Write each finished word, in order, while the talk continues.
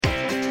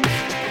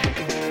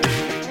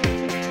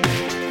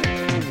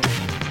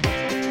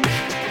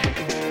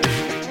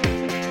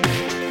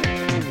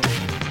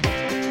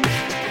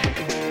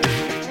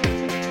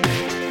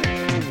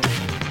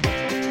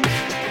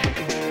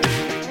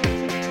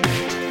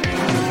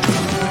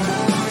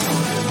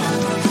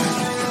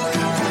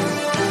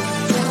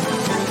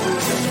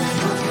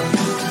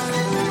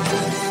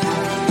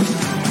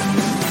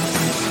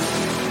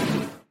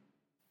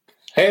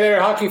Hey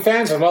there, hockey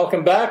fans, and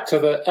welcome back to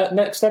the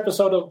next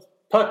episode of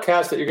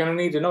Puckcast that you're going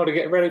to need to know to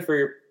get ready for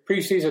your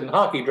preseason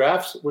hockey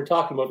drafts. We're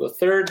talking about the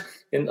third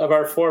of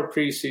our four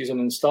preseason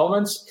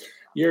installments.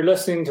 You're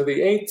listening to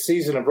the 8th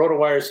season of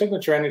RotoWire's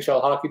signature NHL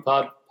hockey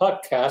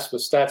podcast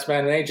with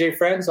Statsman and AJ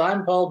Friends.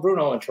 I'm Paul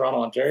Bruno in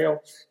Toronto,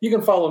 Ontario. You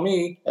can follow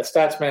me at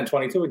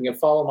Statsman22, and you can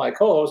follow my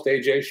co-host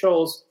AJ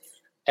Scholes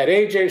at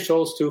AJ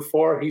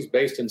Scholes24. He's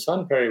based in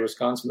Sun Prairie,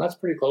 Wisconsin. That's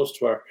pretty close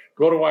to our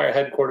RotoWire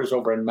headquarters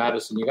over in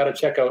Madison. You got to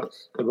check out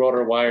the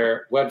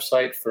RotoWire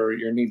website for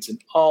your needs in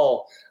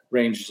all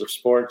ranges of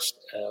sports.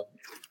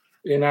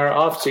 In our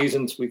off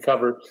seasons, we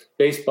cover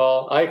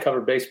baseball. I cover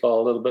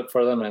baseball a little bit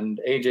for them,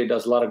 and AJ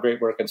does a lot of great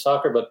work in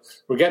soccer. But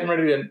we're getting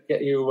ready to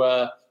get you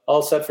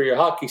all set for your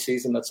hockey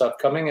season that's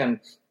upcoming, and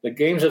the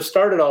games have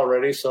started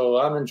already. So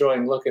I'm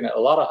enjoying looking at a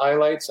lot of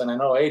highlights, and I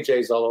know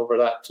AJ's all over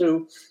that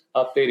too,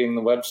 updating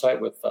the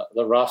website with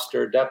the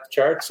roster depth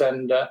charts,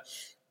 and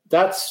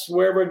that's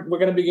where we're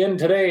going to begin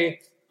today.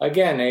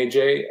 Again,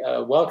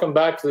 AJ, welcome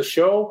back to the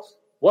show.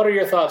 What are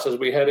your thoughts as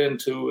we head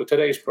into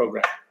today's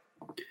program?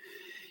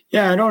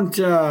 Yeah, I don't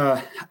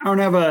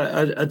have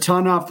a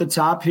ton off the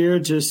top here.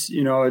 Just,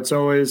 it's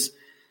always,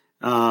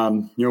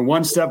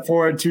 one step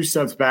forward, two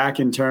steps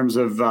back in terms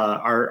of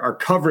our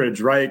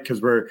coverage, right?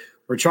 Because we're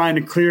trying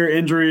to clear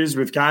injuries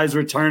with guys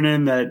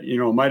returning that,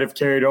 might have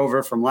carried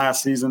over from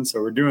last season.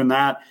 So we're doing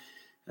that.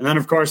 And then,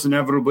 of course,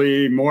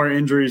 inevitably more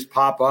injuries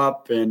pop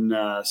up. And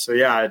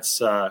it's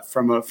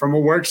from a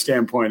work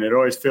standpoint, it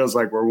always feels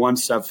like we're one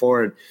step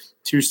forward,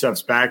 two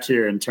steps back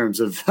here in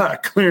terms of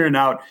clearing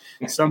out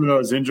some of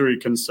those injury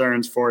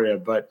concerns for you.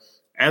 But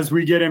as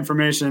we get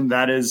information,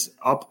 that is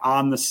up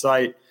on the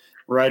site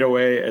right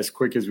away as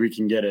quick as we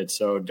can get it.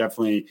 So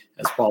definitely,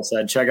 as Paul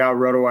said, check out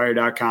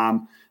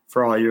rotowire.com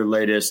for all your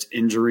latest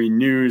injury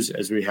news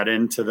as we head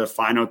into the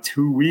final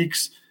 2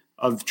 weeks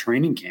of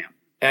training camp.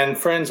 And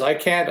friends, I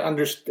can't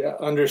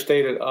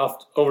overstate it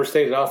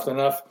often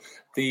enough.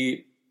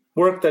 The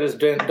work that has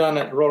been done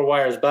at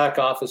RotoWire's back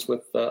office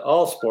with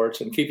all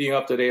sports and keeping you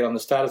up to date on the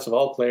status of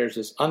all players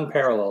is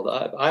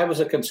unparalleled. I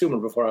was a consumer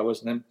before I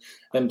was an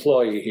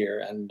employee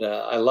here, and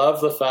I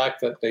love the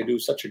fact that they do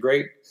such a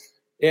great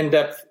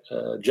in-depth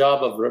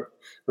job of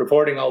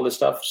reporting all this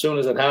stuff as soon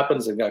as it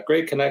happens. They've got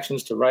great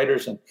connections to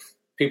writers and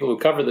people who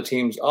cover the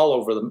teams all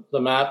over the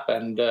map,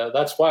 and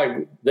that's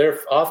why they're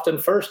often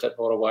first at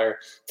RotoWire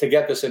to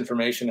get this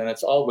information, and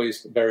it's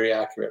always very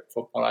accurate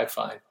from what I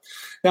find.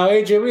 Now,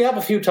 AJ, we have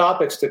a few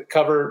topics to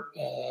cover.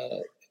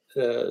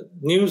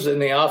 News in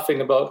the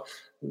offing about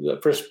the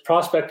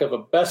prospect of a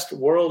best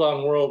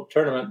world-on-world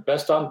tournament,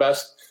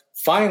 best-on-best,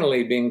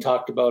 finally being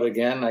talked about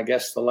again. I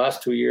guess the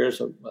last 2 years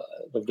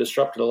have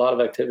disrupted a lot of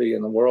activity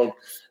in the world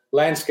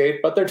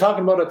landscape, but they're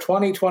talking about a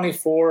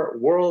 2024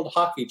 World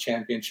Hockey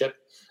Championship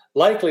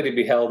likely to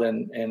be held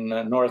in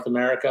North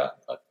America,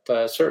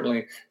 but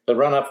certainly the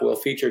run-up will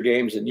feature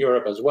games in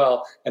Europe as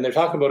well. And they're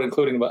talking about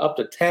including up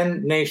to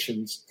 10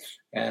 nations.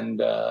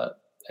 And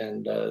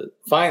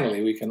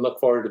finally, we can look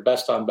forward to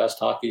best-on-best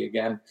hockey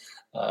again.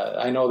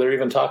 I know they're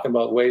even talking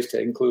about ways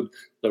to include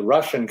the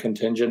Russian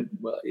contingent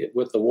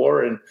with the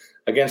war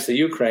against the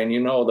Ukraine.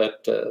 You know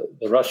that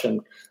the Russian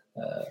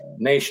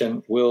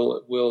nation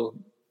will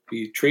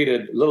be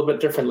treated a little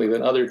bit differently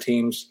than other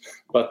teams,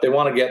 but they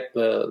want to get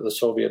the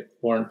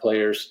Soviet-born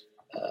players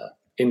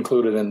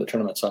included in the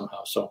tournament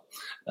somehow. So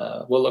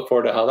we'll look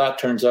forward to how that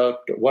turns out.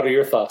 What are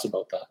your thoughts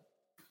about that?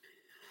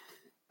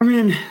 I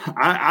mean,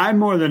 I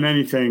more than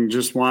anything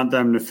just want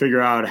them to figure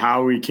out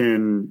how we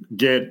can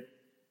get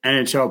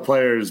NHL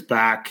players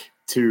back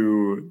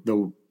to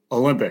the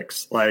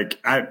Olympics.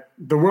 The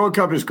World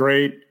Cup is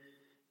great.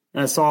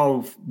 That's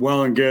all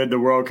well and good. The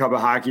World Cup of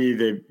Hockey,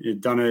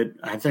 they've done it.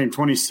 I think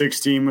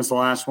 2016 was the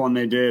last one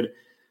they did.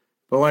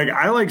 But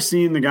I like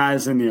seeing the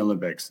guys in the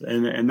Olympics,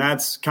 and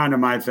that's kind of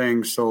my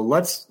thing. So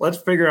let's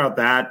figure out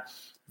that.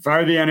 If I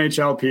were the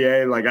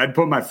NHLPA, I'd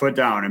put my foot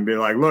down and be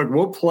like, look,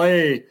 we'll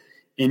play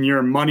in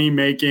your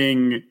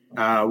money-making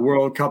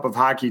World Cup of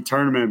Hockey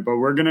tournament, but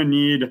we're going to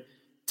need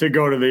to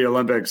go to the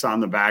Olympics on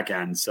the back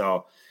end.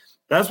 So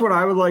that's what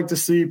I would like to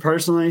see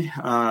personally,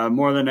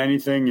 more than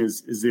anything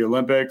is the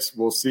Olympics.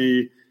 We'll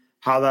see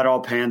how that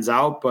all pans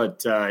out.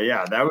 But,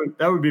 that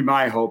would be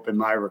my hope and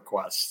my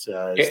request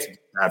is to do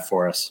that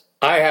for us.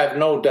 I have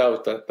no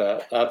doubt that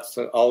that's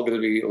all going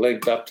to be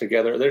linked up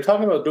together. They're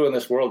talking about doing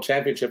this World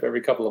Championship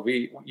every couple of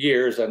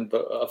years, and,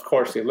 of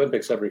course, the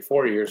Olympics every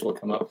 4 years will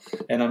come up.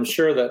 And I'm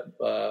sure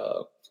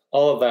that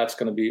all of that's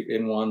going to be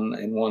in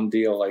one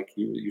deal like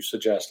you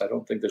suggest. I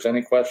don't think there's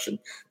any question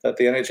that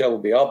the NHL will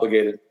be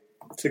obligated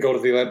to go to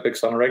the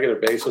Olympics on a regular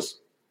basis.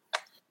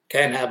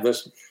 Can't have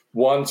this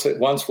once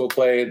we'll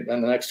play and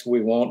the next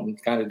we won't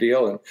and kind of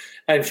deal. And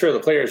I'm sure the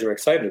players are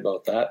excited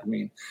about that. I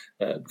mean,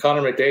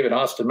 Connor McDavid and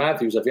Austin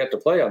Matthews have yet to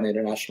play on the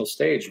international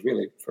stage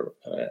really for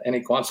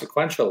any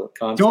consequential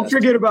contest. Don't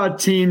forget about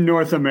Team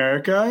North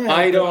America.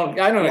 I don't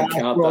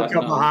count that.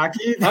 Cup of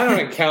Hockey. I don't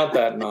even count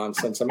that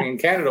nonsense. I mean,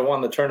 Canada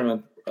won the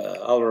tournament.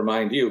 I'll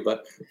remind you,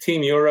 but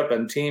Team Europe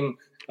and Team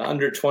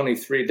under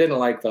 23 didn't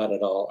like that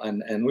at all,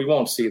 and we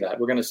won't see that.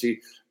 We're going to see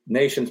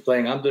nations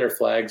playing under their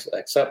flags,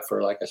 except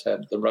for, like I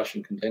said, the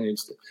Russian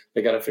contingents.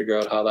 They got to figure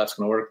out how that's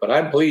going to work. But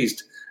I'm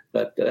pleased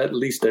that at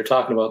least they're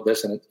talking about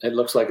this, and it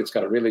looks like it's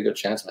got a really good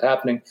chance of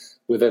happening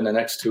within the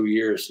next 2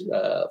 years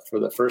for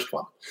the first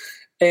one.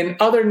 In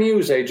other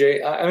news,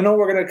 AJ, I know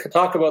we're going to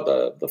talk about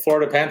the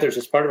Florida Panthers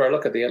as part of our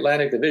look at the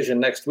Atlantic Division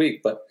next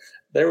week, but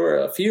there were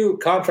a few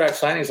contract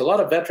signings. A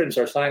lot of veterans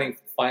are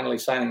finally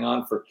signing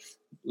on for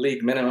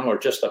league minimum or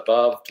just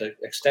above to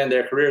extend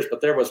their careers.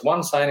 But there was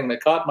one signing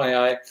that caught my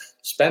eye.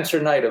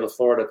 Spencer Knight of the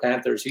Florida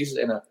Panthers. He's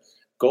in a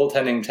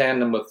goaltending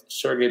tandem with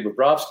Sergei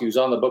Bobrovsky, who's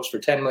on the books for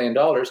 $10 million.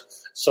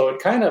 So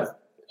it kind of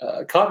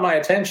caught my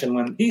attention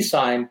when he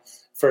signed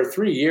for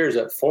 3 years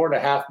at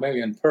 $4.5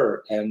 million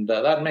per. And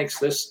that makes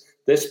this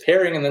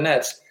pairing in the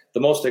nets the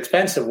most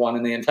expensive one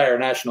in the entire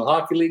National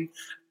Hockey League.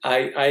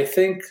 I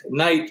think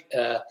Knight,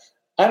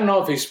 I don't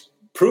know if he's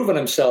proven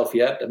himself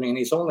yet. I mean,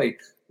 he's only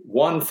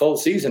one full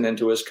season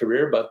into his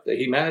career, but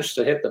he managed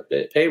to hit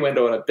the pay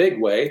window in a big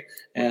way.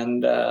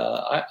 And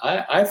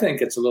I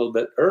think it's a little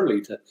bit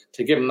early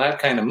to give him that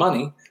kind of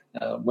money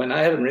when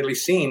I haven't really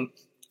seen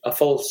a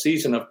full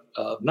season of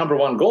number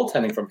one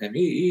goaltending from him.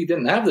 He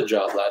didn't have the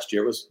job last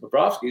year. It was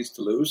Bobrovsky's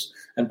to lose,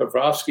 and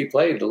Bobrovsky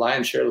played the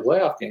lion's share of the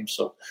playoff games.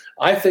 So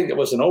I think it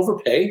was an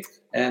overpay,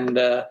 and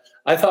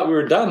I thought we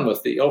were done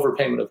with the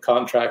overpayment of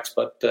contracts,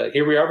 but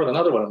here we are with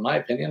another one, in my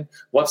opinion.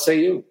 What say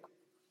you?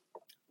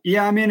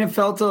 Yeah, I mean, it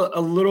felt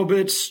a little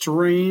bit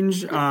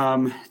strange,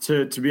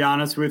 to be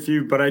honest with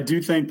you, but I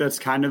do think that's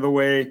kind of the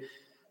way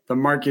the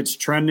market's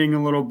trending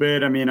a little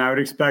bit. I mean, I would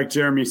expect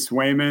Jeremy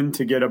Swayman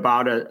to get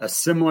about a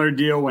similar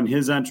deal when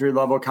his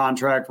entry-level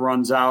contract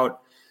runs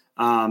out.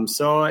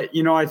 So,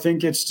 I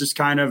think it's just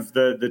kind of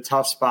the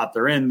tough spot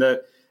they're in. I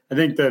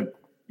think the,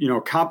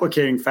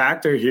 complicating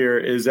factor here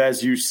is,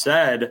 as you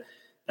said,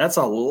 that's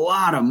a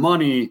lot of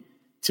money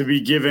to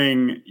be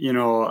giving,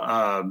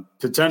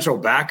 potential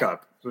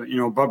backup.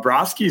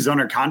 Bobrovsky's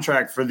under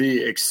contract for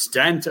the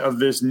extent of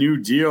this new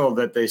deal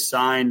that they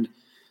signed,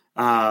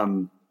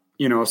 signed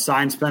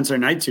Spencer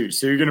Knight to.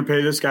 So you're going to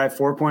pay this guy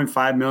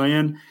 $4.5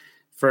 million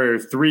for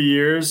 3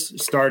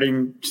 years,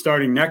 starting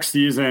next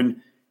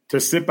season, to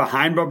sit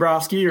behind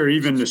Bobrovsky, or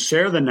even to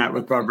share the net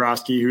with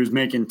Bobrovsky, who's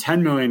making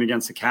 $10 million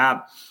against the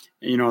cap.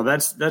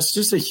 That's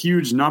just a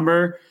huge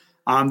number.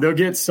 They'll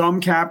get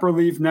some cap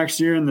relief next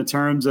year in the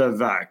terms of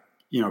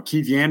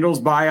Keith Yandel's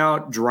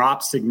buyout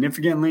dropped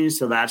significantly,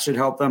 so that should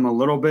help them a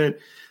little bit.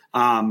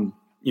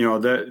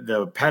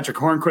 The Patrick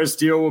Hornquist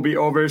deal will be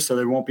over, so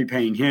they won't be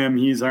paying him.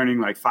 He's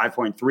earning like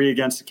 5.3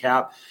 against the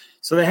cap.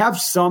 So they have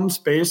some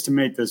space to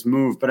make this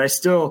move, but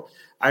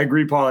I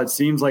agree, Paul. It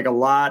seems like a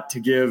lot to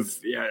give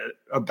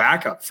a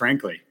backup,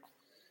 frankly.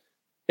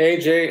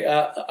 AJ,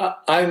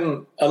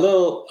 I'm a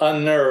little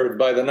unnerved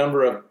by the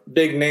number of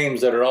big names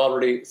that are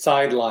already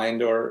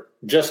sidelined or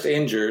just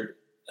injured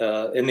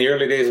in the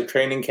early days of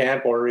training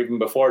camp, or even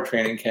before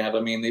training camp. I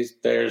mean, these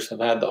players have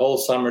had the whole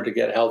summer to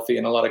get healthy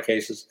in a lot of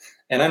cases.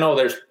 And I know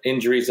there's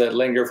injuries that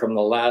linger from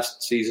the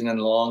last season and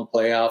the long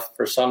playoff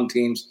for some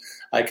teams.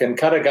 I can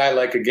cut a guy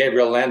like a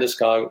Gabriel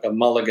Landeskog a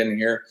mulligan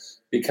here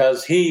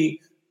because he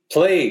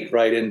played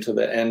right into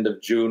the end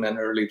of June and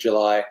early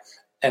July.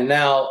 And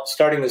now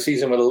starting the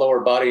season with a lower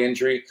body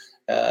injury,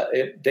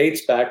 it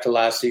dates back to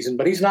last season,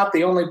 but he's not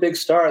the only big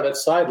star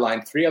that's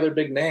sidelined. 3 other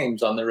big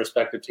names on their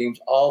respective teams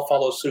all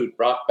follow suit.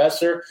 Brock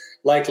Besser,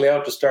 likely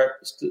out to start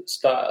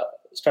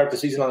the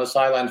season on the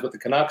sidelines with the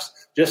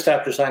Canucks, just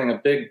after signing a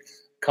big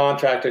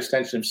contract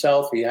extension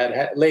himself. He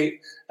had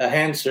late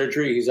hand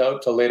surgery. He's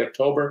out till late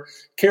October.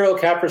 Kirill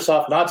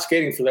Kaprizov not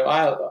skating for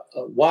the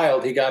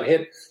Wild. He got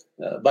hit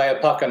by a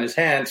puck on his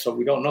hand, so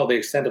we don't know the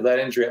extent of that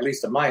injury, at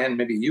least at my end.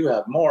 Maybe you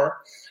have more.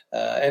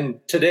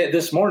 And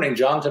this morning,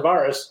 John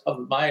Tavares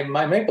of my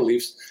Maple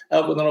Leafs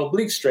out with an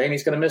oblique strain.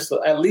 He's going to miss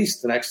at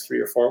least the next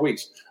 3 or 4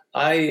 weeks.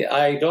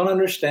 I don't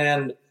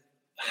understand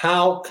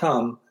how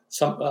come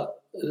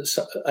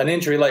an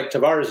injury like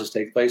Tavares'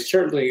 takes place.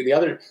 Certainly,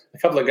 a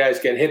couple of guys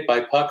get hit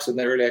by pucks in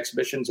the early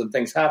exhibitions and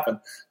things happen.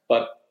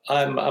 But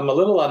I'm a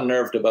little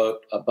unnerved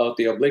about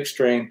the oblique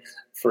strain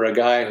for a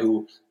guy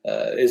who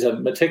is a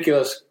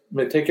meticulous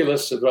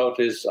about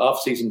his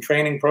off-season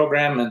training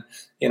program, and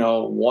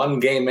one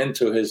game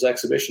into his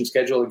exhibition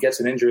schedule, he gets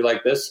an injury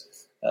like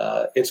this.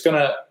 It's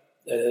going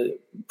to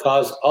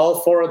cause all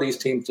 4 of these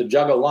teams to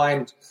juggle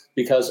lines,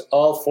 because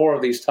all 4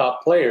 of these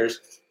top players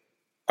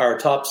are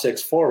top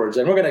 6 forwards,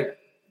 and we're going to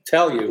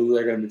tell you who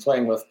they're going to be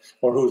playing with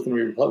or who's going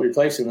to be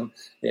replacing them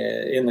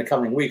in the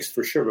coming weeks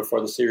for sure before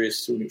the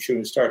series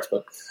shooting starts.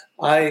 But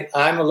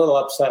I'm a little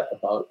upset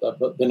about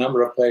the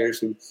number of players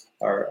who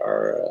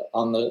are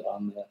on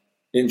the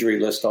injury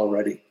list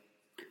already.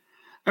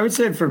 I would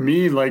say for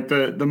me, like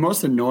the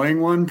most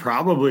annoying one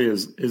probably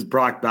is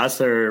Brock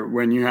Besser.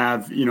 When you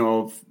have,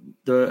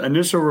 the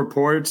initial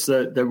reports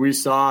that we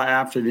saw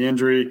after the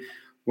injury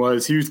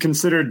was he was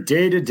considered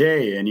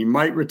day-to-day and he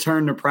might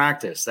return to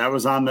practice. That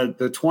was on the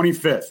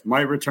 25th,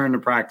 might return to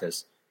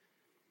practice.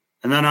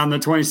 And then on the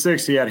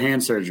 26th, he had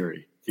hand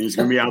surgery. And he's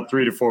going to be out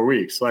 3 to 4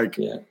 weeks.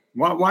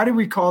 Why did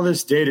we call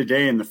this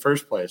day-to-day in the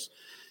first place?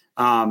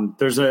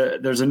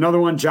 There's another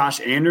one.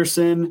 Josh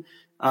Anderson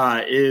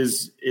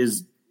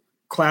is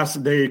class.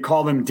 They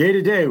call him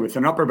day-to-day with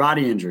an upper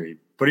body injury,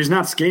 but he's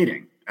not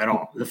skating at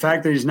all. The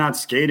fact that he's not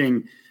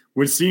skating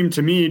would seem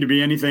to me to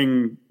be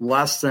anything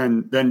less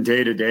than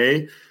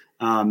day-to-day.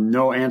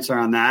 No answer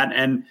on that.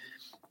 And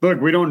look,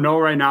 we don't know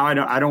right now.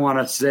 I don't want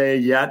to say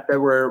yet that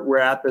we're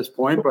at this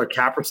point, but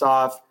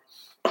Kaprizov,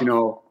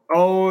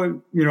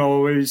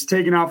 he's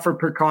taken out for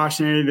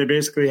precautionary. They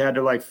basically had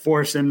to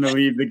force him to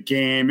leave the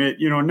game.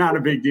 Not a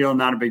big deal,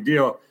 not a big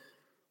deal.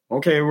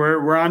 Okay,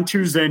 we're on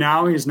Tuesday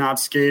now. He's not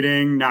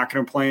skating, not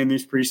going to play in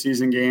these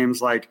preseason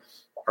games.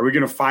 Are we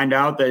going to find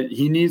out that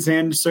he needs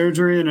hand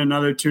surgery in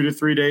another 2 to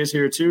 3 days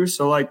here too?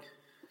 So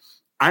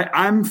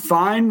I'm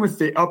fine with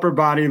the upper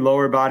body,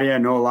 lower body. I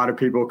know a lot of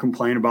people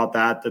complain about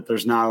that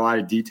there's not a lot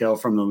of detail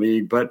from the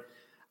league, but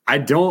I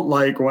don't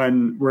like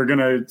when we're going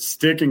to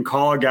stick and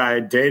call a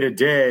guy day to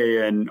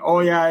day and,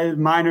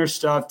 minor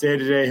stuff day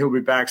to day, he'll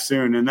be back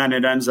soon. And then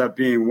it ends up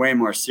being way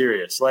more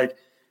serious.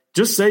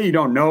 Just say you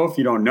don't know if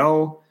you don't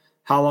know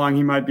how long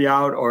he might be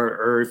out,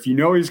 or if you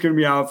know he's going to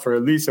be out for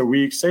at least a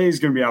week, say he's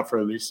going to be out for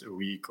at least a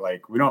week.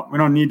 We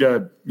don't need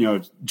to,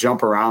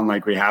 jump around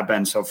like we have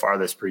been so far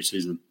this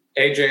preseason.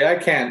 AJ,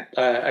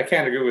 I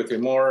can't agree with you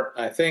more.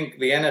 I think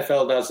the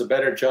NFL does a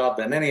better job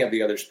than any of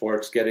the other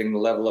sports getting the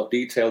level of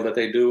detail that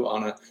they do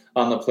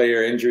on the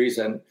player injuries,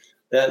 and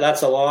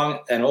that's a long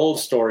and old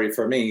story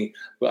for me.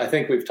 I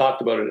think we've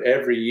talked about it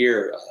every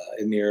year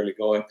in the early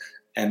going.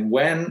 And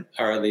when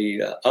are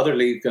the other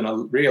leagues going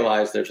to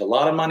realize there's a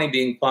lot of money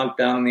being plunked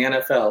down in the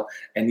NFL,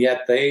 and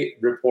yet they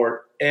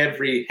report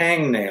every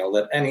hangnail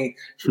that any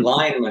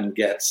lineman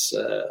gets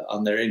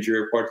on their injury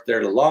reports?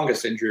 They're the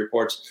longest injury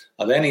reports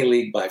of any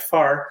league by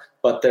far,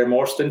 but they're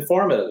most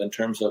informative in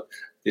terms of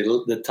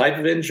the type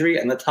of injury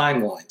and the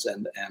timelines.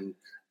 And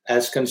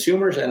as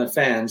consumers and as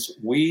fans,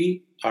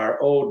 we are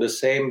owed the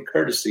same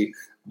courtesy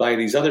by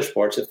these other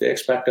sports if they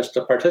expect us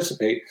to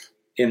participate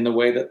in the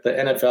way that the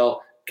NFL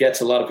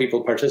gets a lot of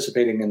people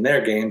participating in their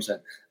games.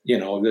 And,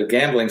 the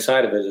gambling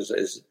side of it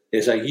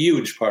is a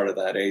huge part of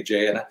that,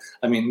 AJ. And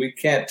I mean, we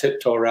can't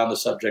tiptoe around the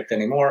subject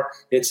anymore.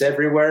 It's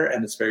everywhere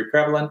and it's very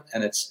prevalent,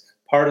 and it's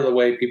part of the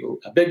way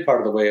a big part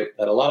of the way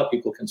that a lot of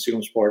people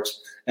consume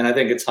sports. And I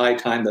think it's high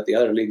time that the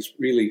other leagues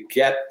really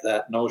get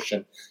that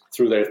notion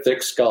through their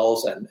thick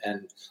skulls and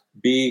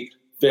be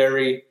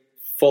very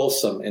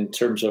fulsome in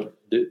terms of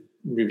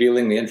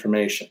revealing the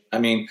information. I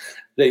mean,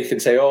 they can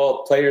say,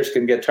 players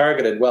can get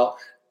targeted. Well,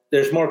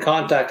 there's more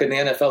contact in the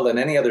NFL than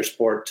any other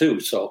sport too.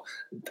 So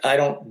I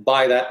don't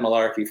buy that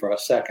malarkey for a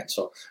second.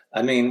 So,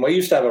 I mean, we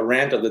used to have a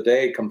rant of the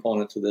day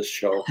component to this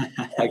show.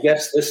 I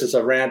guess this is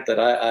a rant that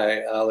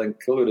I'll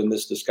include in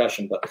this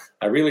discussion, but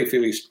I really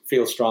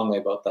feel strongly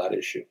about that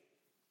issue.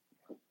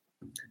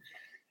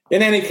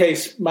 In any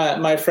case,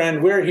 my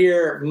friend, we're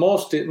here.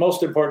 Most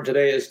important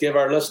today is give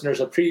our listeners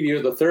a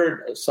preview, the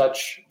third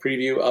such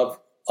preview of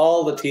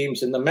all the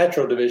teams in the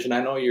Metro Division.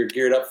 I know you're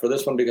geared up for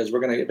this one because we're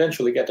going to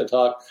eventually get to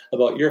talk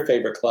about your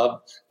favorite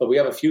club, but we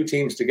have a few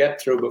teams to get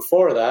through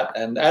before that.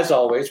 And as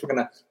always, we're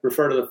going to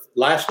refer to the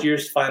last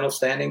year's final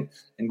standing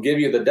and give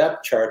you the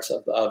depth charts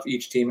of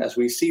each team as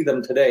we see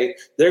them today.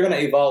 They're going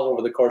to evolve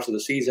over the course of the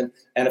season.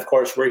 And of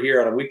course, we're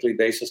here on a weekly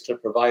basis to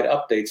provide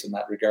updates in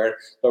that regard.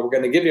 But we're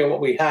going to give you what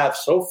we have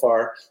so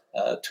far,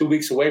 2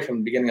 weeks away from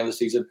the beginning of the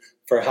season,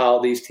 for how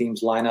these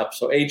teams line up.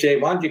 So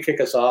AJ, why don't you kick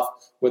us off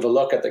with a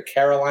look at the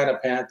Carolina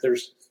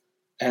Panthers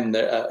and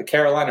the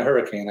Carolina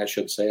Hurricane, I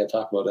should say. I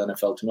talk about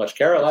NFL too much.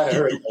 Carolina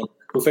Hurricane,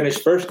 who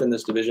finished first in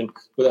this division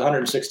with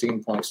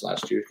 116 points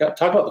last year.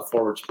 Talk about the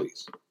forwards,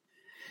 please.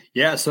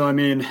 Yeah, so I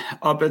mean,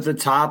 up at the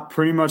top,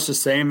 pretty much the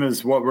same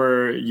as what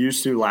we're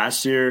used to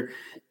last year.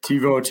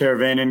 Teuvo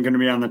Teravainen going to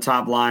be on the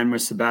top line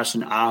with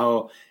Sebastian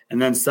Aho,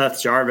 and then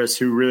Seth Jarvis,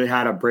 who really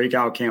had a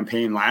breakout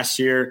campaign last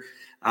year.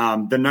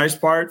 The nice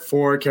part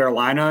for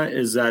Carolina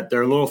is that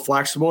they're a little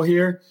flexible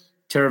here.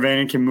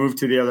 Teravainen can move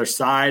to the other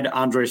side.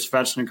 Andrei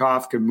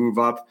Svechnikov could move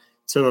up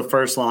to the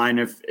first line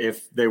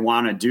if they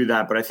want to do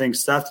that. But I think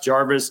Seth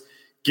Jarvis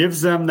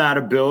gives them that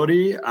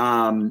ability.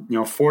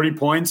 40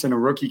 points in a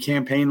rookie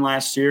campaign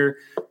last year,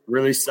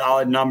 really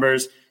solid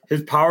numbers.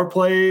 His power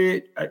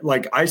play,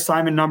 like Ice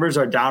Simon numbers,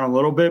 are down a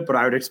little bit, but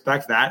I would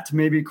expect that to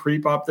maybe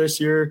creep up this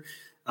year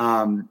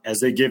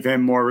as they give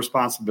him more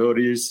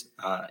responsibilities,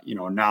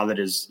 now that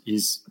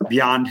he's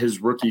beyond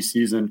his rookie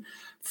season.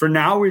 For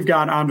now, we've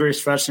got Andrei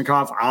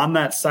Svechnikov on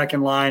that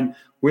second line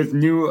with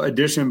new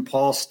addition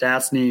Paul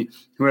Stastny,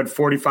 who had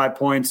 45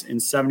 points in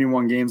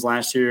 71 games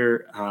last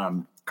year,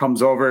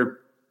 comes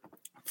over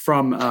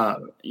from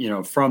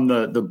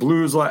the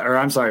Blues,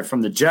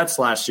 from the Jets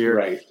last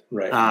year.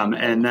 Right.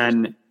 And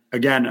then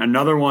again,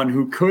 another one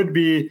who could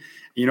be,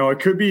 it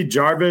could be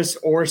Jarvis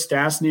or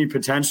Stastny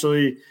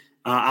potentially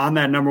on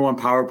that number one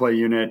power play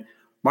unit.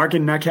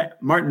 Martin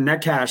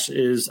Necas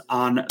is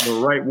on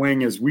the right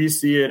wing as we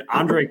see it.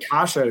 Andre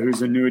Kasha,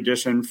 who's a new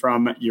addition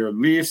from your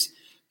Leafs,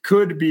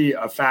 could be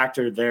a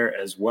factor there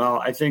as well.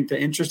 I think the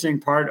interesting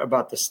part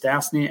about the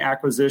Stastny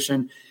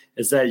acquisition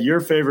is that your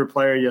favorite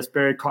player,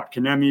 Jesperi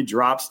Kotkaniemi,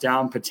 drops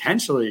down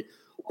potentially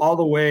all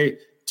the way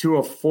to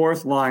a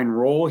fourth line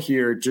role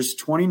here. Just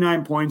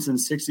 29 points in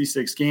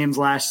 66 games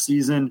last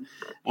season.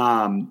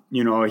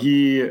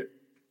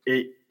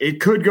 It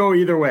could go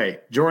either way.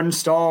 Jordan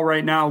Staal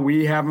right now,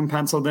 we have him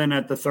penciled in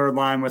at the third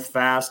line with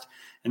Fast.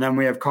 And then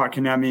we have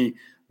Kotkaniemi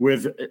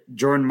with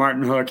Jordan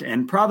Martinhook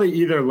and probably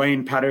either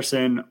Lane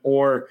Pedersen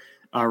or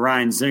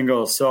Ryan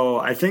Zingle. So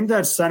I think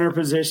that center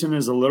position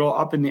is a little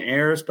up in the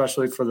air,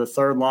 especially for the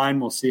third line.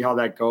 We'll see how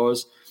that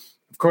goes.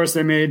 Of course,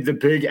 they made the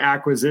big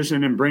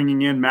acquisition in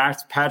bringing in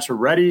Max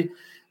Pacioretty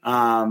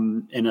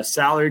in a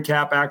salary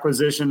cap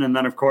acquisition. And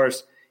then, of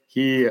course,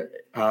 he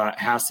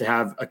has to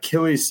have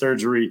Achilles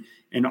surgery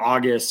in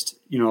August.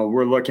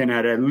 We're looking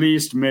at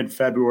least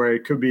mid-February.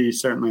 It could be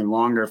certainly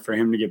longer for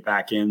him to get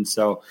back in.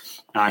 So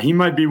he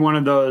might be one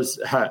of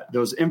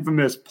those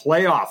infamous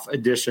playoff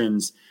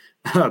additions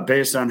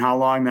based on how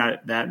long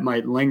that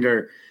might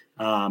linger.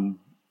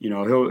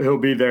 He'll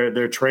be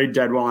their trade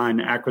deadline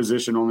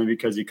acquisition only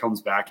because he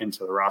comes back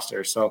into the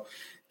roster. So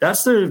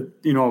that's the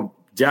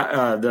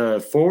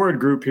forward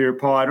group here,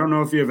 Paul. I don't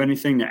know if you have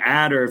anything to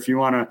add or if you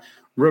want to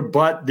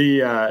rebut the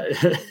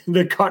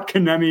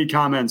Kotkaniemi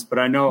comments, but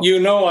I know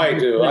I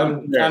do.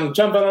 I'm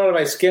jumping out of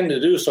my skin to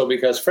do so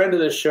because friend of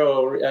the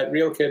show at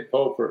Real Kid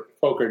Poker,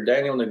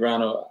 Daniel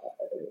Negreanu,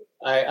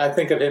 I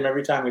think of him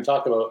every time we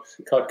talk about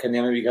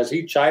Kotkaniemi because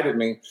he chided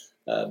me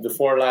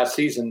before last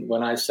season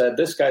when I said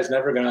this guy's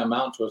never going to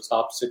amount to a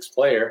top 6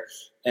 player,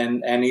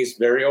 and he's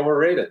very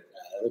overrated.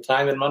 The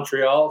time in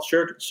Montreal,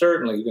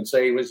 certainly you can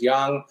say he was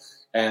young,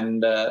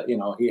 and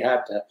he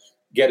had to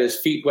get his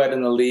feet wet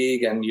in the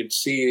league, and you'd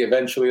see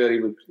eventually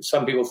that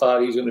some people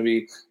thought he was going to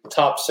be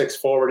top 6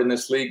 forward in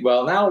this league.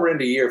 Well, now we're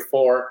into year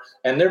 4,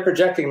 and they're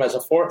projecting him as a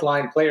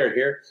fourth-line player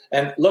here.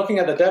 And looking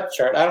at the depth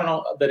chart, I don't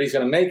know that he's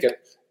going to make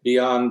it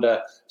beyond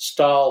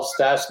Staal,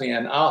 Stastny,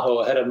 and Aho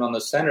ahead of him on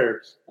the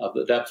center of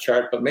the depth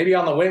chart. But maybe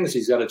on the wings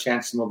he's got a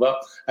chance to move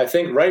up. I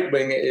think right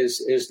wing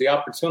is the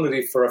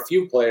opportunity for a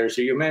few players.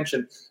 So you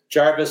mentioned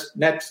Jarvis,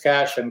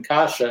 Netcash, and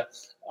Kasha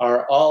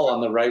are all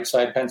on the right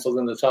side, penciled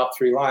in the top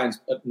 3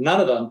 lines, but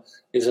none of them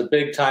is a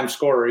big-time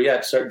scorer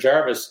yet. So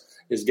Jarvis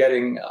is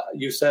getting,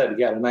 you said,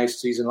 he had a nice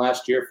season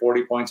last year,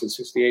 40 points in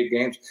 68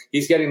 games.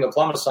 He's getting the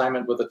plum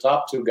assignment with the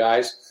top 2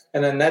 guys.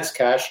 And then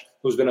Netcash,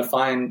 who's been a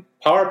fine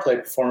power play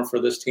performer for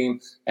this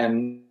team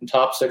and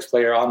top 6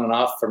 player on and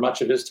off for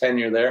much of his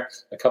tenure there,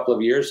 a couple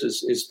of years,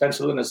 is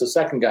penciled in as the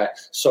second guy.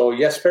 So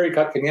Jesperi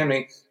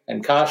Kotkaniemi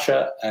and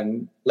Kasha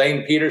and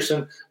Lane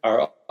Pedersen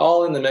are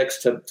all in the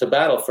mix to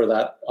battle for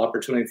that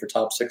opportunity for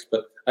top 6.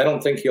 But I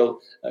don't think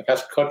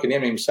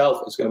Kotkaniemi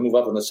himself is going to move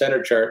up on the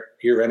center chart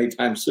here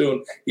anytime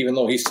soon, even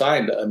though he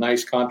signed a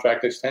nice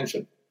contract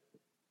extension.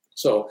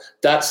 So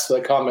that's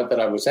the comment that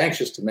I was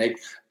anxious to make.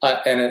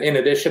 And in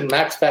addition,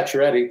 Max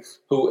Pacioretty,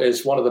 who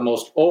is one of the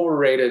most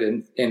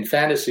overrated in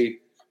fantasy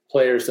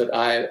players that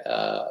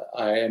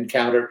I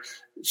encountered.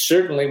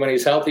 Certainly when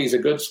he's healthy, he's a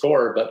good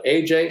scorer. But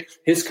AJ,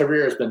 his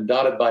career has been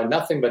dotted by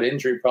nothing but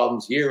injury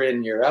problems year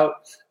in, year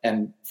out.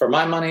 And for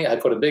my money, I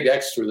put a big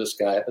X through this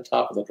guy at the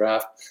top of the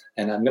draft.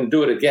 And I'm going to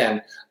do it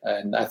again.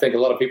 And I think a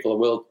lot of people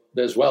will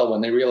as well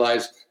when they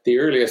realize the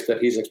earliest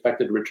that he's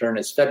expected to return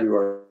is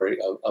February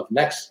of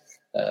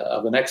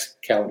the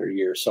next calendar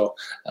year. So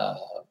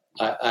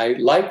I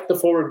like the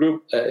forward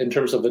group in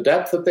terms of the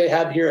depth that they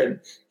have here. And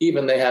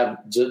even they have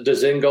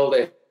Dzingel,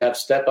 they have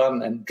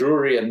Stepan and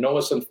Drury and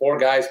Noason, 4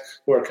 guys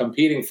who are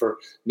competing for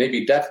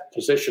maybe depth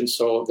positions.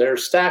 So they're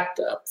stacked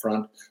up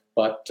front.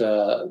 But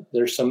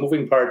there's some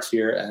moving parts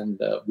here, and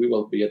we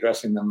will be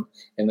addressing them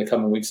in the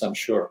coming weeks, I'm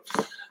sure.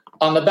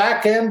 On the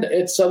back end,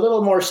 it's a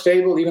little more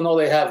stable, even though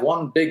they have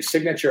one big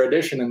signature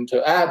addition. And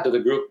to add to the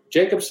group,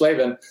 Jacob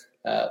Slavin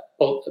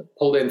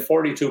pulled in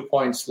 42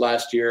 points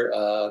last year,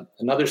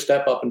 another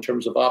step up in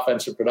terms of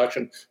offensive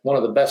production, one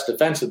of the best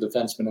defensive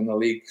defensemen in the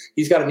league.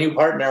 He's got a new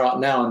partner out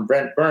now in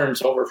Brent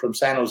Burns over from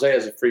San Jose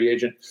as a free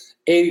agent.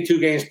 82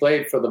 games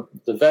played for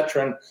the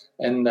veteran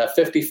and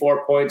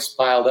 54 points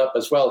piled up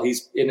as well.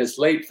 He's in his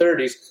late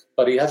 30s,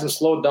 but he hasn't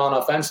slowed down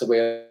offensively,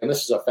 and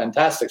this is a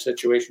fantastic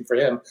situation for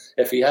him.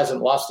 If he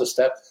hasn't lost a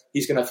step,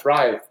 he's going to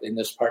thrive in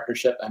this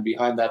partnership and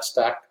behind that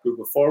stacked group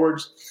of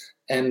forwards.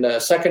 And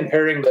second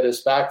pairing that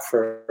is back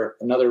for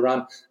another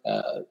run,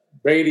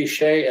 Brady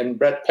Shea and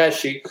Brett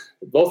Pesce.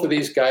 Both of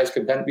these guys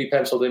can be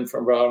penciled in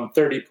from around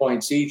 30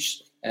 points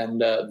each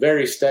and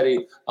very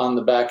steady on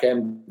the back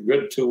end.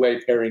 Good two-way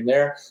pairing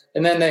there.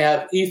 And then they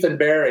have Ethan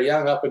Bear, a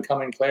young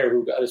up-and-coming player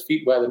who got his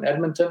feet wet in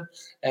Edmonton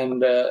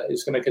and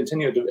is going to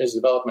continue his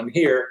development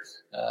here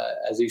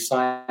as he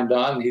signed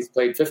on. He's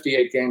played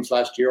 58 games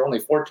last year, only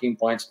 14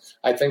 points.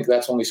 I think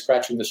that's only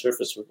scratching the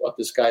surface of what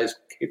this guy is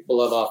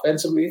capable of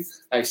offensively.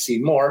 I see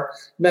more.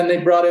 And then they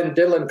brought in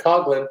Dylan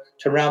Coghlan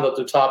to round up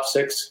the top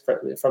 6.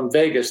 From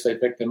Vegas, they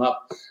picked him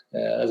up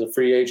as a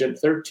free agent,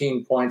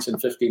 13 points in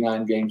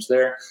 59 games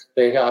there.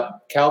 They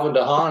got Calvin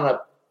DeHaan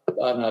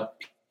on a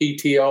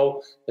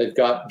PTO. They've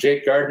got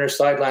Jake Gardner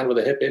sidelined with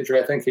a hip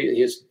injury. I think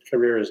his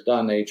career is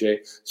done, AJ.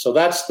 So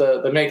that's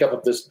the makeup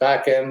of this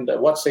back end.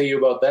 What say you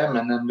about them?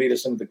 And then lead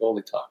us into the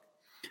goalie talk.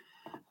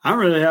 I don't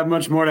really have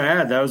much more to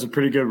add. That was a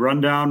pretty good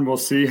rundown. We'll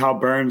see how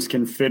Burns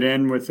can fit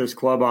in with this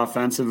club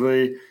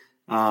offensively,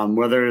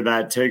 whether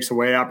that takes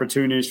away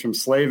opportunities from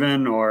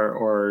Slavin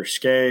or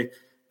Skjei.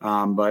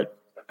 But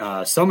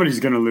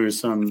somebody's going to lose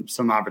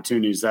some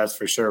opportunities, that's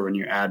for sure, when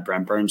you add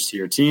Brent Burns to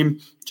your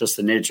team, just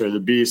the nature of the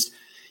beast.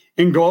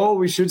 In goal,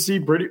 we should see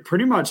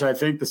pretty much, I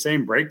think, the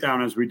same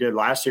breakdown as we did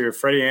last year.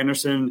 Freddie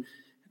Andersen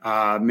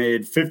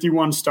made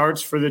 51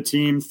 starts for the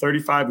team,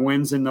 35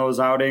 wins in those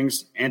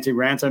outings. Antti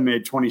Raanta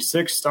made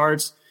 26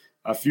 starts.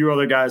 A few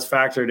other guys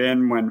factored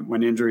in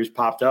when injuries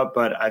popped up,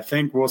 but I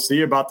think we'll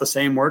see about the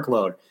same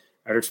workload.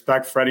 I'd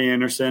expect Freddie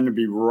Andersen to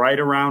be right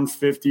around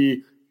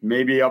 50,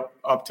 maybe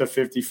up to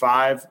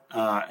 55,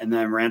 and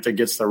then Raanta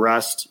gets the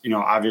rest,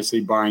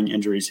 obviously barring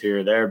injuries here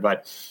or there,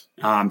 but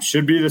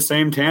should be the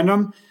same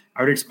tandem.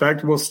 I would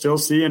expect we'll still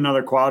see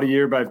another quality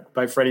year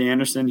by Freddie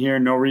Andersen here.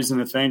 No reason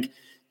to think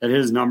that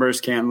his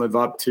numbers can't live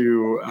up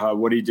to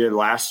what he did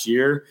last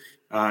year,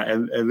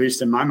 at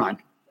least in my mind.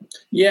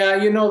 Yeah,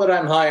 you know that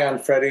I'm high on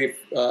Freddie.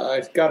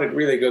 I've got a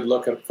really good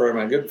look for him,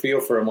 a good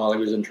feel for him while he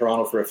was in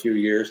Toronto for a few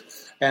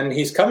years. And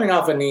he's coming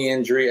off a knee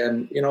injury.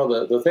 And,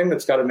 the thing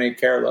that's got to make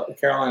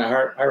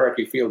Carolina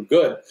Hierarchy feel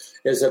good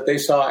is that they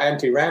saw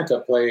Antti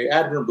Raanta play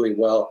admirably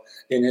well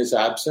in his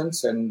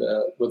absence. And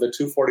with the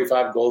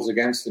 245 goals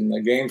against in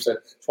the games, that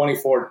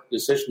 24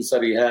 decisions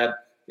that he had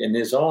in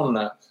his own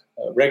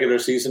regular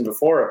season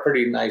before, a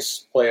pretty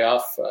nice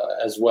playoff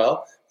as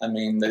well. I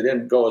mean, they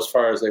didn't go as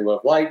far as they would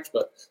have liked,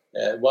 but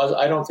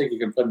I don't think you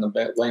can put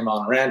the blame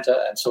on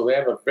Raanta. And so they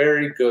have a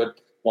very good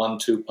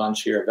 1-2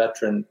 punch here,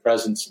 veteran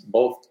presence,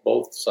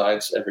 both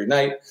sides every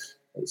night.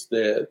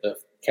 The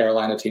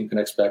Carolina team can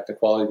expect a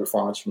quality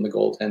performance from the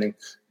goaltending.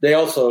 They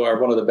also are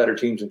one of the better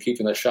teams in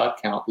keeping the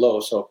shot count low,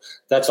 so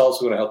that's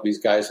also going to help these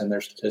guys in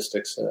their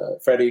statistics.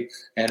 Freddie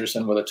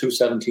Andersen with a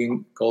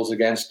 217 goals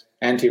against,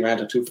 Antti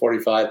Raanta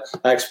 245.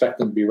 I expect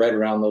them to be right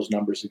around those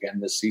numbers again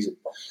this season.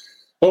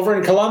 Over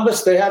in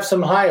Columbus, they have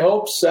some high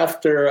hopes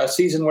after a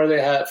season where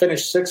they had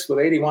finished sixth with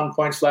 81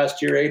 points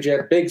last year. AJ had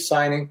a big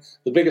signing,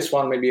 the biggest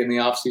one maybe in the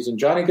offseason.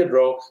 Johnny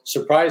Gaudreau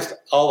surprised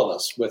all of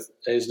us with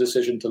his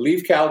decision to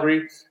leave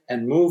Calgary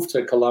and move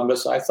to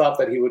Columbus. I thought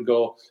that he would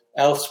go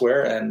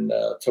elsewhere and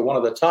to one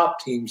of the top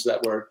teams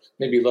that were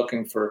maybe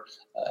looking for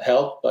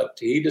help, but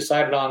he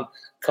decided on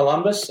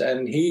Columbus,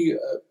 and he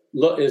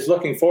is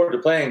looking forward to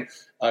playing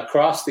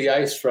across the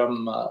ice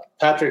from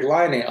Patrik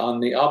Laine on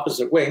the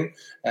opposite wing.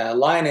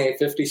 Laine,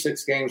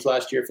 56 games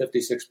last year,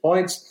 56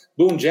 points.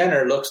 Boone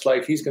Jenner looks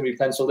like he's going to be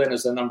penciled in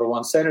as the number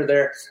one center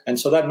there, and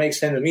so that makes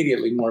him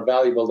immediately more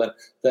valuable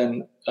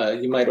than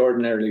you might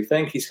ordinarily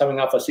think. He's coming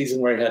off a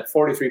season where he had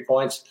 43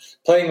 points.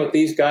 Playing with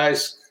these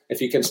guys, if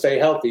he can stay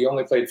healthy, he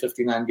only played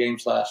 59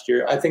 games last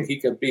year. I think he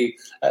could be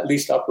at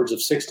least upwards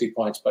of 60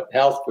 points, but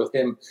health with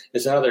him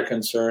is another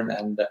concern.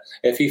 And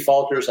if he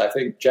falters, I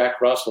think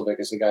Jack Roslovic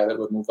is the guy that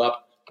would move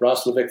up.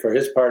 Roslovic, for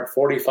his part,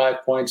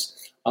 45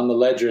 points on the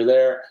ledger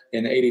there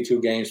in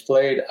 82 games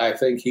played. I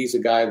think he's a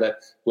guy that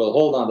will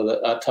hold on to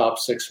the top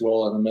six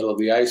role in the middle of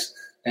the ice.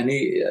 And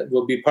he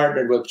will be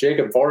partnered with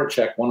Jacob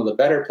Voracek, one of the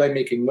better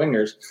playmaking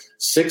wingers.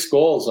 6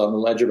 goals on the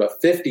ledger,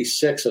 but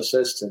 56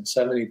 assists in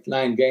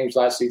 79 games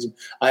last season.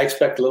 I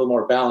expect a little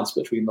more balance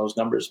between those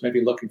numbers,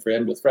 maybe looking for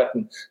him to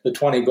threaten the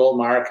 20-goal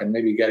mark and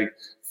maybe getting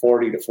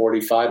 40 to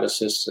 45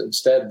 assists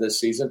instead this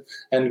season.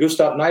 And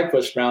Gustav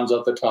Nyquist rounds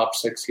out the top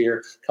 6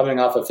 here, coming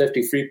off a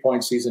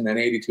 53-point season and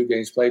 82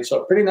 games played.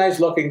 So a pretty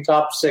nice-looking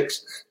top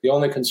 6. The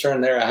only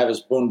concern there I have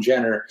is Boone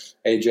Jenner,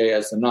 AJ,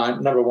 as the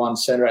number one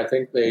center. I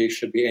think they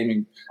should be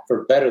aiming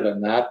for better than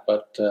that,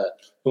 but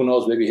who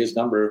knows, maybe his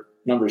numbers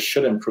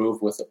should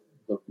improve with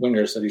the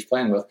wingers that he's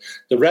playing with.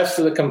 The rest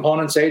of the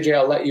components, AJ,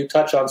 I'll let you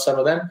touch on some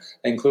of them,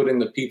 including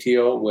the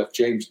PTO with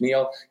James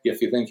Neal,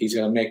 if you think he's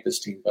going to make this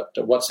team. But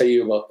what say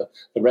you about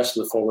the rest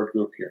of the forward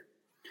group here?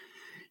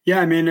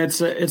 Yeah, I mean,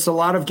 it's a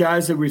lot of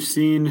guys that we've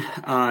seen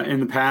in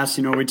the past.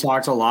 We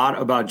talked a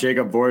lot about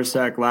Jacob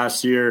Voracek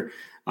last year.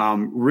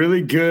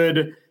 Really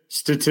good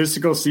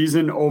statistical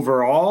season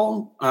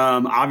overall.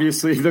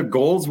 Obviously, the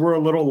goals were a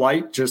little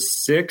light,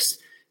 just 6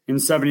 in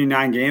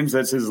 79 games.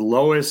 That's his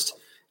lowest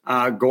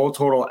goal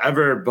total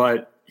ever,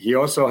 but he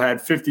also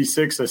had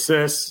 56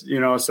 assists,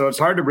 so it's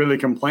hard to really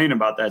complain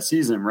about that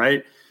season,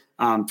 right?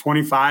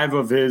 25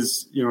 of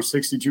his,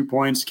 62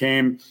 points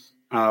came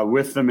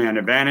with the man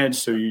advantage.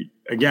 So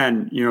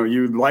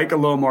you'd like a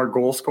little more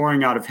goal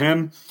scoring out of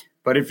him,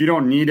 but if you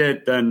don't need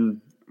it,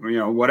 then,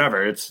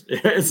 whatever.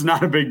 It's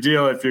not a big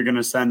deal if you're going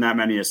to send that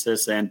many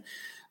assists in.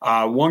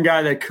 One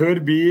guy that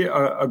could be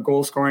a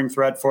goal scoring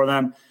threat for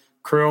them,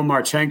 Kirill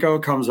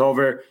Marchenko, comes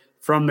over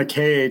from the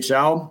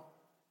KHL.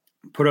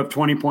 Put up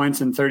 20 points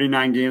in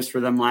 39 games for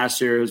them last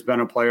year. Has been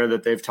a player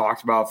that they've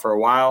talked about for a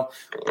while.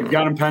 We've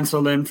got him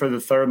penciled in for the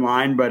third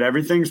line, but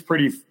everything's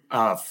pretty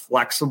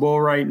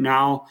flexible right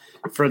now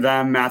for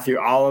them. Matthew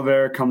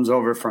Oliver comes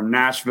over from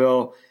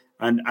Nashville,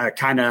 and a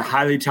kind of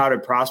highly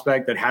touted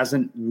prospect that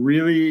hasn't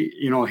really,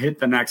 hit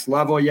the next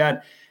level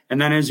yet.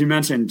 And then, as you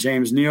mentioned,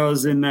 James Neal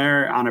is in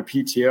there on a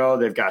PTO.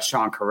 They've got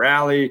Sean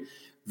Kuraly,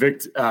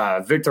 Victor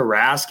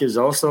Rask is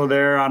also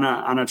there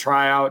on a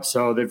tryout.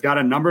 So they've got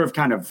a number of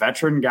kind of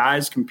veteran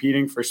guys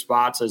competing for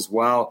spots as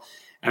well.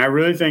 And I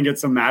really think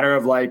it's a matter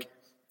of like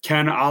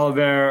Ken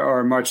Oliver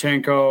or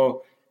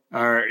Marchenko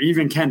or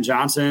even Ken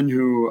Johnson,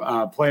 who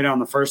played on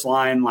the first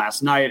line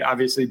last night.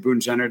 Obviously, Boone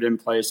Jenner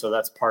didn't play, so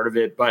that's part of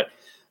it. But,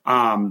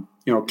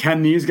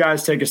 can these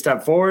guys take a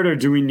step forward, or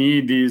do we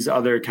need these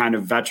other kind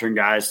of veteran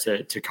guys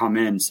to come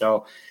in?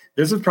 So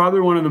this is probably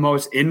one of the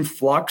most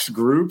influx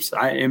groups,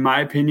 in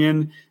my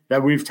opinion,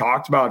 that we've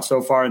talked about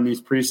so far in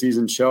these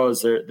preseason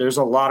shows. There's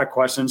a lot of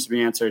questions to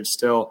be answered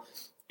still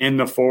in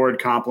the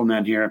forward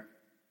complement here.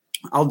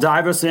 I'll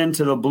dive us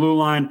into the blue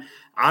line.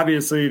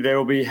 Obviously, they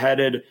will be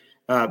headed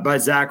by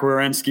Zach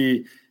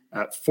Werenski,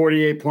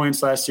 48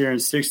 points last year in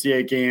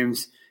 68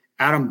 games.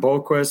 Adam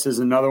Boqvist is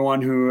another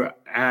one who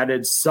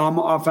added some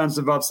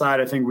offensive upside.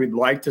 I think we'd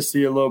like to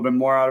see a little bit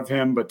more out of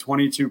him, but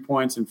 22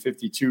 points in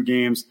 52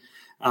 games.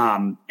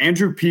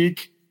 Andrew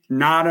Peeke,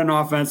 not an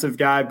offensive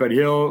guy, but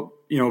he'll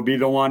be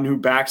the one who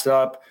backs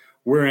up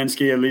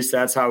Werenski. At least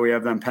that's how we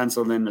have them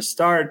penciled in to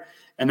start.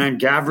 And then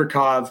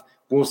Gavrikov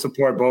will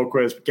support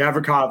Boqvist.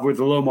 Gavrikov with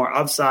a little more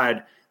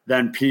upside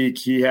than Peeke.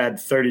 He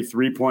had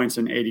 33 points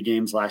in 80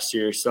 games last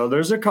year. So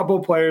there's a couple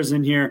players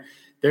in here.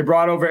 They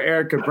brought over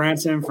Eric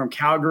Goodbranson from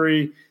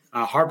Calgary.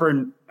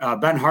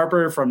 Ben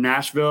Harper from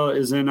Nashville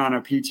is in on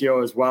a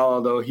PTO as well,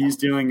 although he's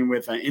dealing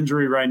with an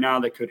injury right now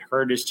that could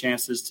hurt his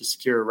chances to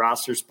secure a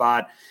roster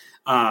spot.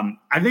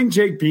 I think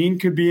Jake Bean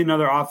could be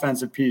another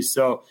offensive piece.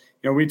 So,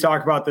 we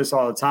talk about this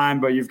all the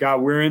time, but you've got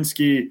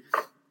Werenski,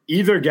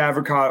 either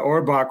Gavrikov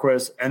or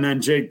Boqvist, and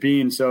then Jake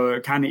Bean. So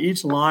kind of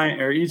each line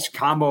or each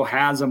combo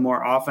has a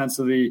more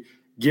offensively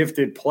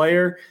gifted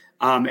player.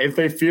 If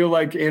they feel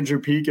like Andrew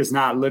Peeke is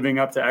not living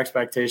up to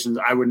expectations,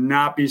 I would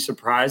not be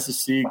surprised to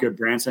see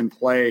Goodbranson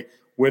play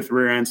with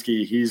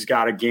Werenski. He's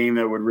got a game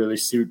that would really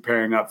suit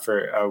pairing up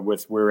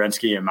with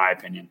Werenski, in my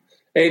opinion.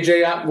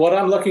 AJ, what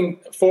I'm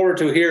looking forward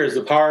to here is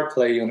the power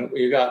play unit.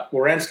 You got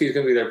Werenski is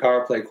going to be their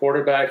power play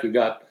quarterback. You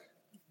got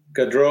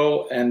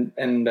Gaudreau and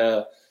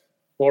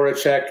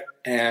Voracek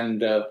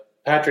and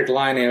Patrick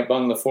Laine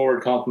among the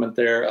forward complement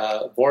there.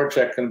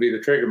 Voracek going to be the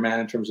trigger man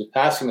in terms of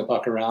passing the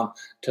puck around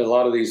to a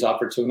lot of these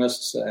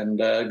opportunists. And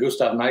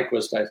Gustav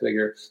Nyquist, I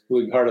figure,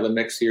 will be part of the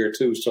mix here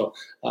too. So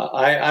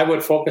I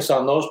would focus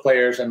on those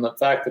players and the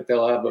fact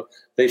that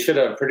they should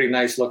have a pretty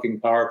nice looking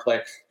power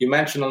play. You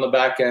mentioned on the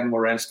back end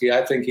Werenski.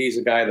 I think he's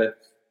a guy that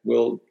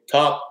will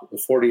top the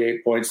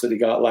 48 points that he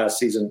got last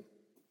season.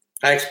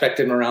 I expect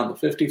him around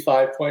the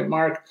 55-point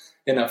mark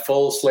in a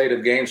full slate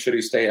of games should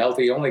he stay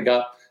healthy. He only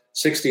got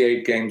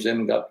 68 games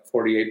in, got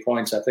 48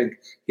 points. I think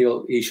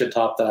he should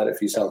top that if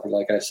he's healthy,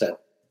 like I said.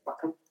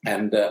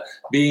 And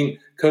Bean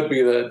could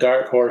be the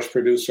dark horse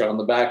producer on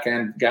the back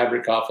end,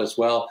 Gavrikov as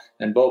well,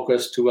 and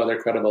Boqvist, two other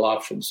credible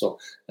options. So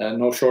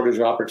no shortage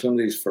of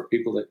opportunities for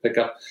people to pick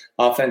up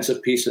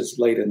offensive pieces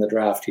late in the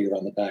draft here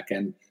on the back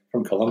end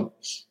from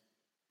Columbus.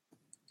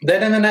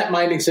 Then in the net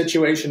minding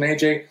situation,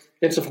 AJ,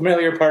 it's a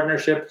familiar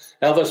partnership.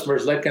 Elvis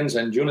Merzlikins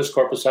and Joonas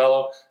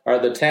Korpisalo are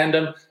the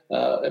tandem.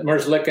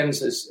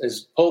 Merzlikins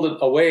is pulled it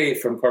away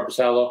from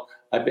Korpisalo.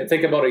 I've been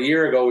thinking about a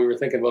year ago, we were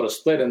thinking about a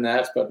split in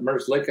that, but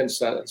Merzlikins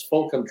has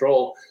full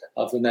control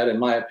of the net, in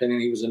my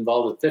opinion. He was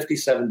involved with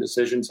 57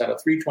 decisions, had a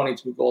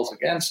 322 goals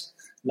against,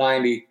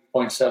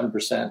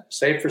 90.7%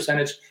 save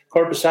percentage.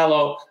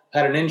 Korpisalo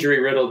had an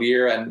injury-riddled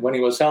year, and when he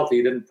was healthy,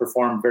 he didn't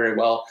perform very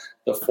well.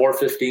 The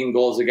 .415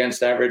 goals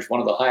against average, one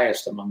of the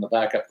highest among the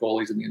backup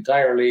goalies in the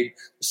entire league.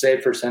 The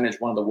save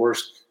percentage, one of the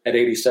worst at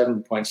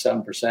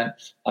 87.7%.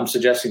 I'm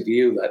suggesting to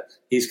you that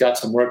he's got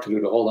some work to do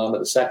to hold on to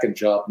the second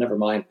job, never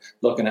mind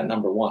looking at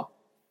number one.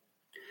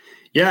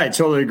 Yeah, I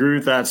totally agree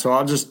with that. So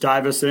I'll just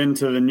dive us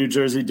into the New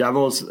Jersey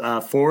Devils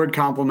forward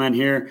complement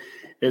here.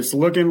 It's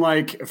looking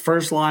like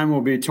first line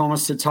will be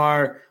Thomas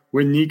Tatar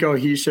with Nico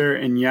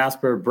Hischier and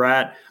Jasper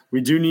Bratt. We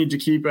do need to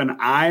keep an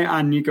eye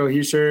on Nico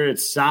Hischier. It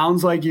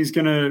sounds like he's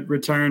going to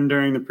return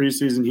during the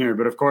preseason here.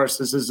 But, of course,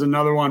 this is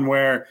another one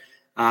where,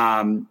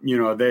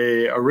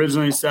 they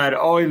originally said,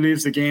 he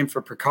leaves the game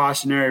for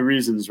precautionary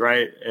reasons,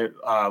 right? It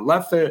our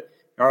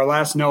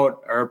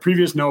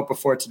previous note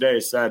before today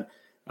said,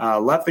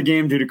 left the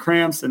game due to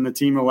cramps, and the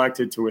team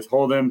elected to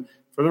withhold him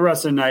for the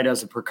rest of the night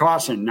as a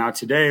precaution. Now,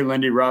 today,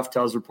 Lindy Ruff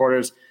tells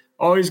reporters,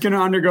 he's going to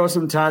undergo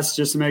some tests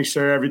just to make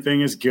sure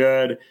everything is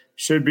good.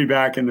 Should be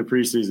back in the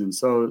preseason.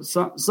 So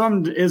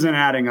some isn't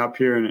adding up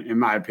here, in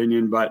my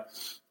opinion, but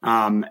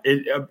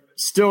it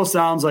still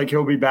sounds like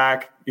he'll be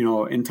back,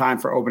 in time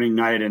for opening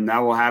night, and that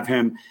will have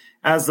him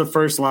as the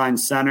first line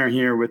center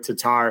here with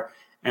Tatar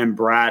and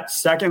Bratt.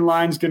 Second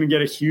line is going to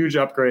get a huge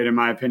upgrade, in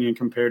my opinion,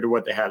 compared to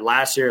what they had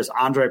last year as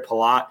Andre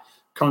Palat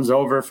comes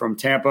over from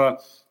Tampa.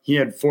 He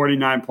had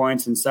 49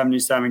 points in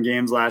 77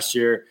 games last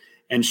year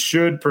and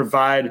should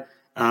provide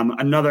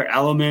another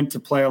element to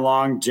play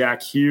along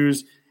Jack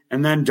Hughes.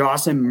 And then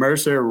Dawson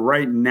Mercer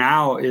right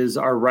now is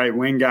our right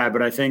wing guy,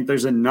 but I think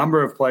there's a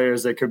number of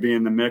players that could be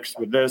in the mix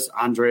with this.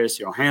 Andreas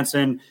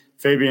Johansson,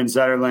 Fabian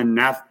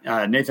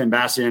Zetterlund, Nathan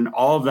Bastian,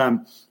 all of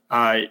them,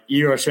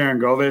 Igor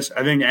Sharangovich.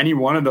 I think any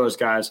one of those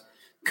guys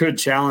could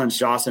challenge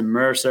Dawson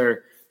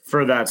Mercer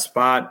for that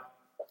spot.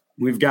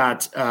 We've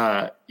got,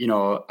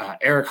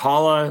 Eric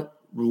Halla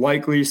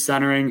likely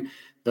centering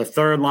the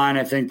third line.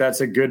 I think that's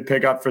a good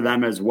pickup for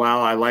them as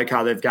well. I like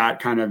how they've got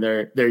kind of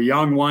their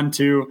young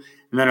 1-2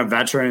 and then a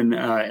veteran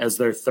as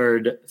their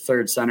third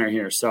center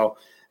here. So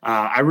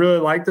I really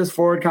like this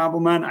forward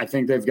complement. I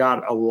think they've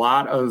got a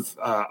lot of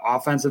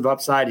offensive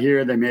upside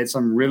here. They made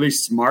some really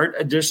smart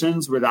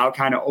additions without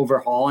kind of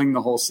overhauling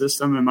the whole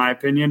system, in my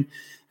opinion.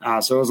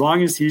 So as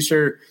long as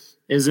Hischier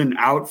isn't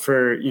out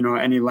for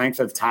any length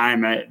of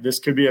time, this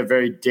could be a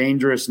very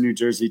dangerous New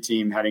Jersey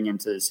team heading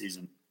into the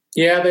season.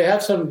 Yeah, they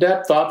have some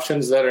depth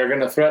options that are going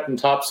to threaten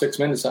top 6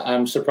 minutes.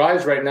 I'm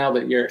surprised right now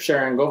that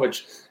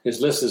Sharangovich is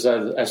listed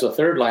as a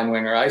third-line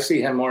winger. I see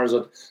him more as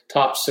a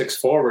top 6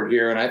 forward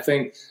here, and I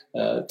think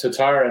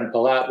Tatar and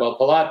Palat,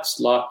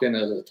 Palat's locked in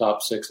as a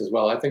top 6 as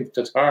well. I think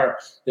Tatar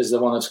is the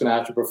one that's going to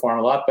have to perform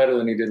a lot better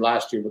than he did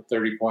last year with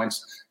 30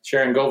 points.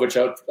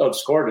 Sharangovich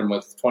outscored him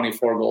with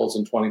 24 goals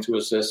and 22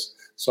 assists.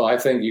 So I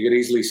think you could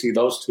easily see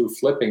those two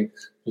flipping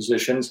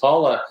positions.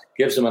 Halla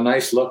gives him a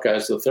nice look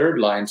as the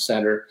third-line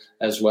center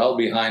as well,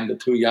 behind the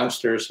two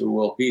youngsters who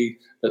will be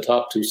the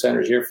top 2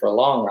 centers here for a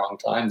long, long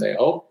time, they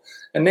hope.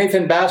 And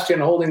Nathan Bastian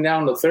holding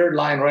down the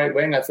third-line right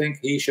wing. I think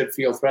he should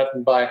feel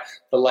threatened by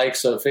the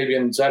likes of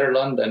Fabian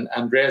Zetterlund and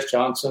Andreas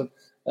Johnson,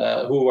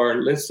 who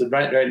are listed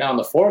right now on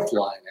the fourth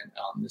line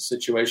in this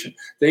situation.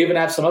 They even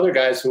have some other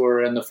guys who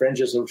are in the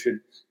fringes who should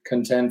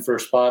contend for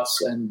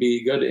spots and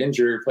be good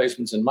injury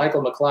replacements. And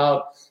Michael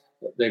McLeod,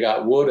 they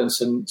got Wood and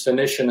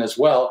Senyshyn as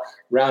well,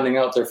 rounding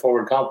out their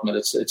forward complement.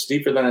 It's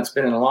deeper than it's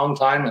been in a long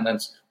time, and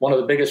that's one of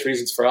the biggest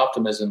reasons for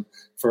optimism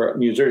for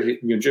New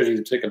Jersey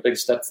to take a big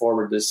step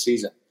forward this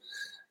season.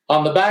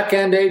 On the back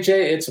end, AJ,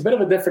 it's a bit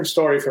of a different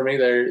story for me.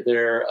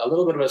 They're a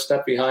little bit of a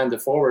step behind the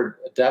forward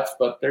depth,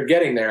 but they're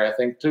getting there, I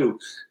think, too.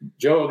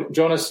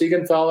 Jonas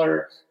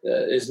Siegenthaler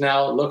is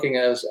now looking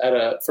at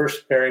a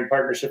first pairing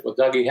partnership with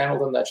Dougie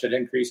Hamilton. That should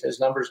increase his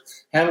numbers.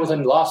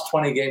 Hamilton lost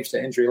 20 games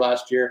to injury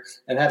last year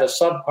and had a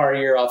subpar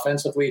year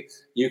offensively.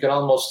 You can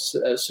almost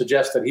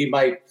suggest that he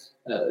might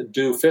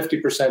do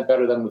 50%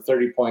 better than the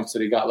 30 points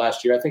that he got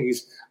last year. I think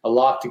he's a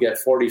lock to get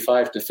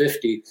 45 to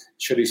 50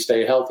 should he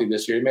stay healthy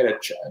this year.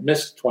 He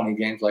missed 20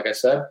 games, like I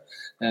said.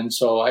 And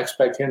so I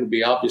expect him to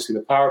be obviously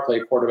the power play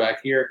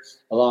quarterback here,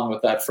 along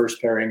with that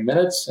first pairing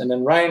minutes. And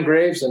then Ryan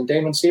Graves and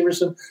Damon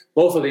Severson,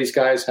 both of these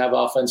guys have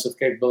offensive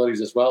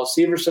capabilities as well.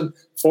 Severson,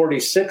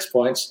 46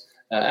 points,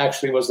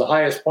 actually was the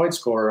highest point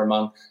scorer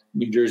among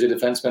New Jersey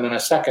defensemen and a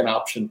second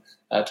option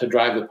to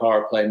drive the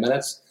power play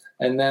minutes.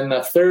 And then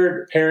a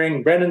third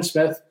pairing, Brendan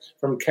Smith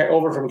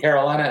over from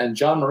Carolina and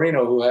John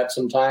Marino, who had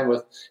some time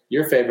with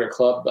your favorite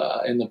club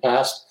in the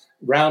past,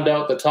 round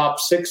out the top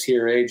 6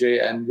 here,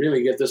 AJ, and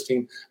really give this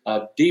team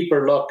a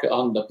deeper look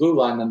on the blue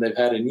line than they've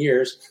had in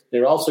years.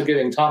 They're also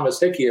giving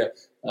Thomas Hickey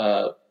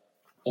a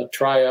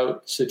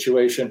tryout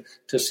situation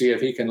to see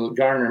if he can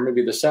garner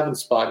maybe the 7th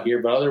spot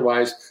here, but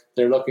otherwise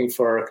they're looking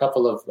for a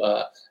couple of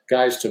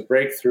guys to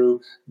break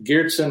through.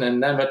 Geertsen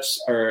and Nemitz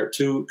are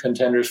 2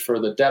 contenders for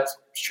the depth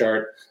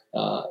chart.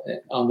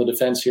 On the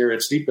defense here,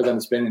 it's deeper than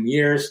it's been in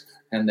years,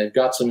 and they've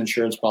got some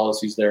insurance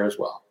policies there as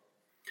well.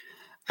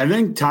 I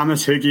think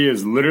Thomas Hickey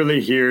is literally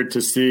here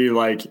to see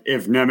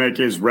if Nemec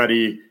is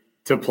ready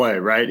to play,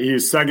 right?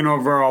 He's 2nd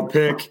overall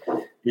pick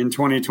in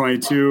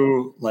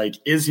 2022.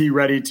 Is he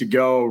ready to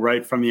go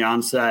right from the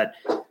onset?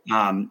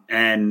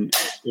 And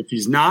if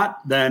he's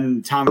not,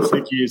 then Thomas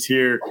Hickey is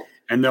here,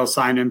 and they'll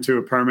sign him to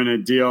a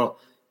permanent deal.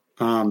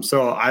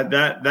 So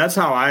that's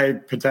how I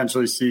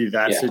potentially see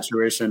that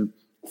situation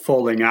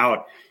folding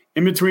out.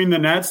 In between the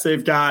nets,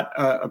 they've got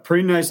a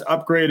pretty nice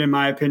upgrade, in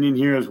my opinion,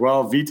 here as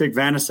well. Vitek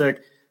Vanecek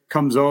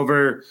comes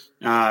over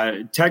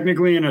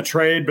technically in a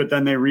trade, but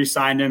then they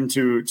re-signed him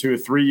to a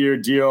 3-year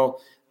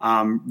deal.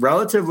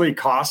 Relatively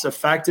cost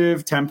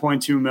effective,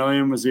 $10.2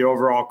 million was the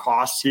overall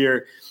cost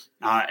here.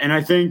 And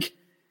I think,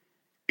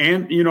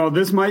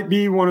 this might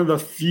be one of the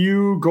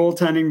few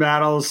goaltending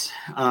battles.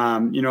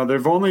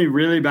 There've only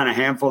really been a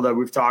handful that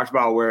we've talked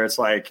about where it's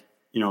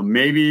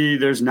maybe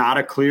there's not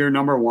a clear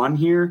number 1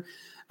 here.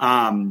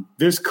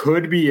 This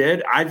could be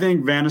it. I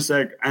think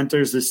Vanecek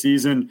enters the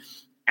season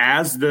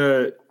as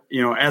the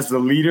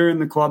leader in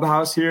the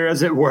clubhouse here,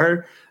 as it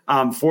were,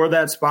 for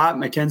that spot.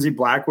 Mackenzie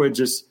Blackwood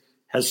just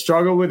has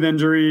struggled with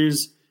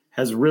injuries,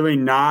 has really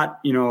not,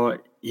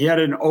 he had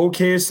an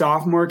okay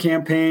sophomore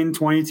campaign,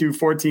 22,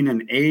 14,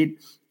 and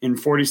 8 in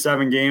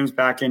 47 games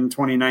back in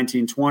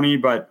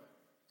 2019-20, but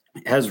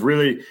has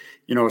really,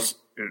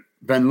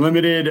 been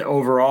limited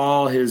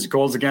overall. His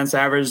goals against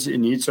average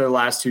in each of the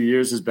last 2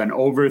 years has been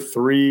over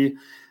 3.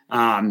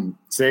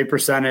 Save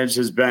percentage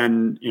has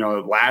been,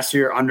 last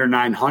year under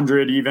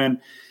 900 even.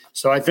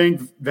 So I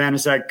think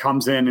Vanecek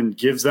comes in and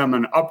gives them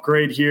an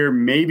upgrade here.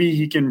 Maybe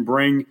he can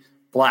bring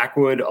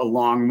Blackwood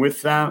along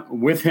with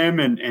him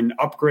and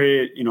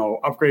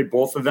upgrade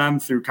both of them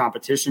through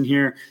competition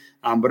here.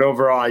 But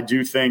overall, I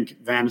do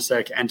think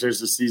Vanecek enters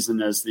the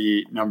season as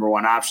the number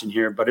 1 option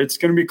here, but it's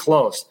going to be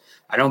close.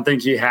 I don't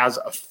think he has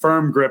a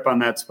firm grip on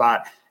that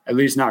spot at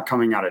least not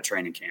coming out of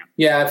training camp.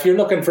 Yeah, if you're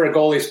looking for a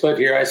goalie split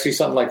here, I see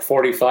something like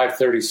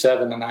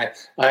 45-37, and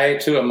I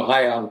too am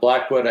high on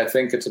Blackwood. I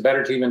think it's a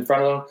better team in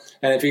front of him,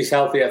 and if he's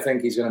healthy, I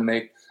think he's going to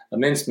make a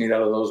mincemeat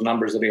out of those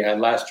numbers that he had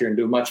last year and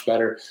do much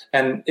better.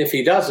 And if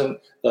he doesn't,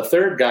 the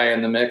third guy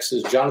in the mix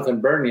is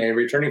Jonathan Bernier,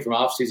 returning from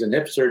off-season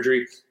hip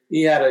surgery.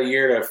 He had a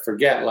year to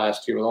forget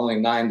last year with only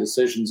 9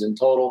 decisions in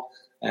total,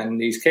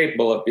 and he's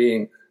capable of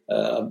being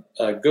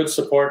a good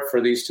support for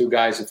these two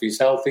guys if he's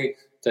healthy.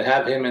 To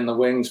have him in the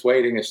wings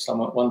waiting if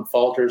one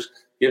falters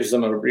gives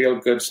them a real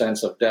good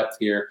sense of depth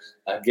here,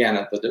 again,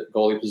 at the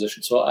goalie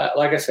position. So,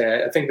 like I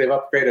say, I think they've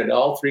upgraded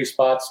all 3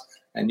 spots,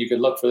 and you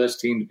could look for this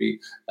team to be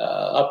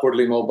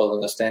upwardly mobile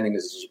in the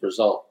standings as a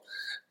result.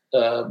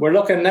 We're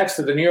looking next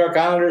at the New York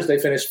Islanders. They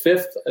finished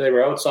 5th. They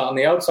were on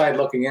the outside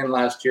looking in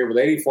last year with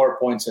 84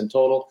 points in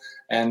total.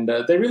 And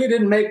they really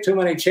didn't make too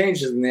many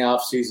changes in the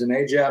offseason,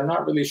 AJ. I'm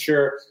not really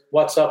sure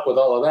what's up with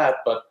all of that,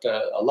 but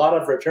a lot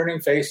of returning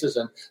faces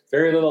and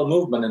very little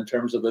movement in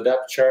terms of the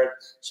depth chart.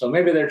 So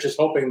maybe they're just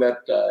hoping that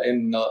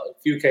in a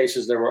few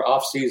cases there were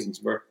off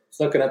seasons. We're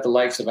looking at the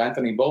likes of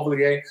Anthony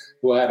Beauvillier,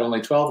 who had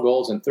only 12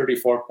 goals and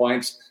 34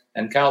 points,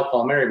 and Cal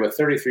Palmieri with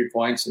 33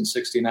 points in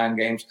 69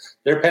 games.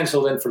 They're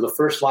penciled in for the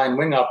first-line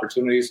wing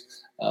opportunities,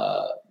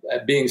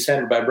 being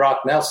centered by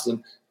Brock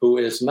Nelson, who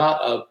is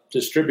not a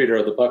distributor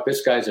of the puck.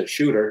 This guy's a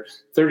shooter.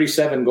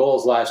 37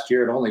 goals last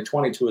year and only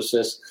 22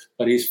 assists,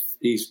 but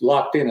he's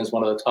locked in as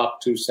one of the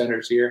top 2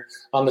 centers here.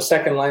 On the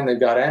second line, they've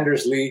got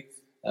Anders Lee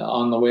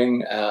on the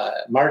wing,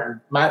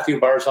 Matthew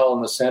Barzal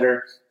in the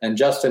center, and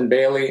Justin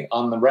Bailey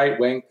on the right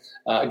wing.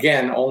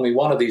 Again, only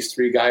one of these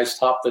 3 guys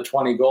topped the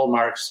 20 goal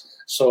marks.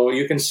 So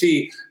you can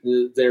see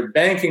they're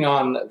banking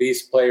on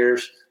these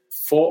players,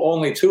 for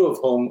only 2 of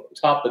whom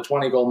top the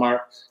 20 goal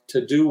mark,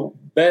 to do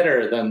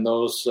better than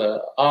those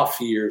off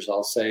years,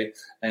 I'll say,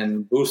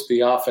 and boost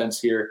the offense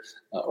here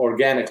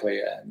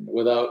organically and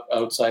without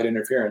outside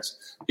interference.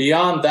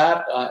 Beyond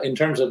that, in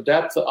terms of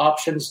depth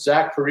options,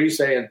 Zach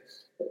Parise and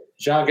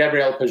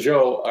Jean-Gabriel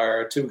Pajot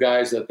are 2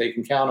 guys that they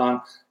can count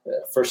on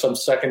for some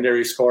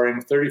secondary scoring.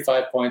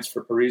 35 points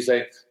for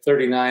Parise,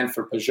 39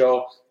 for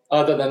Pajot.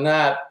 Other than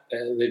that,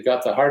 they've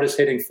got the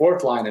hardest-hitting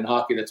 4th line in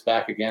hockey that's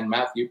back again.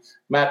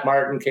 Matt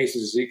Martin, Casey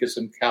Zizekas,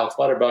 and Cal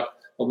Clutterbuck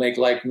will make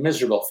life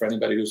miserable for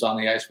anybody who's on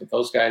the ice with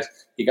those guys.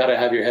 You got to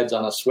have your heads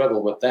on a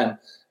swivel with them.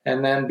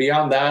 And then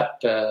beyond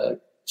that,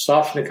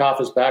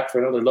 Soshnikov is back for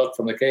another look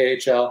from the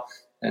KHL,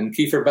 and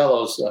Kiefer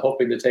Bellows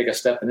hoping to take a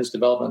step in his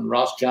development.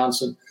 Ross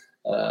Johnson,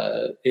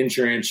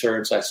 injury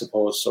insurance, I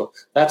suppose. So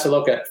that's a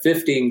look at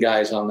 15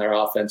 guys on their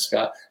offense,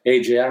 Scott.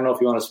 AJ, I don't know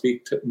if you want to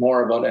speak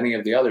more about any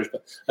of the others,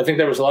 but I think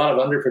there was a lot of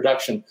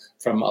underproduction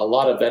from a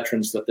lot of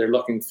veterans that they're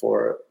looking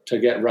for to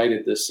get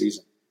righted this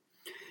season.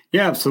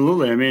 Yeah,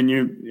 absolutely. I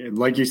mean,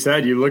 like you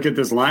said, you look at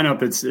this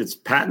lineup, it's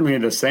patently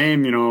the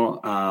same.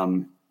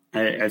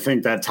 I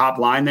think that top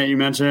line that you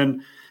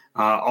mentioned,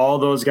 all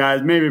those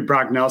guys, maybe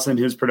Brock Nelson,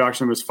 his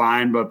production was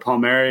fine, but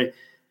Palmieri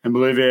and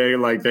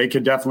Bolivia, they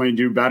could definitely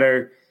do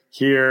better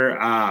here.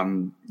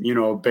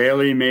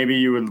 Bailey, maybe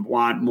you would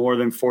want more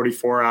than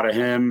 44 out of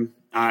him.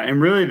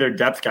 And really their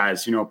depth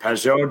guys,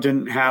 Pajot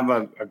didn't have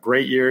a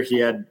great year. He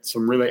had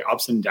some really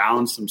ups and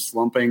downs, some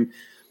slumping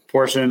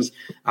portions.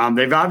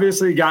 They've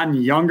obviously gotten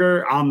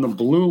younger on the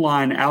blue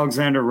line.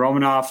 Alexander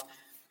Romanov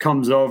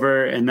comes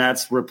over, and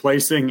that's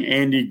replacing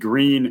Andy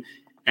Green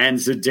and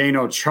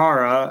Zdeno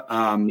Chara.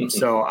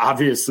 So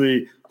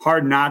obviously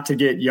hard not to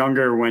get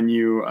younger when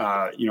you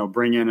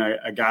bring in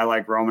a guy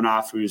like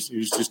Romanov who's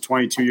just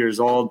 22 years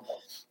old.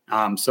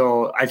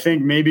 So I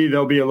think maybe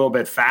they'll be a little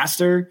bit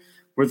faster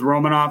with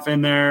Romanov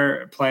in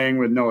there playing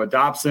with Noah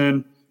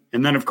Dobson.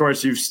 And then, of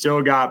course, you've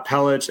still got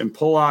Pelech and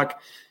Pulock.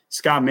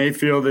 Scott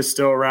Mayfield is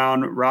still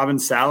around. Robin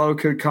Salo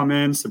could come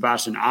in.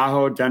 Sebastian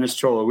Aho, Dennis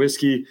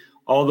Cholowitzki,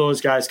 all those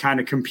guys kind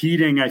of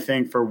competing, I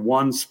think, for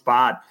one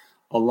spot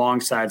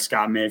alongside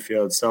Scott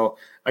Mayfield. So,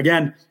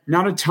 again,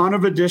 not a ton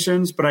of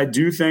additions, but I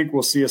do think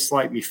we'll see a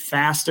slightly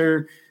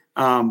faster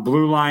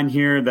blue line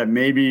here that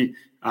maybe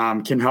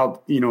can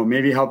help,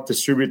 help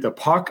distribute the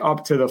puck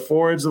up to the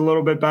forwards a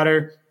little bit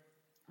better.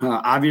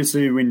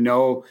 Obviously, we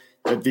know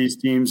that these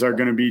teams are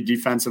going to be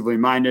defensively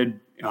minded,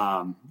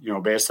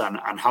 based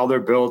on how they're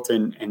built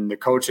and the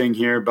coaching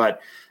here.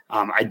 But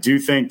I do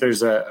think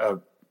there's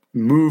a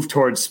move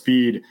towards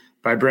speed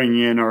by bringing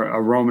in a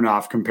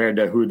Romanov compared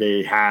to who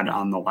they had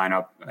on the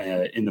lineup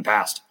in the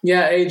past.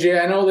 Yeah,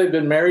 AJ, I know they've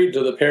been married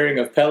to the pairing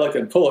of Pelech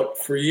and Pulock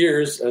for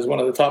years as one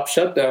of the top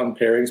shutdown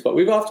pairings, but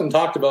we've often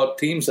talked about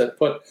teams that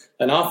put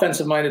an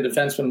offensive-minded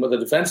defenseman with a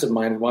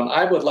defensive-minded one.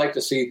 I would like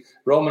to see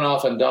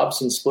Romanov and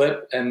Dobson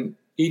split and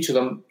each of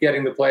them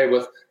getting to play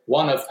with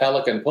one of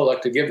Pelech and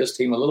Pulock to give this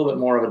team a little bit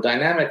more of a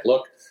dynamic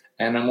look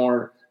and a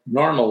more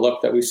normal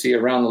look that we see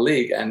around the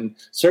league. And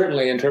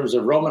certainly in terms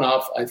of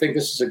Romanov, I think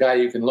this is a guy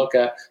you can look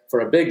at for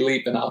a big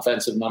leap in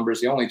offensive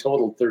numbers. He only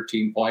totaled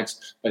 13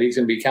 points, but he's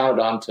going to be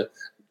counted on to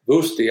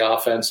boost the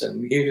offense,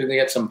 and he's going to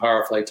get some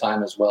power play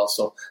time as well.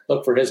 So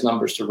look for his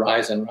numbers to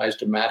rise and rise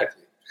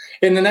dramatically.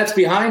 In the nets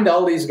behind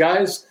all these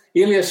guys,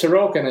 Ilya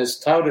Sorokin is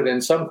touted in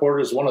some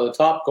quarters as one of the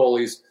top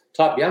goalies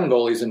top young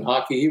goalies in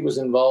hockey. He was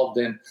involved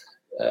in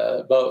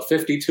about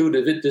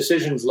 52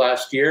 decisions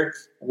last year,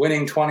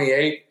 winning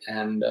 28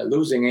 and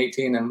losing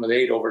 18, and with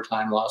 8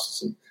 overtime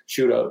losses and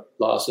shootout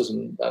losses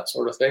and that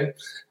sort of thing.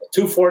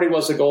 240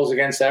 was the goals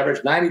against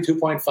average,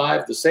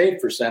 92.5 the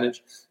save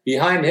percentage.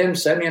 Behind him,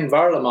 Semyon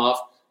Varlamov,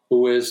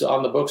 who is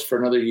on the books for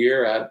another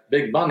year at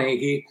big money.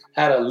 He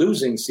had a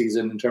losing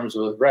season in terms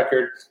of the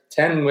record,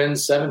 10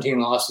 wins, 17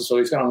 losses, so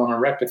he's going to want to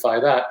rectify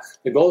that.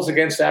 The goals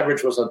against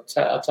average was a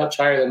touch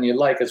higher than you'd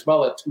like as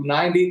well at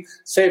 290.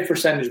 Save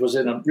percentage was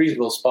in a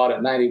reasonable spot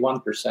at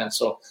 91%,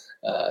 so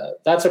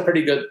that's a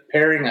pretty good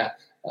pairing.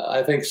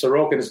 I think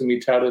Sorokin is going to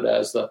be touted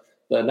as the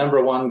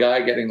number one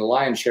guy getting the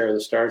lion's share of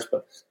the starts,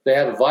 but they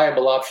have a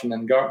viable option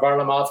in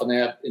Varlamov, and they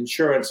have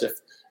insurance if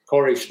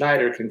Corey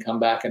Schneider can come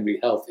back and be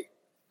healthy.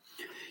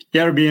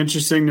 Yeah, it'll be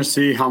interesting to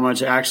see how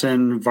much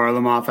action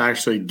Varlamov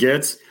actually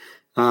gets.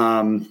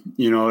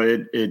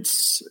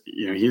 It's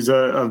he's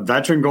a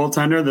veteran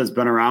goaltender that's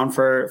been around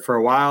for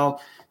a while.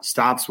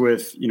 Stops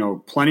with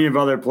plenty of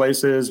other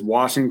places,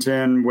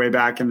 Washington way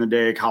back in the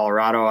day,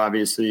 Colorado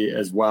obviously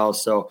as well.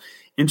 So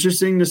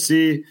interesting to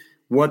see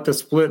what the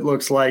split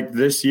looks like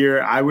this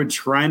year. I would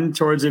trend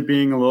towards it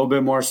being a little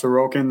bit more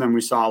Sorokin than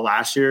we saw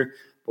last year,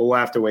 but we'll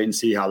have to wait and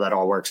see how that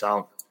all works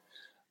out.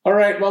 All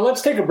right, well,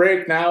 let's take a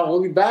break now.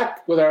 We'll be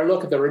back with our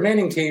look at the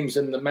remaining teams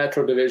in the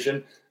Metro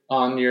Division.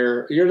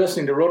 You're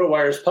listening to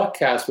RotoWire's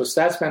podcast with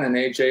Statsman and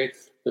AJ,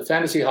 the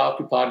fantasy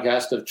hockey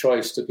podcast of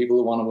choice to people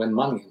who want to win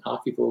money in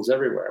hockey pools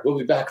everywhere. We'll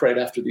be back right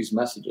after these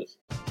messages.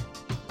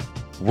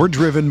 We're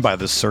driven by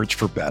the search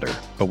for better.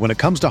 But when it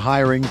comes to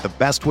hiring, the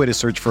best way to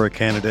search for a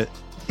candidate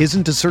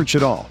isn't to search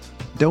at all.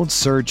 Don't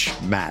search,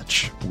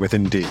 match with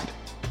Indeed.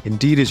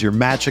 Indeed is your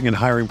matching and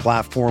hiring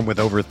platform with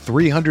over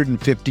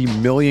 350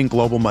 million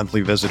global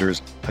monthly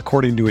visitors,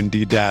 according to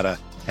Indeed data,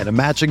 and a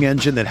matching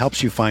engine that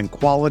helps you find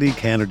quality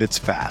candidates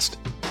fast.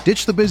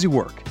 Ditch the busy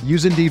work.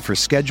 Use Indeed for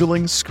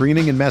scheduling,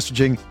 screening, and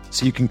messaging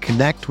so you can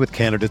connect with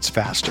candidates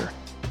faster.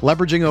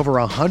 Leveraging over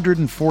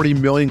 140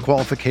 million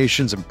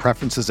qualifications and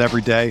preferences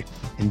every day,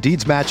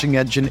 Indeed's matching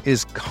engine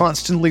is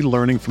constantly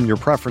learning from your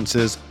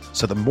preferences,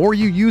 so the more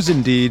you use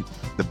Indeed,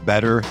 the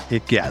better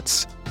it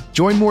gets.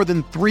 Join more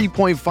than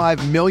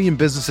 3.5 million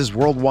businesses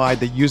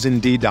worldwide that use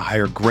Indeed to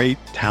hire great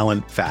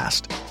talent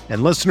fast.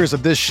 And listeners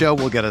of this show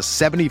will get a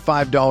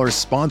 $75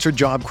 sponsored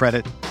job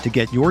credit to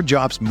get your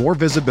jobs more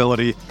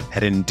visibility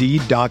at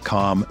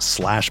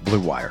Indeed.com/Blue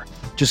Wire.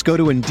 Just go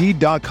to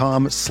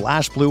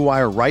Indeed.com/Blue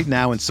Wire right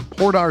now and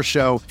support our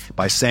show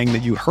by saying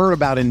that you heard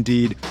about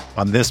Indeed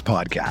on this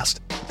podcast.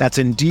 That's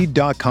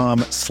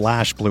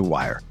Indeed.com/Blue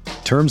Wire.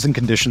 Terms and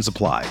conditions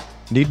apply.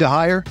 Need to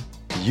hire?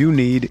 You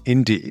need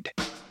Indeed.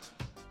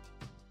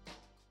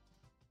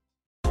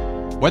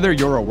 Whether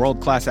you're a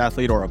world-class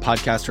athlete or a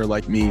podcaster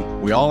like me,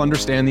 we all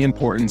understand the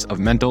importance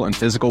of mental and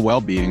physical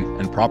well-being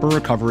and proper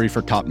recovery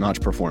for top-notch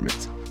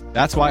performance.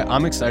 That's why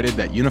I'm excited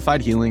that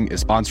Unified Healing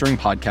is sponsoring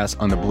podcasts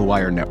on the Blue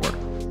Wire Network.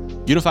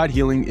 Unified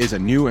Healing is a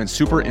new and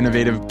super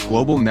innovative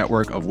global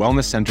network of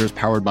wellness centers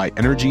powered by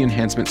Energy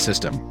Enhancement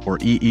System, or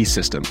EE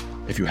System.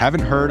 If you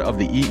haven't heard of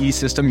the EE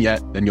System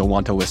yet, then you'll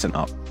want to listen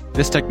up.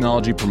 This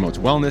technology promotes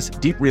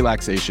wellness, deep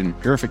relaxation,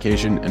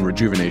 purification, and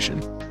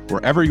rejuvenation.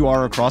 Wherever you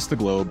are across the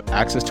globe,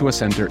 access to a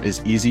center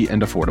is easy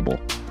and affordable.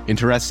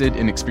 Interested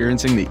in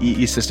experiencing the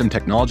EE System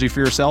technology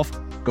for yourself?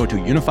 Go to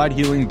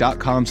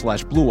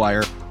unifiedhealing.com/Blue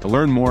Wire to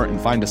learn more and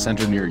find a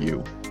center near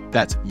you.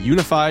 That's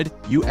unified,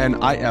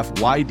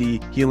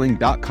 UNIFYD,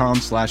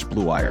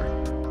 healing.com/Blue Wire.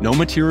 No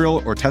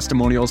material or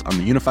testimonials on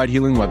the Unified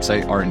Healing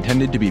website are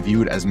intended to be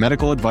viewed as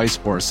medical advice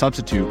or a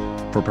substitute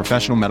for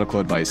professional medical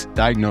advice,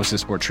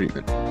 diagnosis, or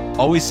treatment.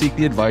 Always seek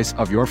the advice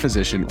of your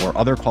physician or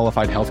other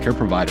qualified healthcare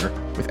provider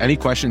with any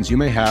questions you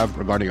may have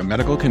regarding a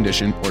medical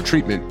condition or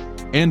treatment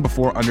and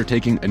before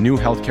undertaking a new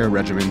healthcare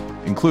regimen,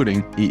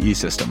 including EE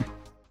System.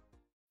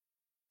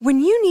 When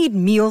you need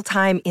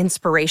mealtime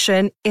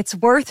inspiration, it's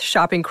worth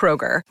shopping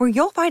Kroger, where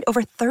you'll find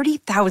over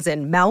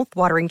 30,000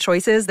 mouth-watering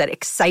choices that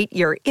excite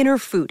your inner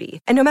foodie.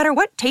 And no matter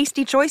what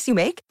tasty choice you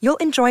make, you'll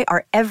enjoy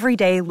our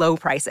everyday low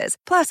prices,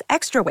 plus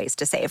extra ways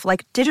to save,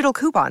 like digital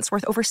coupons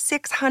worth over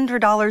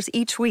 $600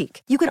 each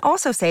week. You can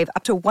also save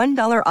up to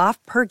 $1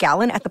 off per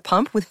gallon at the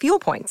pump with fuel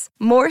points.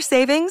 More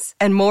savings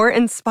and more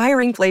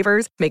inspiring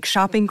flavors make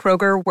shopping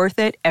Kroger worth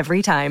it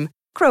every time.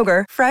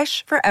 Kroger,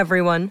 fresh for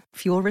everyone.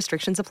 Fuel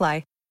restrictions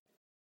apply.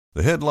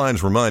 The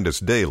headlines remind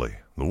us daily,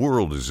 the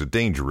world is a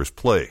dangerous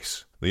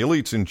place. The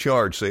elites in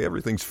charge say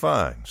everything's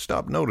fine,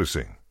 stop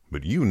noticing.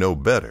 But you know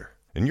better.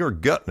 And your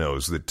gut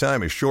knows that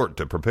time is short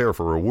to prepare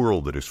for a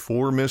world that is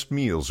 4 missed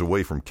meals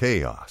away from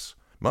chaos.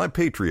 My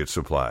Patriot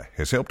Supply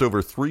has helped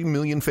over 3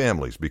 million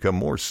families become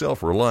more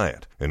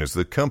self-reliant and is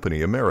the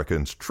company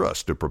Americans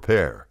trust to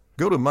prepare.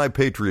 Go to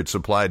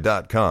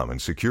MyPatriotSupply.com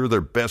and secure their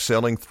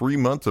best-selling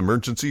 3-month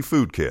emergency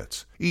food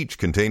kits. Each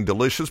contain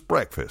delicious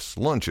breakfasts,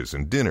 lunches,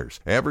 and dinners,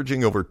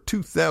 averaging over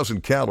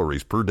 2,000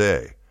 calories per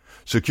day.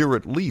 Secure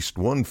at least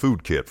 1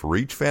 food kit for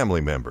each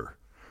family member.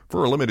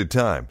 For a limited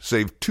time,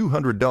 save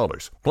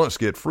 $200, plus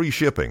get free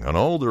shipping on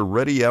all their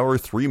Ready Hour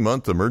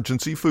 3-month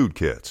emergency food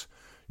kits.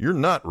 You're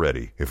not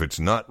ready if it's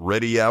not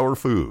Ready Hour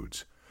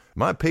Foods.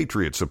 My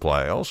Patriot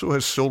Supply also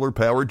has solar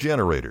power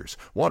generators,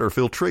 water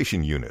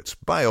filtration units,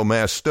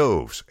 biomass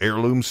stoves,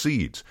 heirloom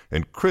seeds,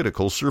 and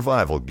critical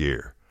survival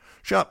gear.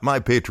 Shop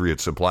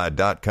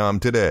MyPatriotSupply.com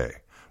today.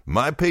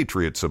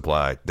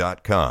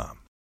 MyPatriotSupply.com.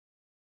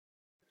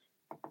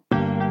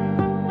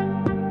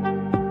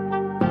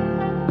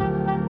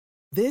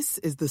 This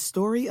is the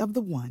story of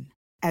the one.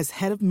 As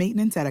head of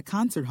maintenance at a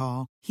concert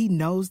hall, he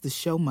knows the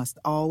show must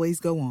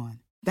always go on.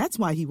 That's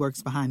why he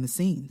works behind the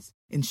scenes,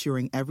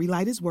 ensuring every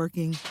light is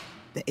working,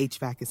 the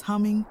HVAC is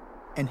humming,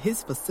 and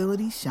his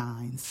facility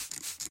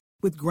shines.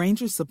 With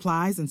Grainger's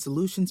supplies and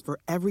solutions for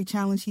every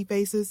challenge he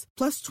faces,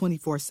 plus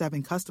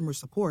 24/7 customer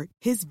support,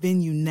 his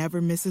venue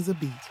never misses a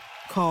beat.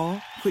 Call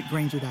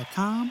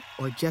quickgrainger.com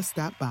or just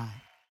stop by.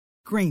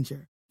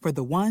 Grainger, for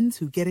the ones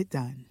who get it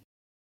done.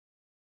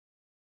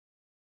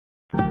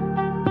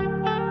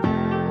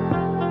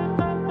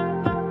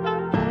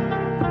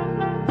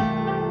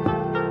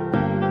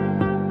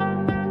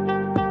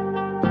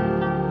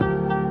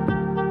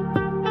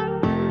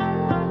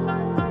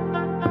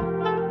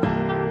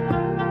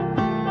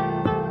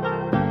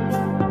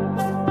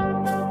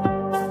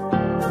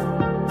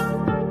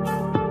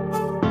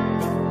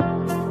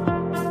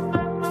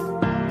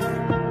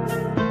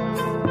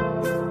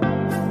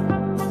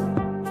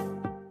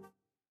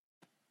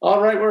 All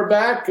right, we're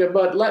back,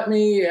 but let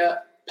me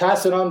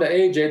pass it on to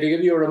AJ to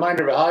give you a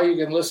reminder of how you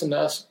can listen to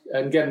us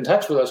and get in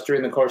touch with us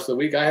during the course of the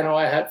week. I know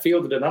I had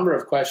fielded a number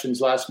of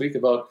questions last week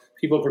about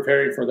people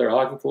preparing for their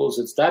hockey pools.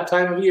 It's that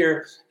time of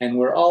year, and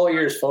we're all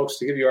ears, folks,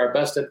 to give you our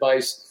best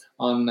advice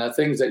on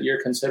things that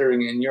you're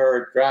considering in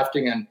your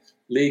drafting and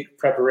league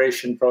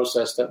preparation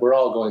process that we're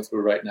all going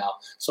through right now.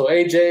 So,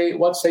 AJ,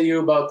 what say you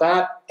about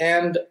that,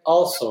 and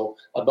also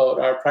about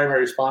our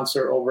primary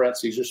sponsor over at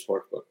Caesar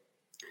Sportsbook?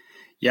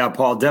 Yeah,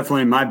 Paul,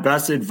 definitely. My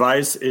best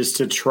advice is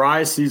to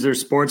try Caesar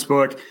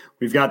Sportsbook.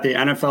 We've got the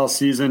NFL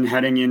season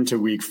heading into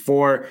week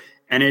 4.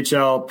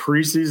 NHL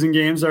preseason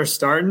games are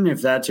starting, if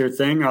that's your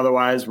thing.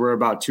 Otherwise, we're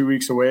about 2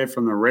 weeks away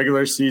from the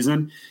regular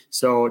season.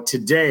 So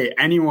today,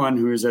 anyone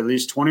who is at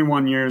least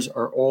 21 years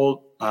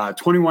old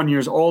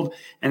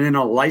and in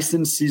a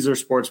licensed Caesar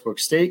Sportsbook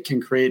state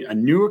can create a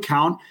new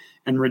account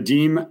and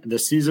redeem the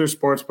Caesar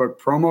Sportsbook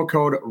promo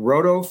code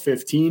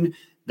ROTO15.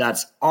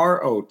 That's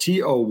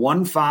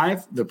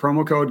ROTO15. The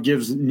promo code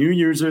gives new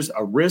users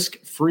a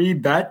risk-free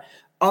bet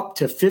up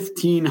to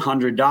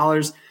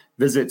 $1,500.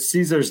 Visit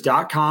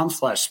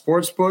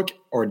Caesars.com/sportsbook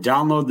or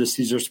download the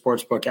Caesar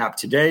Sportsbook app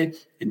today.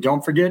 And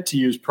don't forget to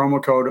use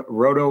promo code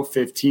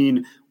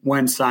ROTO15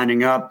 when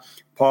signing up.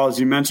 Paul, as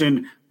you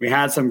mentioned, we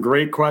had some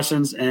great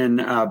questions and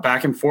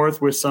back and forth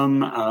with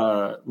some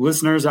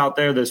listeners out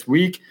there this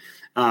week.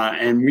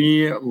 And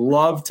we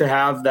love to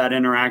have that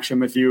interaction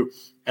with you.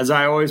 As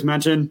I always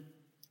mention,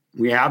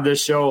 we have this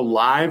show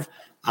live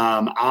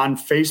on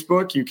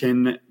Facebook. You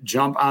can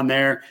jump on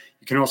there.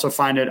 You can also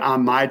find it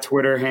on my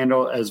Twitter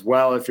handle as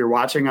well. If you're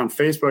watching on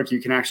Facebook,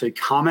 you can actually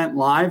comment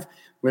live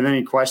with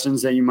any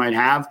questions that you might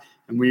have,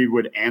 and we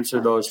would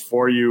answer those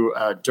for you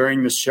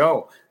during the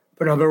show.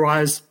 But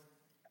otherwise,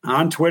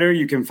 on Twitter,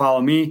 you can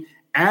follow me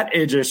at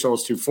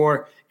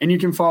AJSchultz24, and you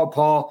can follow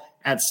Paul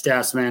at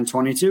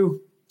Statsman22.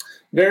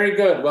 Very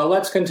good. Well,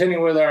 let's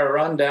continue with our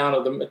rundown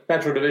of the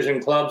Metro Division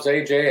clubs,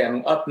 AJ.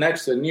 And up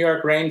next, the New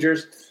York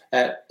Rangers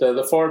at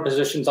the forward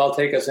positions. I'll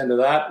take us into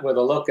that with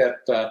a look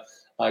at a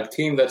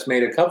team that's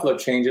made a couple of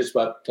changes,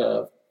 but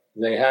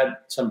they had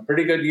some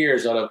pretty good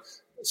years out of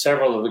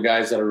several of the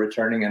guys that are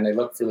returning, and they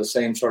look for the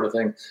same sort of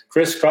thing.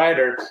 Chris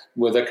Kreider,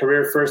 with a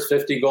career first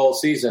 50-goal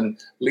season,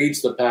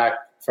 leads the pack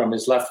from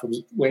his left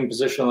wing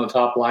position on the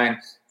top line.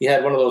 He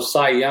had one of those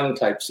Cy Young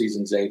type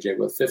seasons, AJ,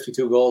 with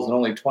 52 goals and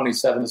only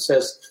 27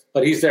 assists,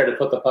 but he's there to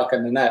put the puck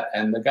in the net.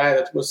 And the guy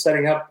that was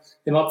setting him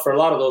up for a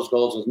lot of those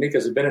goals was Mika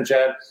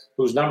Zibanejad,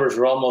 whose numbers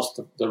were almost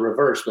the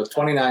reverse, with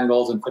 29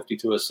 goals and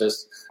 52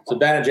 assists.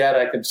 Zibanejad,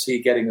 I could see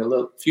getting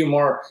a few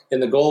more in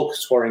the goal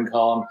scoring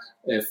column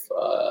if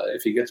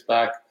he gets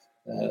back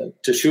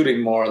to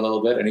shooting more a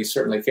little bit, and he's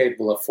certainly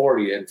capable of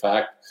 40, in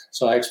fact.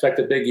 So I expect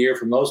a big year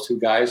from those two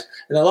guys.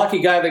 And the lucky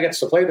guy that gets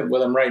to play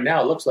with him right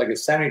now, it looks like,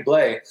 is Sammy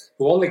Blais,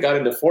 who only got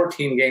into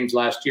 14 games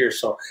last year.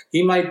 So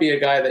he might be a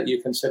guy that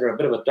you consider a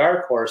bit of a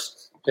dark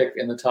horse pick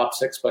in the top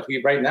 6, but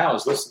he right now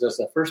is listed as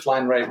the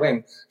first-line right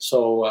wing.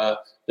 So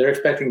they're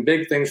expecting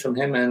big things from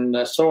him,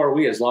 and so are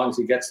we, as long as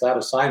he gets that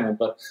assignment.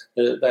 But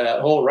the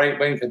whole right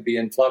wing could be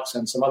in flux,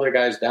 and some other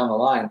guys down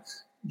the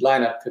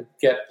lineup could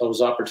get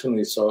those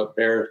opportunities. So it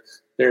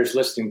bears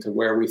listening to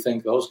where we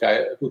think those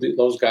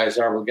guys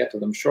are. We'll get to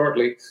them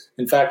shortly.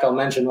 In fact, I'll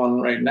mention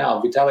one right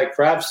now. Vitaly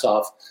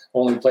Kravtsov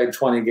only played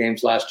 20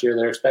 games last year.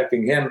 They're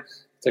expecting him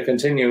to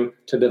continue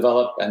to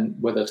develop, and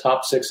with a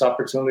top 6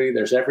 opportunity,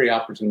 there's every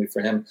opportunity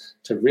for him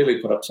to really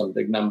put up some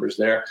big numbers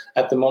there.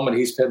 At the moment,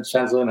 he's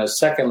penciled in as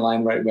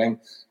second-line right wing,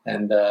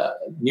 and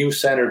new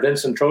center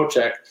Vincent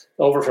Trocheck,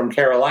 over from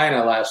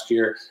Carolina last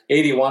year,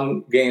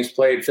 81 games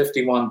played,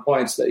 51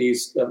 points.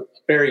 He's a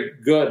very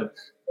good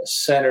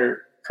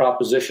center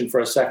proposition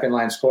for a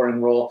second-line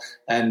scoring role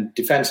and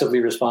defensively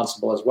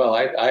responsible as well.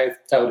 I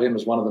tout him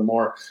as one of the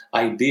more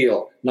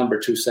ideal number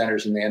 2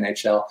 centers in the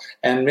NHL.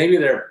 And maybe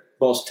their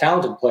most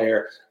talented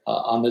player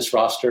on this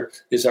roster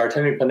is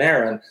Artemi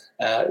Panarin.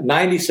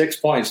 96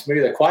 points,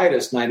 maybe the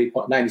quietest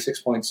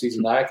 96-point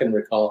season I can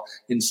recall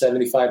in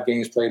 75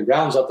 games played.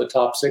 Rounds up the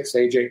top 6,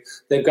 AJ.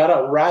 They've got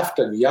a raft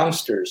of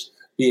youngsters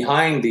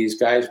behind these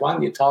guys. Why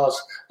don't you tell us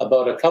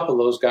about a couple of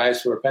those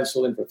guys who are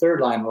penciled in for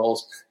third-line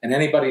roles and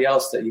anybody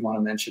else that you want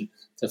to mention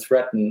to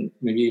threaten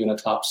maybe even a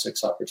top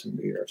 6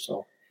 opportunity or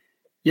so?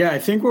 Yeah, I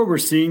think what we're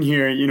seeing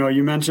here,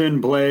 you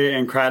mentioned Blais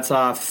and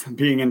Kravtsov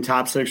being in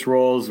top 6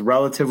 roles,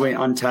 relatively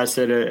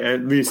untested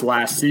at least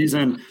last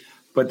season,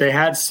 but they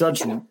had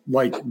such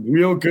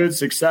real good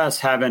success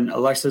having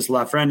Alexis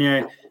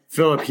Lafreniere,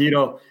 Philip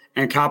Hedl,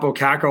 and Kaapo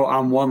Kakko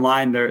on one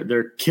line,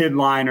 their kid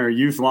line or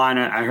youth line.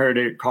 I heard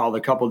it called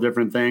a couple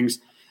different things.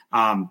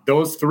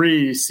 Those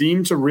 3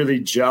 seem to really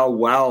gel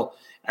well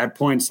at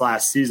points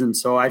last season.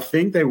 So I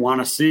think they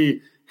want to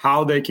see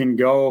how they can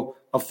go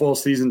a full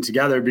season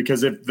together,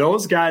 because if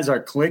those guys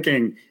are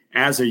clicking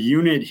as a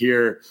unit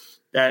here,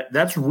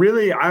 that's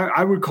really,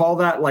 I would call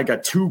that like a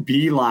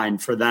 2B line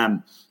for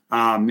them.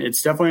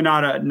 It's definitely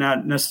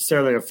not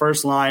necessarily a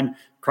first line.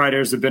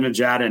 Kreider,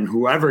 Zibanejad, and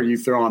whoever you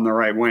throw on the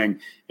right wing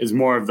is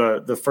more of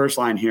the first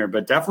line here,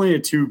 but definitely a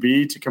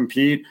 2B to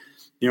compete.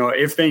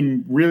 If they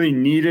really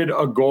needed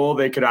a goal,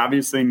 they could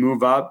obviously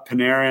move up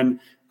Panarin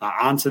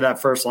onto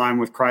that first line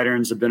with Kreider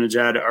and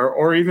Zibanejad,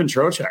 or even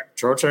Trocheck.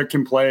 Trocheck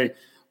can play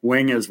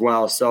wing as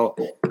well. So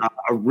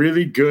a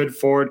really good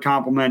forward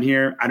complement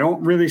here. I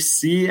don't really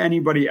see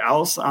anybody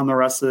else on the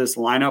rest of this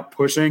lineup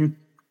pushing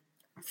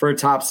for a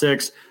top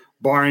 6,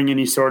 barring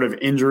any sort of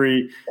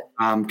injury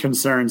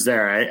concerns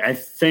there. I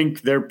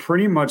think they're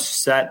pretty much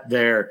set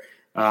there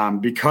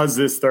because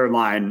this third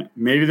line,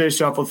 maybe they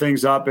shuffle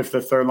things up if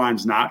the third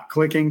line's not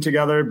clicking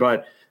together,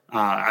 but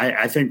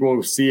I think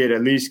we'll see it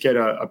at least get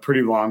a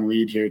pretty long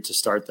lead here to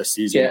start the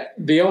season. Yeah,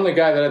 the only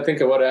guy that I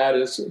think I would add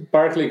is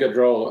Barclay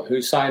Goodrow,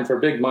 who signed for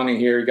big money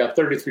here. He got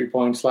 33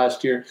 points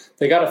last year.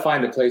 They got to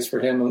find a place for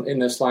him in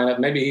this lineup.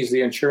 Maybe he's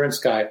the insurance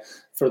guy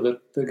for the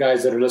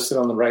guys that are listed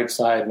on the right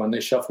side. When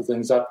they shuffle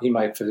things up, he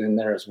might fit in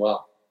there as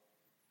well.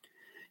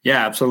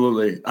 Yeah,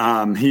 absolutely.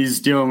 He's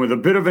dealing with a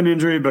bit of an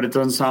injury, but it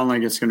doesn't sound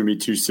like it's going to be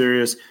too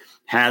serious.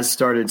 Has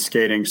started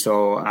skating,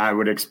 so I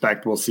would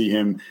expect we'll see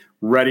him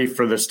ready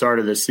for the start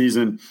of the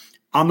season.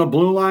 On the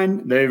blue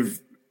line, they've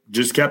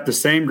just kept the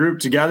same group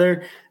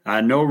together.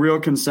 No real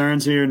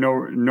concerns here, no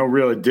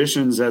real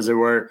additions, as it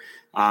were.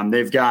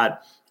 They've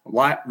got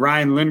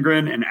Ryan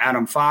Lindgren and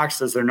Adam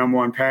Fox as their number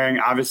 1 pairing.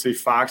 Obviously,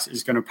 Fox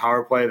is going to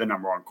power play the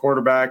number 1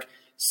 quarterback.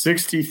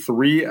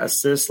 63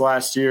 assists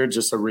last year,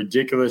 just a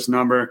ridiculous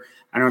number.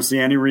 I don't see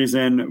any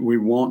reason we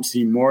won't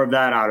see more of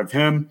that out of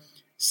him.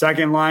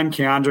 Second line,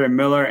 Keandre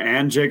Miller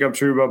and Jacob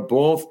Trouba,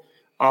 both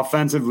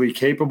offensively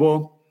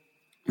capable.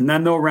 And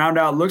then they'll round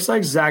out, looks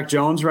like Zach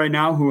Jones right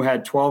now, who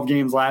had 12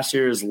 games last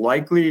year, is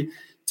likely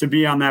to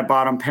be on that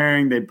bottom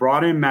pairing. They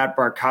brought in Matt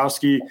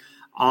Barkowski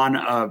on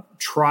a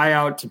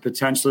tryout to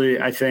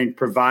potentially, I think,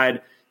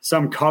 provide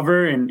some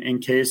cover in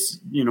case,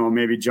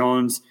 maybe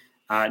Jones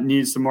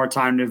needs some more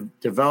time to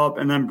develop.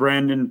 And then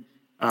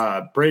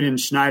Braden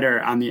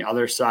Schneider on the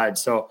other side.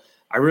 So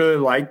I really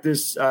like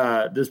this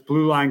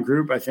blue line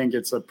group. I think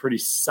it's a pretty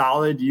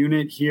solid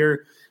unit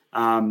here.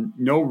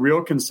 No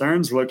real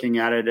concerns looking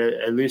at it,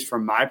 at least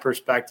from my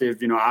perspective.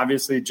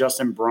 Obviously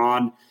Justin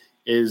Braun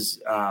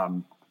is,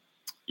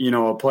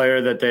 a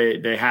player that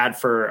they had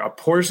for a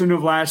portion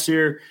of last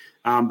year.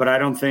 But I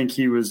don't think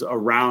he was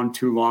around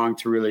too long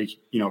to really,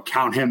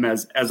 count him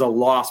as a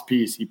lost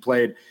piece. He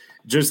played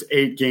just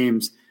 8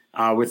 games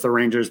with the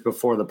Rangers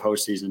before the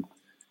postseason.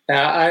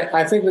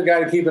 I think the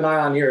guy to keep an eye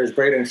on here is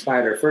Braden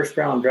Schneider,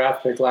 first-round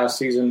draft pick last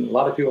season. A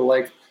lot of people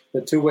like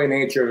the two-way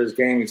nature of his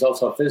game. He's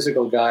also a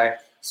physical guy,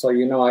 so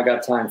I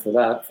got time for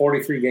that.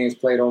 43 games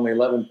played, only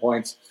 11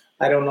 points.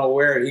 I don't know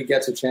where he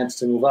gets a chance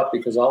to move up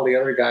because all the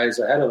other guys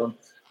ahead of him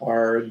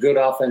are good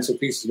offensive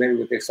pieces, maybe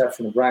with the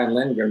exception of Ryan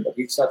Lindgren, but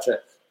he's such a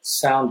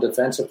sound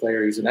defensive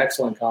player. He's an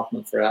excellent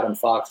complement for Adam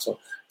Fox. So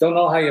don't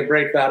know how you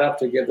break that up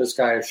to give this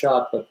guy a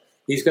shot, but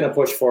he's going to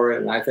push for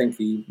it, and I think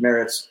he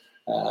merits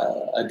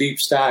a deep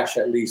stash,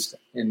 at least,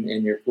 in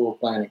your pool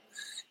planning.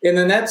 In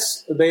the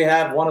Nets, they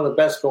have one of the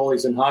best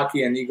goalies in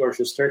hockey, and Igor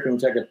Shesterkin, who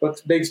took a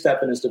big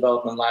step in his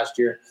development last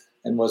year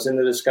and was in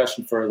the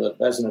discussion for the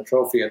Vezina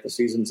Trophy at the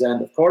season's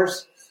end, of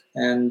course.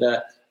 And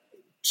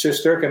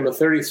Shesterkin with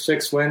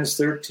 36 wins,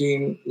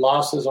 13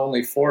 losses,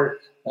 only 4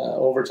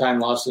 overtime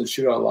losses and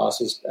shootout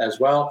losses as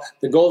well.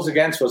 The goals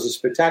against was a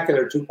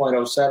spectacular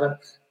 2.07,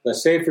 the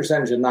save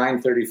percentage of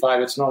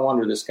 .935. It's no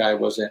wonder this guy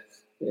was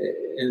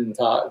in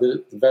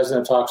the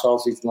Vezina talks all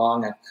season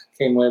long and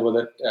came away with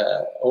it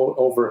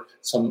over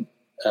some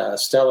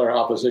stellar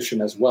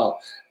opposition as well.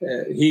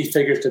 He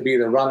figures to be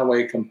the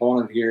runaway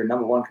component here,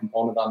 number 1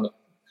 component on the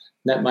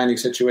net mining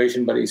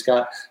situation, but he's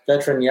got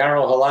veteran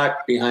Jaro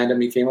Halak behind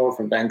him. He came over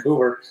from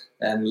Vancouver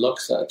and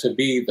looks to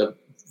be the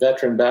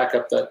veteran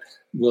backup that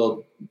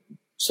will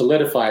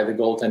solidify the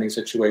goaltending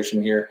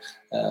situation here.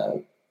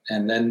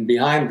 And then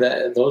behind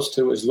those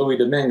two is Louis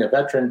Domingue, a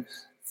veteran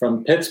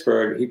from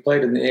Pittsburgh. He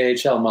played in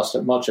the AHL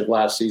much of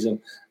last season,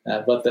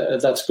 but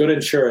that's good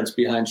insurance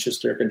behind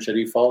Shesterkin should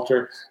he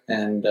falter.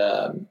 And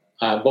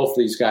both of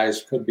these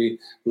guys could be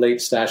late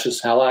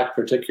stashes. Halak,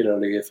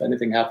 particularly, if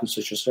anything happens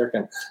to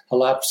Shesterkin,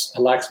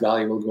 Halak's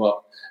value will go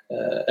up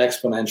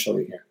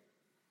exponentially here.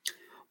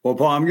 Well,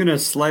 Paul, I'm going to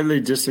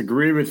slightly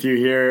disagree with you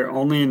here,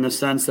 only in the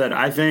sense that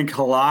I think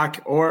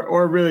Halak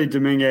or really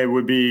Domingue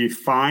would be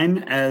fine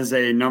as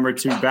a number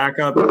 2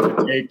 backup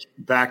to take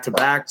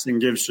back-to-backs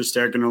and give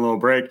Shesterkin a little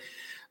break.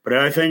 But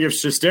I think if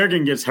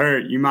Shesterkin gets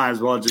hurt, you might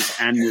as well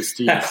just end this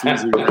team's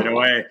season right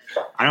away.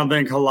 I don't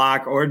think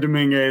Halak or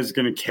Domingue is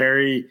going to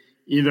carry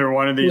either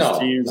one of these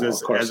teams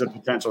as a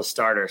potential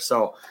starter.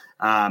 So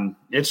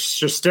it's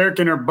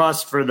Shesterkin or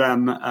bust for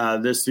them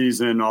this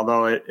season,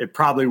 although it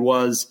probably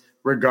was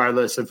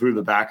regardless of who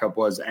the backup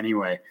was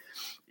anyway.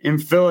 In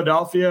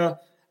Philadelphia,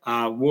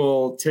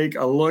 we'll take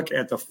a look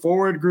at the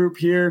forward group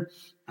here.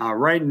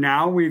 Right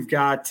now, we've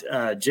got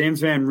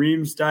James Van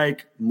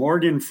Riemsdyk,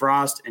 Morgan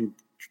Frost, and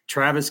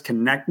Travis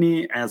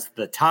Konechny as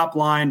the top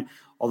line,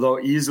 although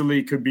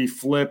easily could be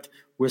flipped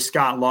with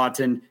Scott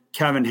Laughton,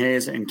 Kevin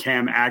Hayes, and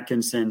Cam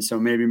Atkinson. So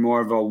maybe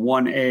more of a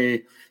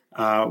 1A,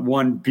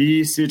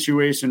 1B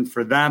situation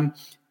for them.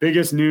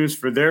 Biggest news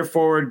for their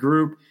forward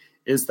group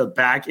is the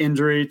back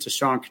injury to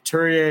Sean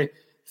Couturier,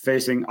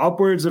 facing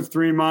upwards of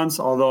 3 months,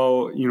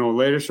 although,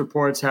 latest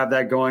reports have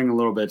that going a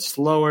little bit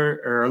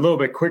slower, or a little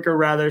bit quicker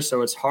rather,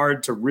 so it's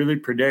hard to really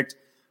predict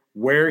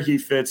where he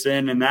fits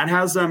in, and that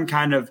has them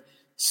kind of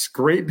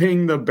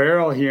scraping the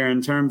barrel here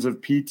in terms of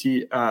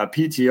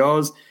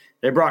PTOs.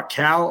 They brought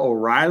Cal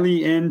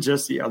O'Reilly in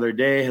just the other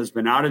day, has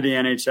been out of the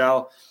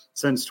NHL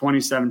since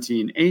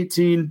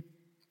 2017-18.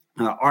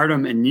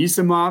 Artem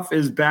Anisimov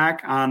is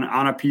back on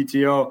a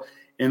PTO,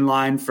 in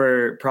line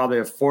for probably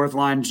a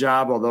 4th-line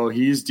job, although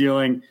he's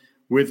dealing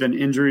with an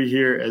injury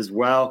here as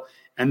well.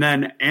 And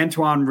then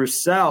Antoine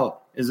Roussel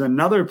is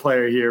another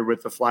player here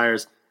with the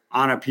Flyers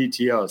on a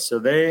PTO. So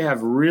they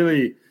have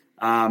really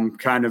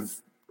kind of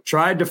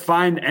tried to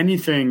find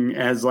anything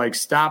as like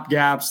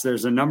stopgaps.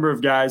 There's a number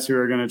of guys who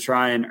are going to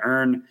try and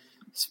earn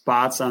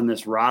spots on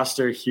this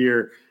roster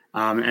here.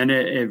 And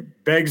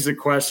it begs the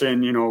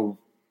question,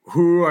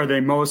 who are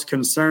they most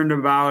concerned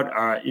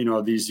about?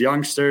 These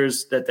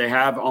youngsters that they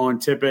have, Owen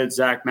Tippett,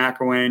 Zach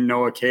McElwain,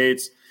 Noah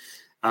Cates,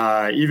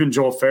 even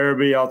Joel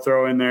Farabee I'll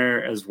throw in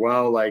there as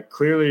well. Like,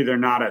 clearly they're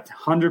not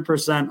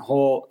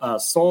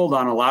 100% sold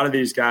on a lot of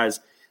these guys,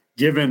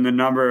 given the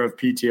number of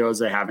PTOs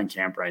they have in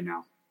camp right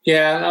now.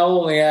 Yeah, and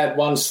I'll only add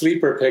one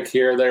sleeper pick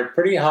here. They're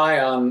pretty high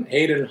on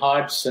Hayden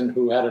Hodgson,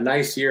 who had a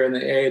nice year in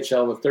the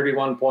AHL with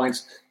 31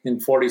 points in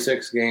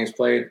 46 games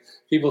played.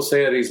 People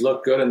say that he's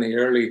looked good in the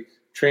early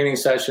training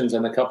sessions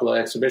and a couple of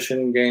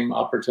exhibition game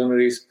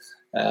opportunities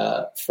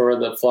for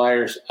the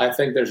Flyers. I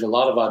think there's a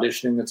lot of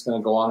auditioning that's going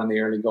to go on in the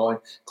early going.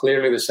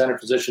 Clearly, the center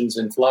position's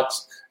in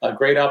flux. A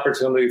great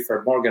opportunity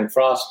for Morgan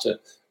Frost to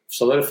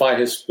solidify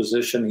his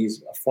position.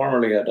 He's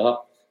formerly a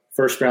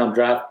first-round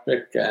draft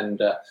pick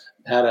and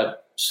had a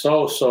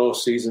so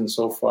season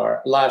so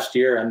far last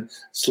year and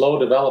slow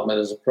development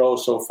as a pro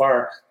so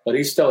far, but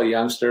he's still a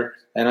youngster,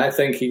 and I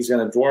think he's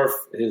going to dwarf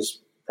his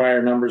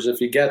prior numbers if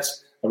he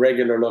gets a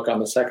regular look on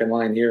the second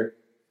line here,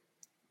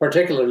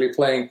 particularly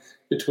playing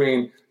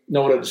between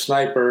noted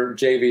sniper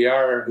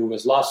JVR, who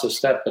has lost a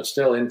step but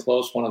still in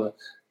close, one of the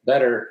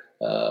better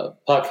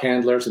puck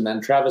handlers, and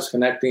then Travis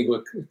Konechny,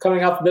 who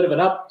coming off a bit of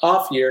an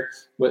off year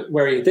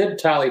where he did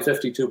tally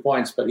 52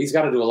 points, but he's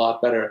got to do a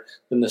lot better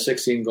than the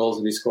 16 goals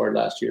that he scored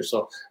last year.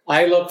 So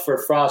I look for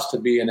Frost to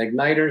be an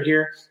igniter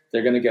here.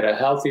 They're going to get a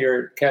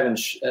healthier Kevin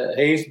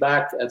Hayes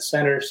back at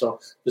center. So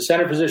the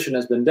center position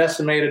has been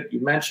decimated. You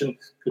mentioned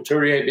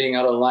Couturier being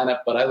out of the lineup,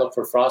 but I look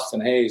for Frost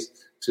and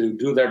Hayes to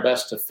do their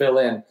best to fill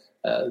in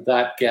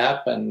that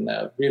gap and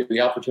really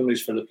the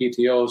opportunities for the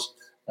PTOs.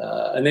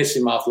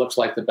 Anisimov looks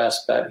like the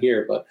best bet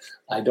here, but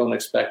I don't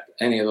expect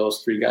any of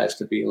those three guys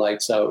to be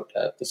lights out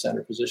at the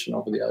center position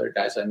over the other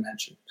guys I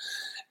mentioned.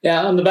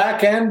 Yeah, on the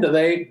back end,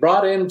 they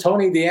brought in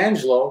Tony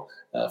DeAngelo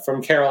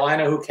from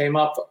Carolina, who comes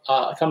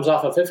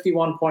off a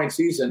 51-point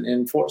season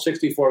in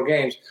 64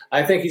 games.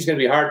 I think he's going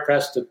to be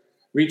hard-pressed to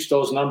reach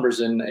those numbers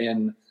in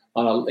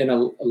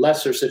a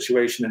lesser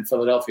situation in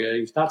Philadelphia.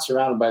 He's not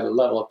surrounded by the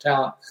level of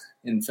talent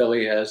in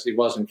Philly as he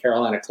was in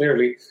Carolina,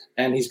 clearly.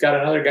 And he's got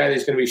another guy that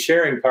he's going to be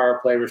sharing power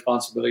play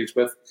responsibilities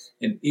with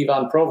in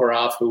Ivan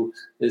Provorov, who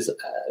is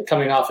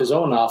coming off his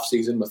own off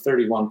season with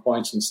 31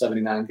 points in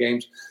 79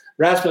 games.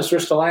 Rasmus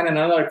Ristolainen,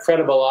 another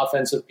credible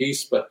offensive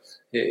piece, but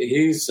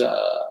he's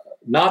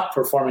not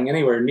performing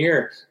anywhere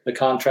near the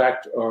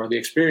contract or the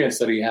experience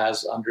that he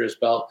has under his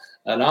belt.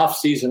 An off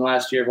season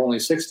last year of only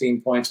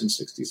 16 points in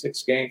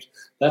 66 games.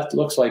 That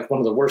looks like one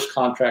of the worst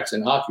contracts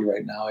in hockey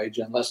right now,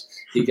 AJ, unless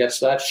he gets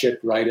that shit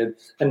righted.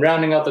 And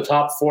rounding out the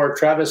top four,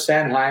 Travis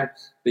Sanheim,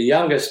 the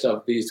youngest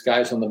of these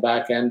guys on the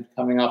back end,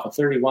 coming off a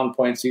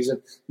 31-point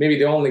season, maybe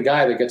the only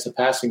guy that gets a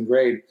passing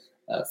grade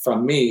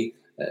from me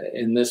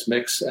in this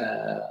mix.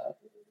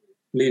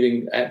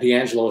 leaving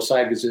D'Angelo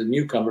aside because he's a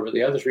newcomer, but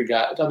the other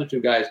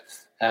two guys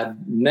had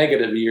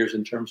negative years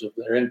in terms of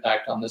their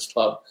impact on this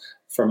club,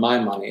 for my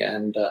money.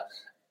 And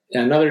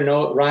another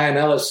note: Ryan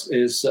Ellis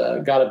is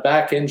got a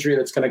back injury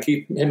that's going to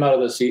keep him out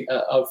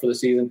for the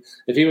season.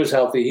 If he was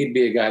healthy, he'd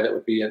be a guy that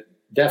would be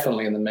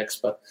definitely in the mix.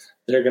 But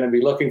they're going to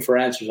be looking for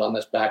answers on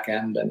this back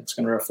end, and it's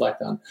going to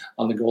reflect on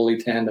the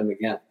goalie tandem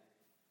again.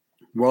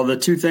 Well, the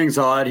two things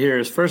I'll add here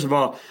is, first of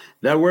all,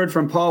 that word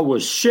from Paul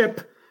was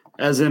ship,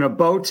 as in a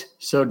boat.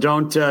 So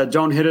don't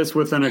hit us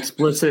with an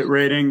explicit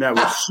rating. That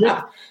was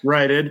ship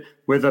righted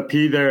with a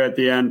P there at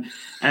the end.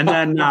 And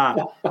then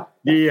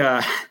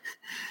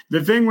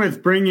the thing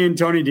with bringing in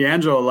Tony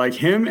DeAngelo, like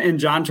him and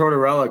John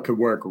Tortorella could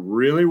work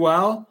really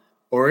well,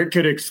 or it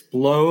could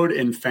explode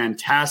in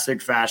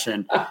fantastic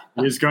fashion.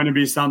 It's going to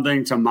be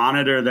something to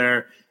monitor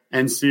there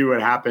and see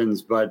what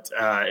happens. But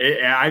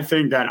I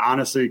think that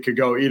honestly could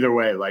go either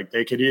way. Like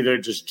they could either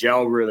just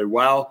gel really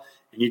well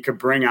and he could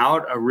bring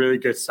out a really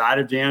good side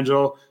of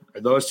DeAngelo,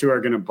 or those two are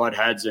going to butt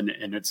heads and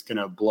it's going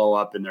to blow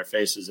up in their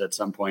faces at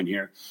some point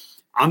here.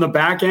 On the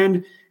back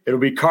end, it'll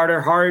be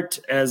Carter Hart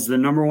as the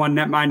number one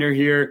netminder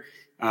here,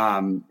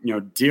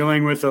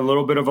 dealing with a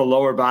little bit of a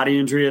lower body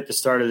injury at the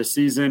start of the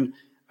season.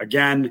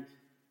 Again,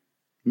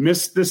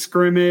 missed the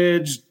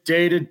scrimmage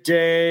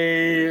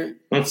day-to-day,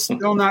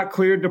 still not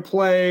cleared to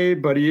play,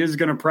 but he is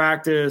going to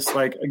practice.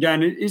 Like,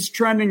 again, he's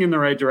trending in the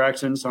right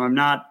direction, so I'm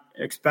not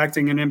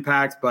expecting an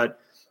impact, but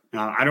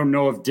I don't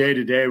know if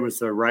day-to-day was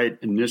the right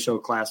initial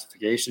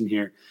classification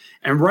here.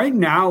 And right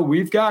now,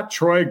 we've got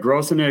Troy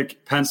Grosenick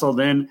penciled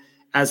in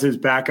as his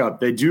backup.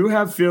 They do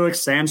have Felix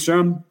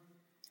Sandstrom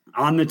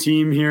on the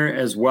team here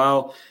as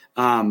well,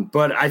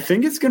 but I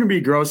think it's going to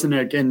be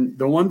Grosenick. And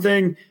the one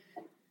thing –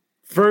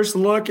 first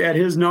look at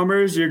his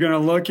numbers, you're going to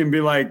look and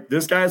be like,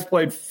 this guy's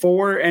played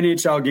 4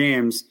 NHL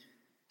games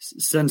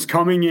since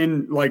coming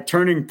in, like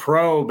turning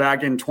pro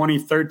back in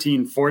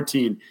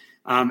 2013-14.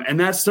 And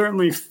that's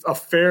certainly a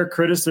fair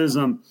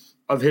criticism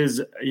of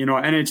his,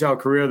 NHL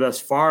career thus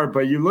far.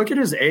 But you look at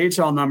his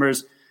AHL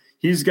numbers,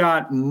 he's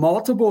got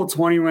multiple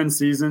 20-win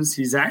seasons.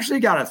 He's actually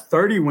got a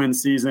 30-win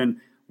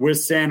season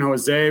with San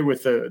Jose,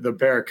 with the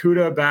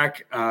Barracuda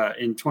back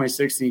in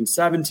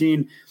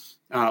 2016-17.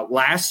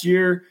 Last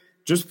year,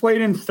 just played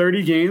in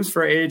 30 games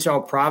for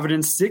AHL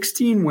Providence,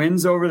 16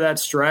 wins over that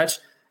stretch.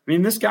 I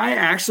mean, this guy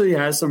actually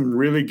has some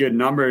really good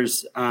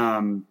numbers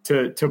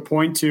to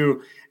point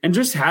to and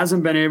just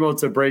hasn't been able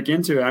to break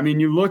into. I mean,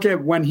 you look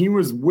at when he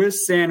was with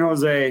San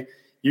Jose,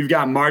 you've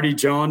got Marty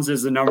Jones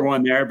as the number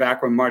one there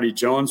back when Marty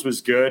Jones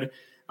was good.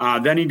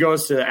 Then he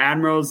goes to the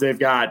Admirals. They've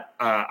got,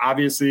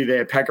 obviously, they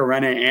have Pekka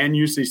Rinne and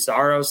UC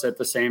Saros at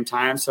the same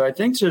time. So I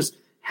think just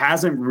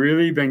hasn't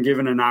really been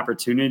given an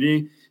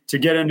opportunity to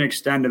get an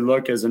extended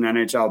look as an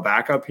NHL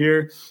backup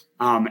here.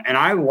 And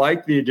I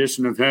like the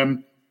addition of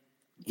him.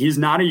 He's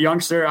not a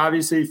youngster,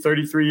 obviously,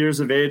 33 years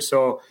of age,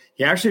 so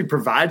he actually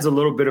provides a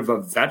little bit of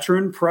a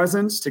veteran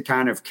presence to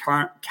kind of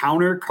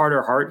counter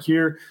Carter Hart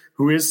here,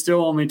 who is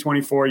still only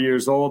 24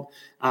 years old.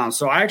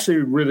 So I actually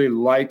really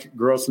like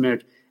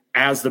Grosenick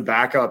as the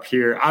backup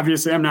here.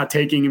 Obviously, I'm not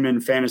taking him in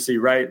fantasy,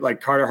 right?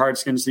 Like Carter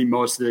Hart's going to see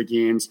most of the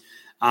games.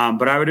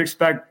 But I would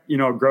expect,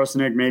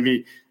 Grosenick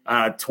maybe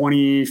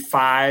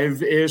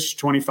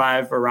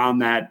 25 around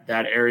that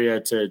area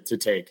to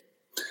take.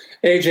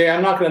 AJ,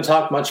 I'm not going to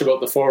talk much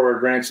about the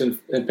forward ranks in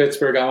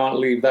Pittsburgh. I want to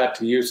leave that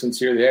to you since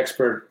you're the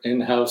expert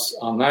in-house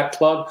on that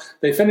club.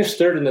 They finished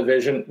third in the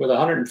division with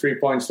 103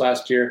 points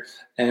last year,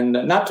 and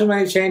not too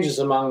many changes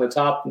among the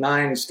top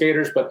 9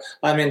 skaters, but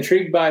I'm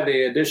intrigued by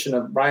the addition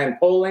of Brian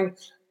Poling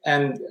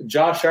and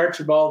Josh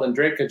Archibald and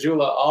Drake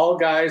Caggiula, all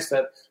guys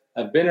that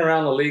have been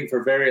around the league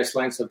for various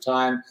lengths of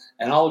time,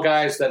 and all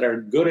guys that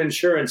are good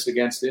insurance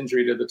against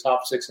injury to the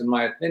top 6, in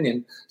my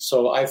opinion.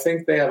 So I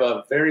think they have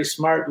a very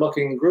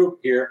smart-looking group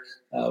here.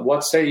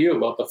 What say you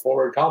about the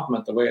forward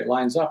complement, the way it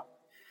lines up?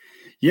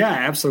 Yeah,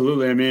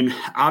 absolutely. I mean,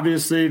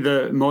 obviously,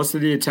 most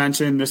of the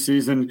attention this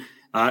season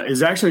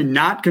is actually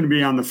not going to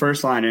be on the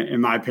first line,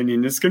 in my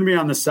opinion. It's going to be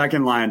on the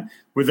second line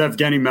with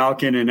Evgeny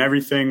Malkin and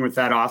everything with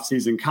that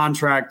offseason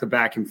contract, the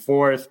back and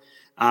forth.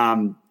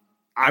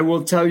 I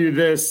will tell you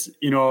this,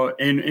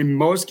 in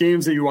most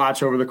games that you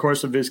watch over the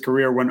course of his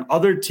career, when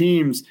other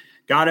teams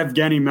got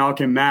Evgeny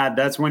Malkin mad,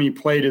 that's when he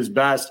played his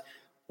best.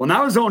 Well,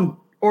 now his own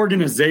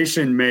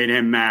organization made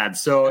him mad.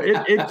 So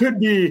it could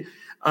be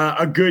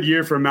a good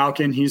year for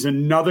Malkin. He's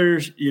another,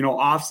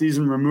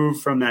 offseason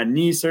removed from that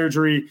knee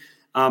surgery.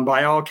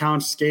 By all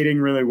accounts,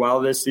 skating really well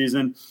this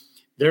season.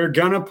 They're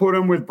going to put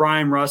him with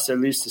Brian Rust, at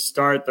least to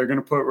start. They're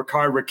going to put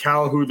Ricard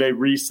Raquel, who they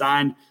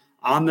re-signed,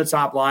 on the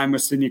top line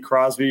with Sidney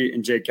Crosby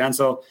and Jake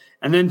Gensel.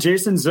 And then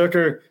Jason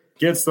Zucker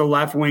gets the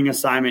left wing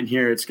assignment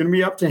here. It's going to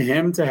be up to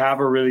him to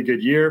have a really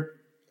good year.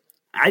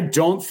 I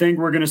don't think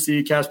we're going to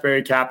see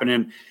Kasperi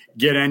Kapanen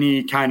get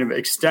any kind of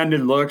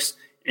extended looks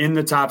in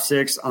the top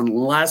 6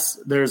 unless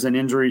there's an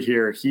injury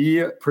here.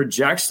 He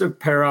projects to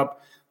pair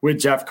up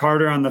with Jeff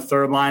Carter on the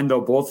third line,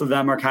 though both of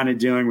them are kind of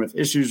dealing with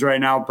issues right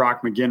now.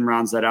 Brock McGinn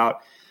rounds that out.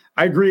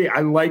 I agree. I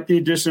like the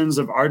additions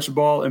of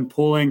Archibald and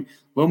Pulling. A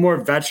little more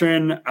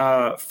veteran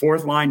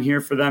fourth line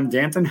here for them.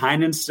 Danton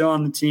Heinen's still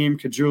on the team,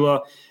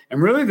 Kajula,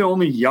 and really the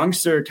only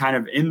youngster kind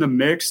of in the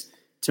mix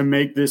to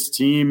make this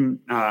team.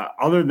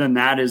 Other than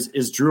that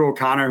is Drew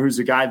O'Connor, who's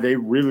a guy they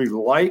really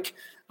like.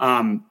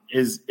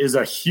 Is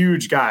a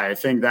huge guy. I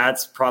think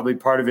that's probably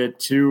part of it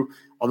too.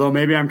 Although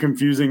maybe I'm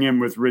confusing him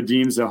with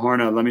Radim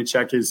Zahorna. Let me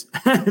check his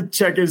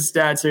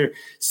stats here.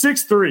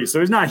 6'3", so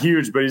he's not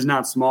huge, but he's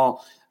not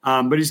small.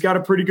 But he's got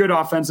a pretty good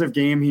offensive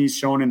game. He's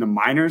shown in the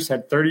minors,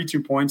 had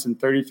 32 points in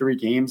 33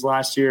 games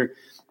last year.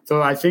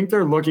 So I think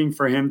they're looking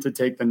for him to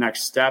take the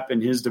next step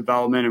in his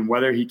development, and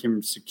whether he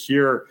can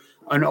secure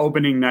an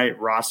opening night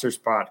roster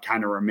spot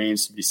kind of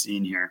remains to be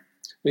seen here.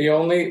 The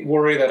only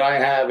worry that I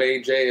have,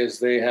 AJ, is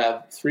they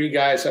have three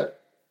guys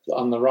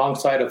on the wrong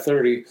side of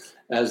 30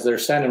 as their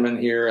centerman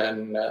here,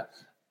 and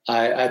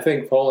I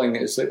think Pulling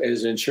is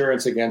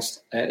insurance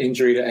against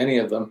injury to any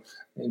of them.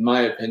 In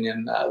my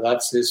opinion,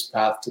 that's his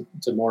path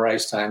to more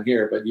ice time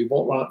here. But you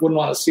wouldn't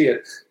want to see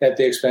it at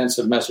the expense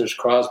of Messrs.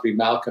 Crosby,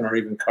 Malkin, or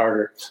even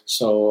Carter.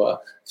 So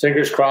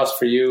fingers crossed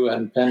for you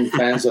and Penn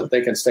fans that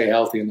they can stay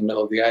healthy in the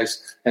middle of the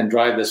ice and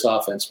drive this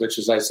offense, which,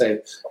 as I say,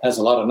 has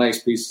a lot of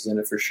nice pieces in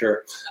it for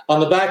sure. On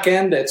the back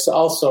end, it's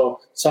also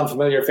some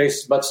familiar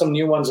faces, but some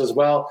new ones as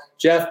well.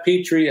 Jeff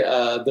Petrie,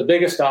 the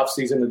biggest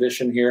offseason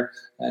addition here,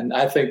 and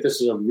I think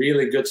this is a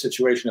really good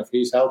situation. If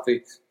he's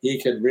healthy,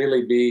 he could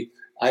really be,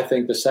 I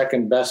think, the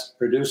second best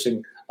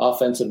producing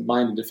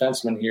offensive-minded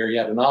defenseman here. He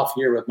had an off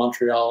year with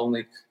Montreal,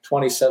 only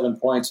 27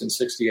 points in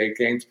 68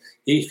 games.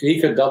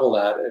 He could double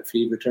that if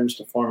he returns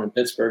to form in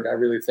Pittsburgh. I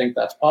really think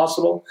that's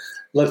possible.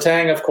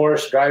 Letang, of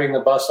course, driving the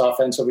bus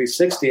offensively,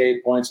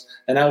 68 points,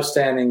 an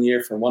outstanding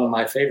year for one of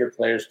my favorite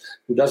players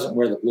who doesn't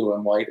wear the blue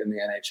and white in the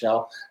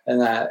NHL.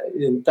 And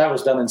that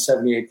was done in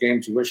 78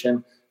 games. You wish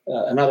him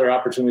another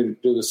opportunity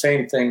to do the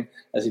same thing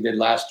as he did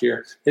last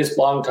year. His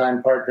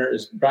longtime partner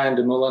is Brian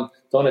Dumoulin.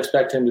 Don't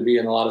expect him to be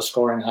in a lot of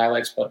scoring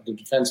highlights, but the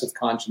defensive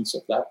conscience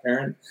of that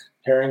pairing.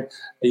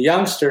 A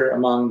youngster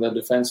among the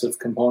defensive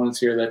components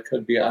here that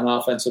could be an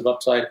offensive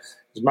upside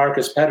is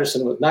Marcus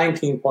Pettersson with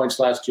 19 points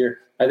last year.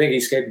 I think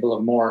he's capable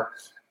of more.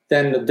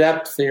 Then the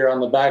depth here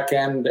on the back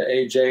end,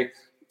 AJ,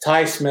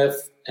 Ty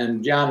Smith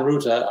and Jan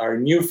Ruta are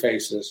new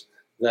faces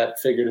that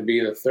figure to be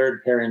the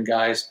third pairing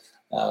guys.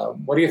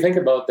 What do you think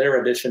about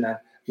their addition? And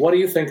what do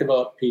you think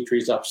about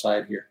Petrie's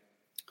upside here?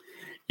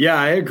 Yeah,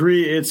 I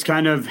agree. It's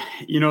kind of,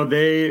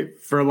 they,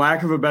 for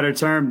lack of a better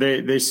term,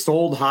 they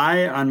sold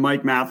high on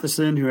Mike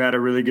Matheson, who had a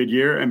really good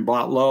year, and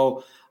bought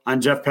low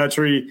on Jeff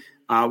Petrie,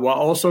 while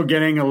also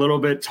getting a little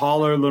bit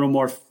taller, a little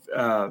more,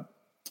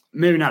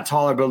 maybe not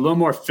taller, but a little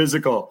more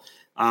physical.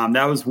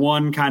 That was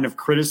one kind of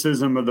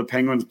criticism of the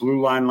Penguins'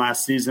 blue line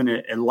last season.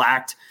 It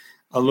lacked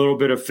a little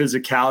bit of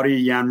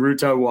physicality. Jan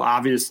Ruta will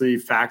obviously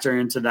factor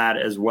into that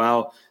as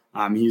well.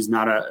 He's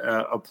not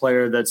a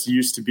player that's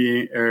used to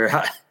being or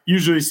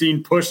usually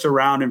seen pushed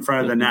around in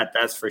front of the net,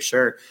 that's for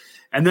sure.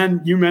 And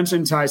then you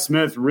mentioned Ty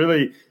Smith.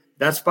 Really,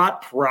 that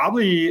spot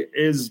probably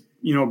is,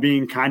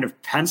 being kind of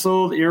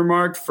penciled,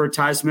 earmarked for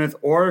Ty Smith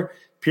or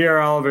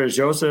Pierre-Olivier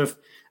Joseph.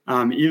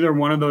 Either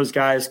one of those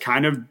guys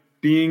kind of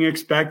being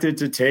expected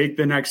to take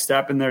the next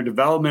step in their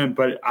development,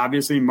 but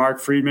obviously Mark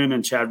Friedman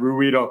and Chad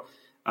Ruhwedel,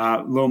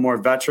 a little more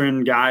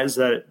veteran guys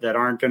that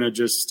aren't going to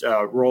just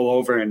roll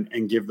over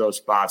and give those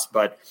spots.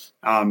 But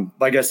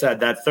like I said,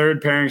 that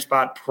third pairing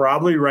spot,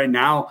 probably right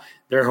now,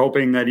 they're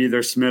hoping that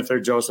either Smith or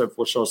Joseph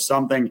will show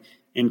something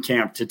in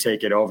camp to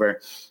take it over.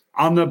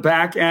 On the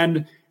back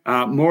end,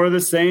 more of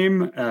the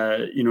same,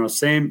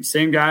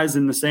 same guys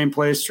in the same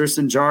place.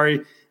 Tristan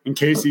Jarry and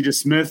Casey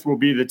DeSmith will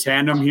be the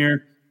tandem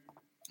here.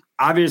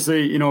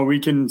 Obviously, we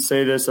can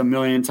say this a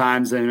million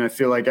times, and I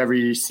feel like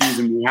every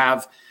season we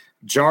have.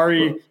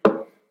 Jarry,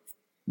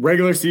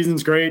 regular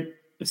season's great.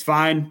 It's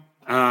fine.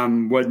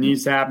 What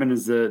needs to happen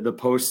is the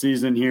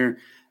postseason here.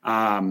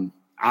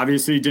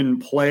 Obviously didn't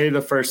play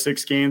the first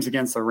 6 games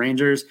against the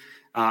Rangers.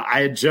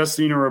 I had just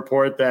seen a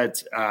report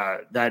that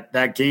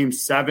that game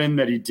 7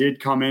 that he did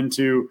come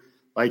into,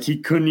 like he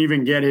couldn't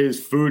even get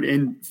his foot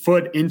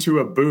into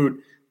a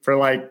boot for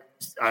like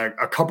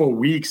a couple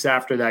weeks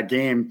after that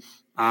game.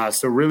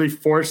 So really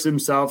forced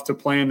himself to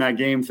play in that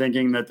game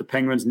thinking that the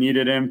Penguins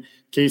needed him.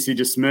 Casey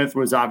DeSmith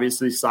was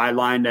obviously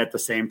sidelined at the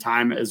same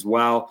time as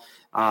well.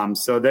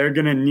 So they're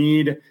going to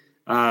need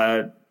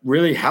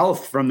really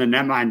health from the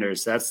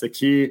netminders. That's the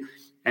key.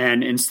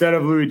 And instead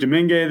of Louis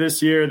Domingue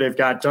this year, they've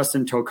got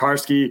Dustin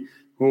Tokarski,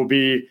 who will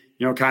be,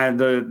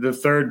 kind of the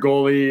third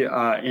goalie,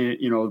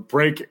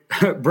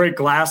 break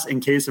glass in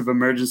case of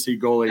emergency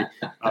goalie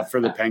for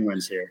the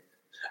Penguins here.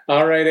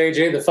 All right,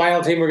 AJ, the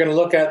final team we're going to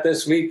look at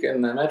this week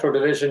in the Metro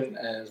Division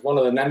is one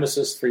of the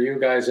nemesis for you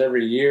guys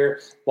every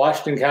year.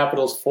 Washington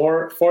Capitals,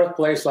 fourth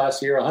place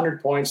last year,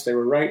 100 points. They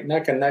were right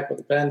neck and neck with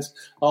the Pens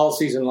all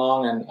season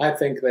long, and I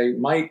think they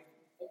might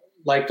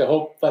like to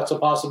hope that's a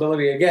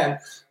possibility again.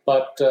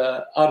 But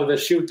out of the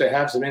chute, they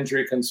have some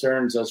injury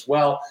concerns as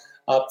well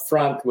up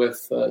front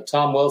with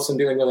Tom Wilson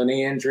dealing with a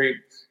knee injury,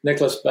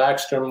 Nicholas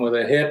Backstrom with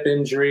a hip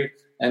injury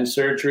and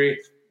surgery.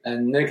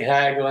 and Nick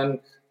Hagelin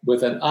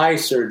with an eye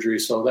surgery.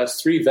 So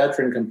that's 3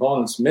 veteran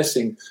components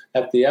missing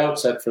at the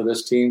outset for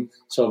this team.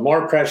 So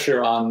more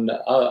pressure on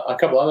a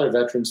couple other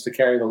veterans to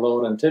carry the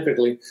load. And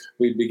typically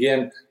we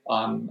begin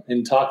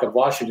in talk of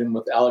Washington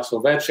with Alex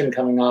Ovechkin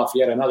coming off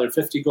yet another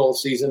 50-goal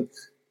season,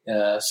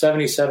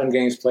 77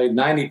 games played,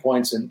 90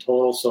 points in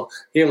total. So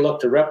he'll look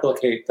to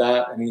replicate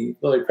that, and he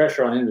really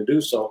pressure on him to do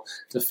so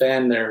to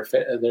fan their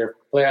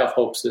playoff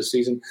hopes this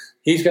season.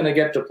 He's going to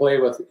get to play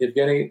with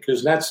Evgeny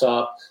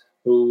Kuznetsov,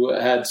 who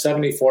had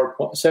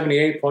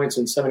 78 points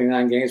in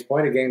 79 games,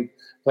 point-a-game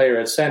player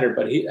at center.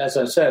 But he, as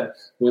I said,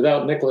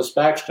 without Nicholas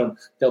Backstrom,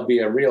 there'll be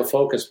a real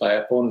focus by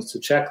opponents to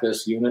check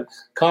this unit.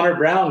 Connor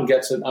Brown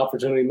gets an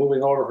opportunity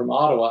moving over from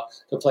Ottawa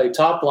to play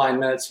top-line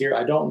minutes here.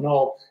 I don't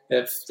know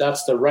if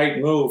that's the right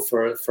move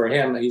for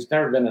him. He's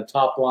never been a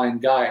top-line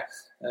guy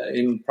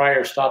in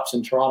prior stops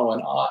in Toronto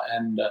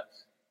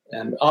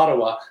and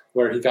Ottawa,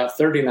 where he got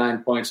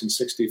 39 points in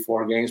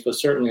 64 games, but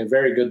certainly a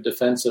very good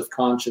defensive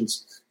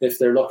conscience if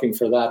they're looking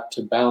for that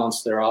to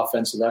balance their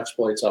offensive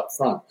exploits up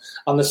front.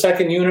 On the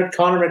second unit,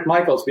 Connor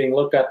McMichael's being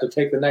looked at to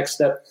take the next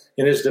step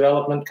in his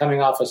development,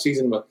 coming off a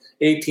season with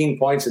 18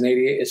 points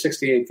in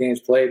 68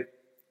 games played.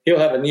 He'll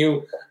have a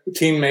new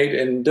teammate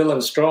in Dylan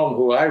Strome,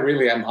 who I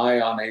really am high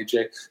on,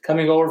 AJ.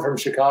 Coming over from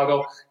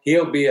Chicago,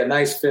 he'll be a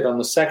nice fit on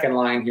the second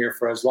line here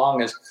for as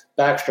long as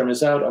Backstrom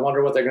is out. I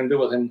wonder what they're going to do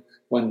with him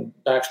when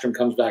Backstrom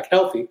comes back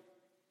healthy.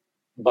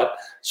 But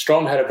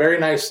Strome had a very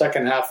nice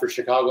second half for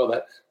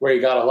Chicago, where he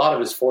got a lot of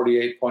his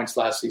 48 points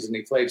last season.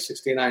 He played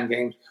 69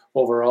 games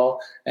overall.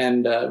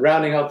 And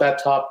rounding out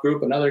that top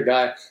group, another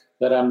guy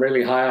that I'm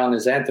really high on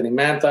is Anthony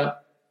Mantha.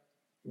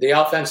 The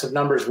offensive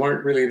numbers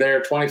weren't really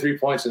there, 23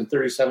 points in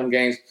 37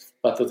 games,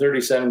 but the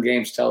 37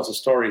 games tells a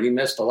story. He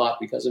missed a lot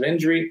because of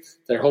injury.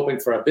 They're hoping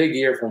for a big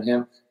year from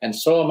him, and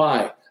so am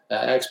I.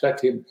 I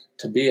expect him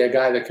to be a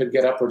guy that could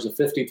get upwards of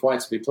 50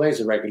 points if he plays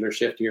a regular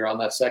shift here on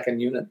that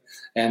second unit.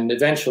 And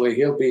eventually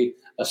he'll be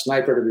a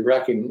sniper to be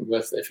reckoned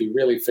with if he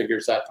really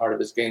figures that part of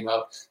his game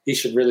out. He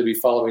should really be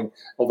following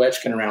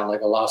Ovechkin around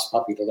like a lost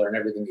puppy to learn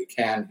everything he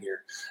can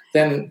here.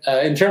 Then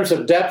in terms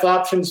of depth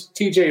options,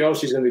 TJ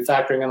Oshie's going to be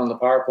factoring in on the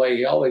power play.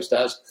 He always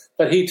does.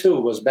 But he,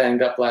 too, was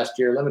banged up last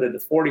year, limited to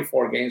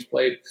 44 games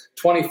played,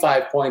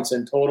 25 points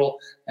in total.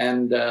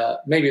 And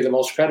maybe the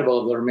most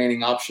credible of the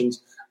remaining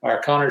options are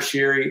Connor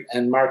Sheary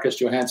and Marcus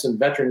Johansson,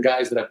 veteran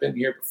guys that have been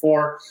here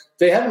before.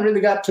 They haven't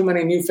really got too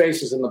many new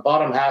faces in the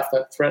bottom half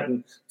that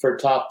threaten for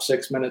top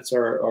 6 minutes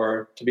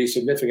or to be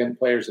significant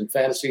players in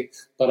fantasy.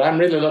 But I'm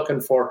really looking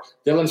for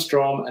Dylan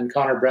Strome and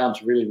Connor Brown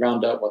to really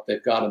round out what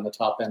they've got in the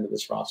top end of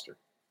this roster.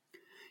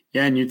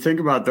 Yeah, and you think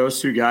about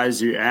those two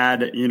guys, you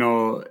add,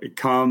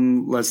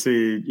 come, let's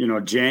see,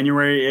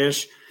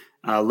 January-ish,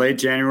 late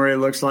January it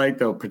looks like,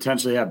 they'll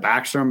potentially have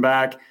Backstrom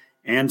back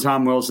and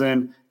Tom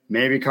Wilson,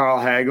 maybe Carl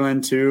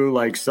Hagelin too.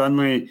 Like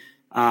suddenly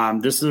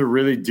this is a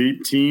really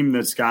deep team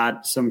that's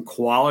got some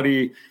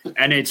quality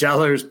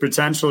NHLers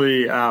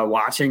potentially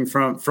watching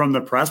from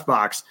the press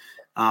box.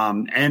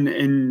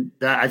 And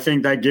that, I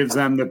think that gives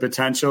them the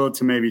potential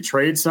to maybe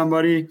trade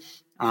somebody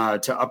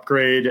to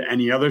upgrade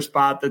any other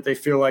spot that they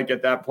feel like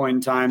at that point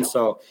in time.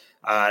 So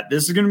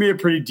this is going to be a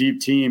pretty deep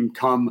team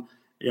come,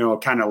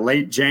 kind of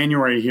late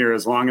January here,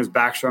 as long as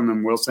Backstrom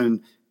and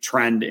Wilson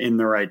trend in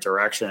the right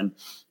direction.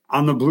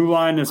 On the blue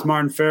line, it's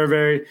Martin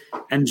Fehervary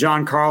and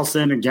John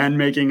Carlson, again,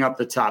 making up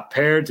the top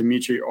pair.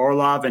 Dmitry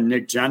Orlov and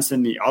Nick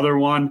Jensen, the other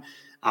one.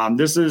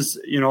 This is,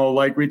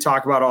 like we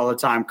talk about all the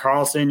time,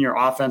 Carlson, your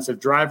offensive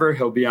driver.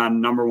 He'll be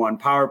on number one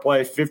power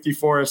play,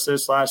 54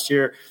 assists last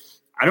year.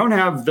 I don't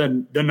have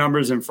the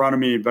numbers in front of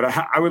me, but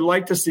I would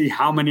like to see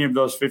how many of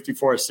those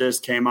 54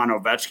 assists came on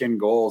Ovechkin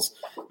goals.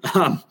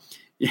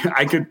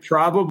 I could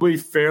probably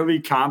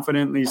fairly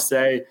confidently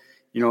say,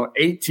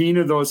 18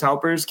 of those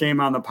helpers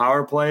came on the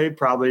power play,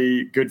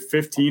 probably good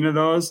 15 of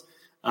those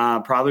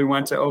probably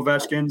went to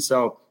Ovechkin.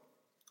 So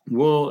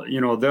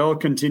they'll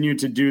continue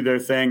to do their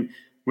thing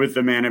with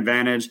the man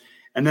advantage.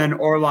 And then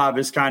Orlov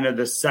is kind of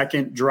the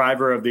second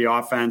driver of the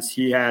offense.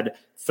 He had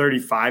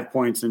 35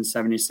 points in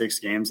 76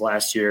 games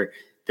last year.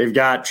 They've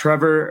got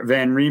Trevor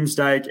Van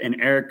Riemsdyk and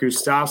Eric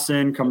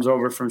Gustafsson comes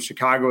over from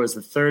Chicago as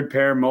the third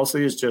pair,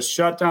 mostly as just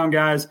shutdown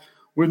guys,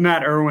 with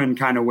Matt Irwin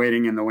kind of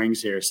waiting in the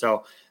wings here.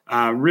 So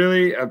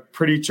really a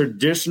pretty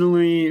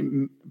traditional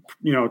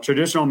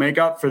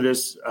makeup for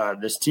this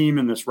team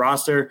and this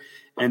roster,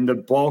 and the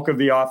bulk of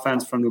the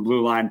offense from the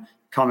blue line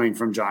coming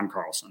from John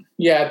Carlson.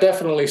 Yeah,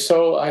 definitely.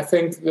 So I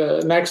think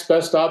the next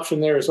best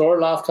option there is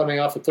Orlov coming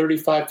off a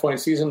 35-point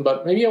season,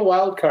 but maybe a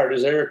wild card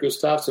is Eric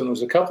Gustafsson,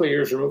 who's a couple of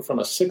years removed from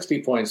a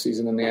 60-point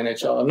season in the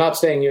NHL. I'm not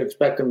saying you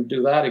expect him to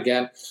do that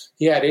again.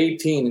 He had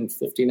 18 in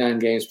 59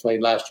 games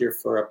played last year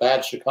for a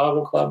bad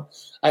Chicago club.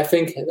 I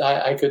think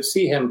I could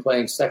see him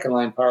playing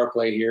second-line power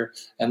play here,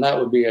 and that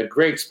would be a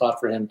great spot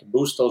for him to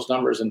boost those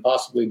numbers and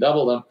possibly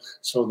double them.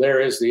 So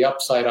there is the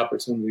upside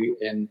opportunity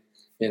in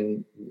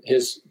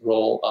his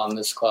role on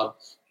this club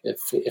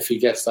if he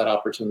gets that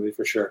opportunity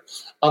for sure.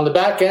 On the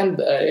back end,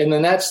 in the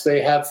Nets,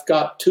 they have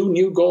got two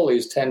new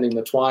goalies tending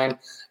the twine.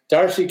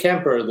 Darcy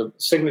Kemper, the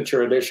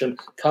signature addition,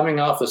 coming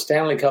off the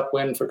Stanley Cup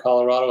win for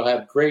Colorado,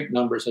 had great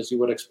numbers, as you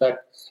would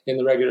expect, in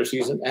the regular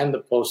season and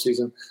the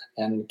postseason,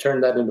 and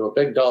turned that into a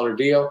big dollar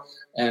deal,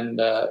 and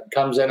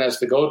comes in as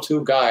the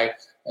go-to guy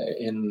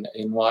in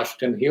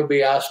Washington. He'll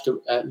be asked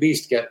to at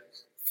least get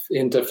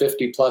into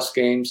 50-plus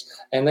games.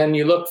 And then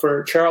you look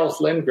for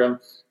Charles Lindgren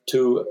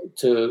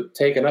to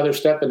take another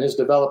step in his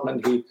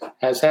development. He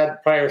has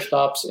had prior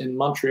stops in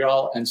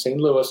Montreal and St.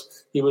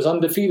 Louis. He was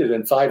undefeated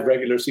in 5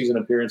 regular season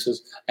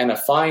appearances and a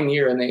fine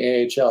year in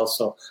the AHL.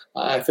 So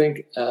I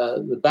think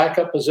the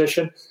backup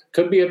position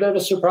could be a bit of a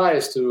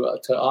surprise to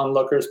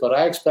onlookers, but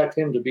I expect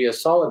him to be a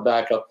solid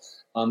backup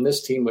on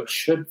this team, which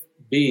should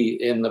be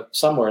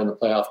somewhere in the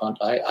playoff hunt,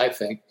 I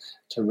think,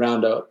 to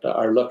round out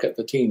our look at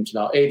the teams.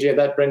 Now, AJ,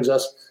 that brings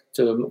us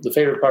to the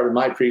favorite part of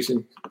my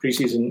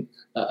preseason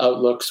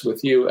outlooks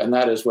with you, and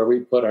that is where we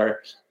put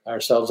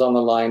ourselves on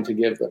the line to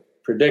give the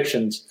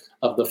predictions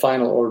of the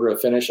final order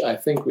of finish. I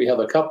think we have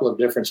a couple of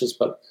differences,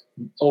 but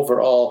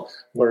overall,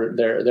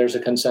 there's a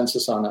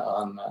consensus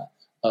on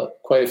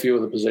quite a few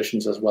of the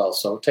positions as well.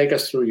 So take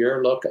us through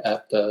your look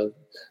at the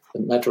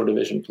Metro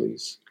Division,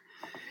 please.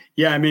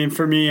 Yeah, I mean,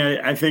 for me,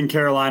 I think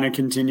Carolina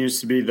continues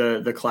to be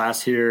the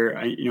class here.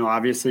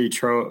 Obviously, they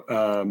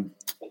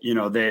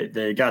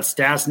got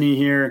Stastny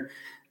here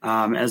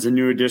as a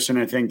new addition.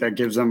 I think that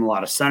gives them a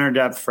lot of center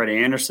depth. Freddie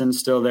Anderson's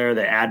still there.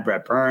 They add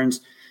Brett Burns.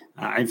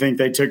 I think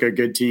they took a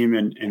good team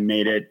and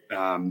made it,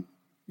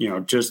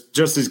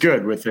 just as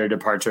good with their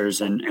departures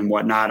and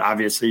whatnot.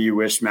 Obviously, you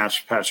wish Matt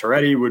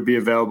Pacioretty would be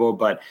available,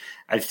 but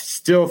I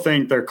still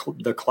think they're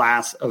the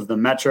class of the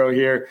Metro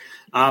here.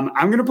 I'm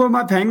going to put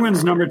my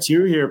Penguins number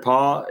 2 here,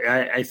 Paul.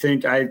 I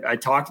think I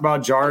talked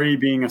about Jari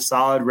being a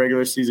solid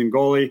regular season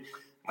goalie.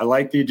 I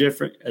like the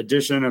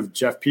addition of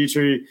Jeff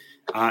Petrie.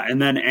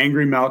 And then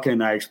Angry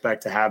Malkin, I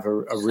expect to have a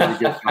really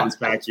good bounce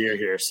back year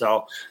here.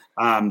 So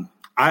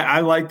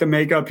I like the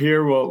makeup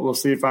here. We'll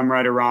see if I'm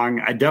right or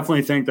wrong. I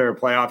definitely think they're a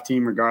playoff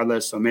team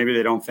regardless, so maybe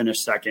they don't finish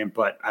second,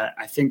 but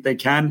I think they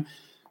can.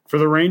 For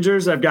the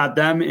Rangers, I've got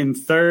them in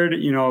third.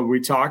 We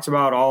talked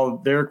about all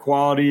of their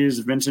qualities.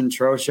 Vincent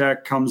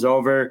Trocheck comes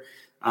over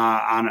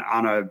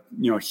on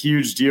a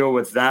huge deal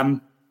with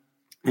them,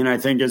 and I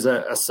think is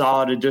a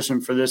solid addition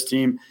for this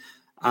team.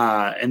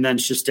 And then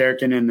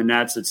Shesterkin in the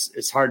nets.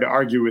 It's hard to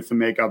argue with the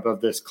makeup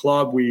of this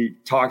club. We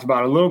talked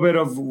about a little bit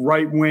of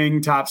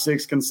right-wing top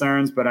 6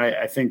 concerns, but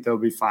I think they'll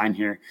be fine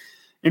here.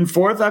 In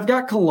fourth, I've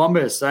got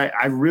Columbus.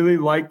 I really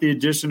like the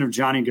addition of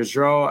Johnny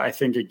Gaudreau. I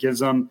think it gives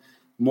them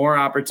more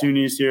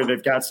opportunities here.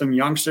 They've got some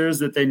youngsters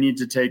that they need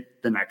to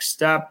take the next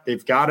step.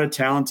 They've got a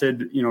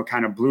talented,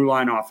 kind of blue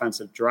line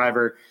offensive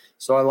driver.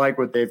 So I like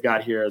what they've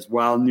got here as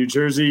well. New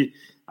Jersey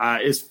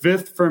is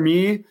fifth for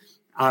me.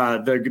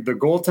 The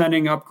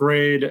goaltending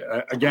upgrade,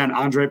 again,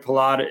 Andre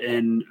Palat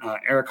and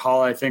Eric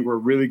Hall, I think were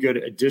really good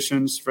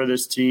additions for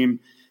this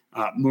team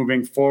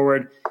moving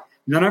forward.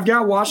 And then I've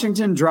got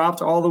Washington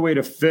dropped all the way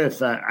to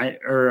fifth,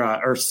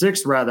 or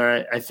sixth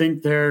rather. I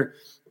think they're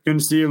going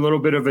to see a little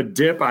bit of a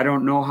dip. I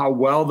don't know how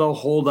well they'll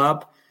hold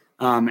up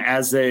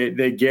as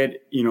they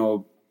get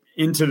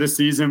into the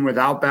season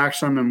without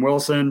Backstrom and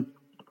Wilson.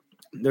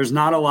 There's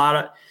not a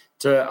lot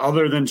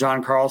other than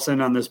John Carlson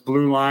on this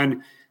blue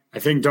line. I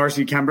think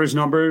Darcy Kemper's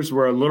numbers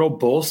were a little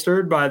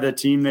bolstered by the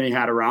team that he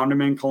had around him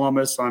in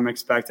Columbus, so I'm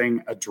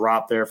expecting a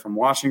drop there from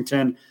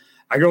Washington.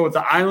 I go with the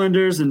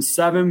Islanders in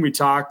 7. We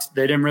talked,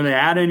 they didn't really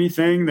add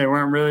anything. They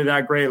weren't really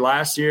that great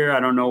last year.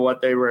 I don't know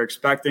what they were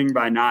expecting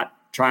by not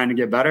trying to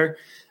get better.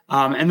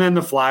 And then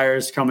the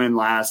Flyers come in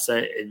last.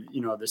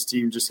 This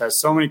team just has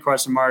so many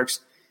question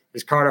marks.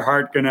 Is Carter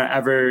Hart going to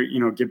ever,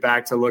 get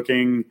back to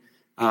looking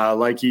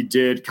like he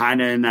did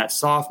kind of in that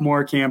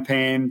sophomore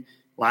campaign?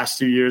 Last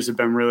 2 years have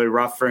been really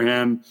rough for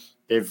him.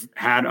 They've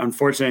had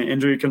unfortunate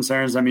injury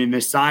concerns. I mean, they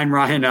signed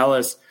Ryan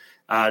Ellis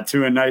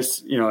to a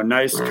nice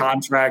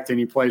contract, and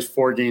he plays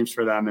 4 games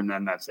for them, and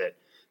then that's it.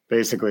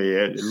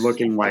 Basically,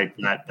 looking like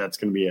that's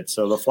going to be it.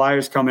 So the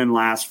Flyers come in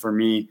last for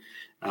me.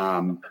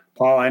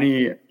 Paul,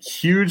 any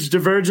huge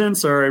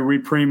divergence, or are we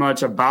pretty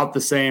much about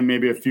the same,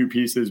 maybe a few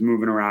pieces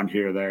moving around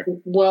here or there?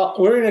 Well,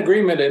 we're in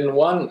agreement in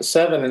 1,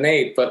 7, and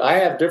 8, but I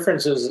have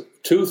differences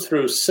 2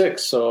 through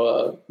 6, so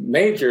a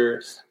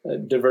major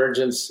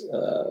divergence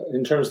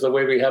in terms of the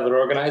way we have it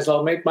organized.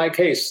 I'll make my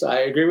case.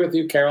 I agree with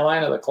you,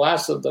 Carolina, the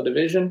class of the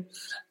division,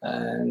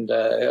 and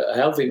a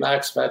healthy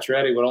Max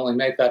Pacioretty would only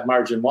make that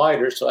margin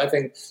wider, so I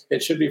think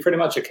it should be pretty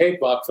much a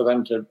cakewalk for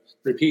them to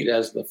repeat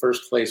as the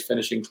first place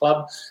finishing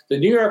club. The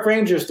New York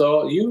Rangers, though,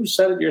 you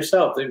said it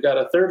yourself. They've got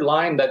a third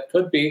line that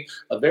could be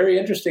a very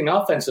interesting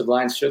offensive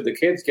line should the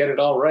kids get it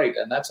all right.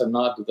 And that's a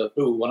nod to The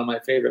Who, one of my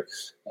favorite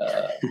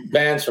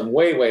bands from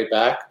way, way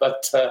back.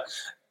 But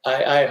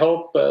I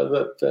hope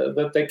that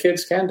the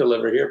kids can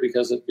deliver here,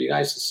 because it'd be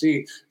nice to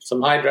see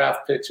some high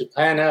draft picks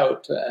pan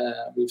out.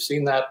 We've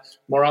seen that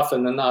more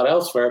often than not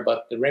elsewhere,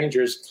 but the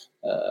Rangers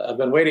I've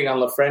been waiting on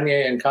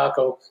Lafreniere and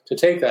Kakko to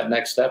take that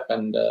next step,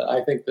 and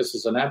I think this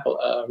is an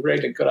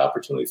really good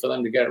opportunity for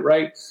them to get it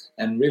right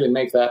and really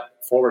make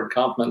that forward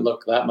complement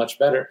look that much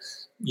better.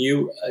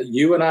 You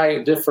and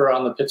I differ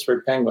on the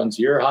Pittsburgh Penguins.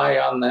 You're high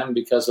on them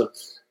because of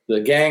the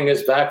gang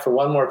is back for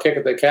one more kick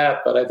at the cat,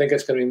 but I think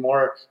it's going to be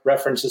more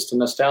references to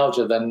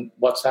nostalgia than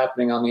what's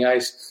happening on the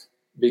ice,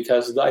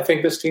 because I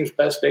think this team's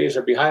best days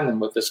are behind them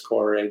with this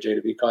core, AJ,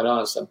 to be quite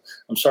honest.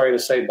 I'm sorry to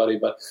say, buddy,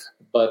 but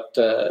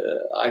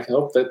I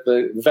hope that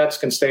the vets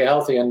can stay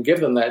healthy and give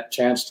them that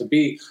chance to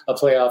be a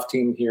playoff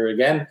team here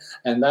again.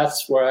 And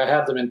that's where I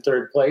have them in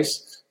third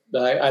place.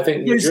 I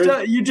think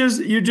you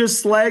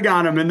just slag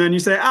on them, and then you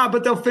say,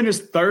 but they'll finish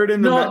third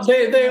in the No,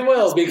 they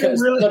will, because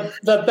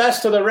the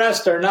best of the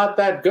rest are not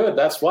that good.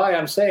 That's why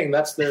I'm saying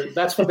that's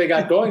what they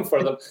got going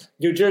for them.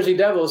 New Jersey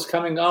Devils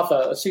coming off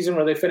a season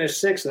where they finished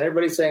sixth, and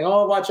everybody's saying,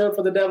 watch out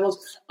for the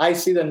Devils. I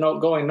see them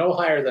going no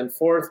higher than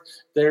fourth.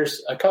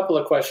 There's a couple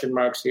of question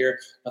marks here,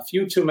 a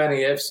few too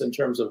many ifs in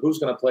terms of who's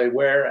going to play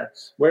where, and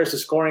where's the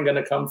scoring going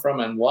to come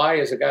from, and why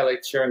is a guy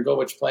like Sharon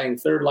Govich playing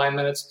third line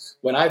minutes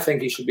when I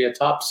think he should be a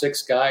top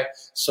six guy.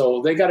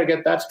 So they got to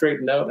get that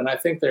straightened out, and I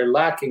think they're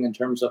lacking in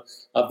terms of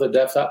the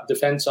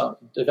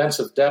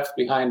defensive depth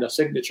behind a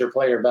signature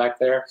player back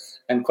there,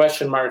 and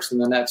question marks in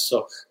the nets.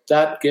 So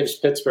that gives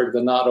Pittsburgh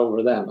the nod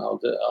over them.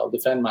 I'll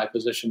defend my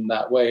position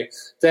that way.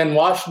 Then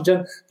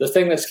Washington, the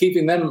thing that's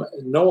keeping them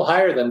no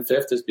higher than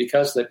fifth is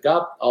because they've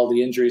got all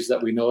the injuries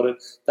that we noted.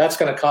 That's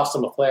going to cost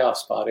them a playoff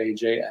spot,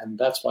 AJ, and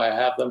that's why I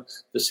have them.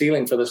 The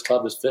ceiling for this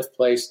club is fifth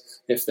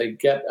place. If they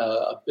get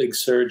a big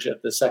surge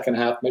at the second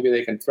half, maybe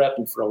they can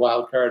threaten for a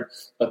wild card,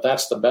 but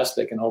that's the best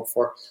they can hope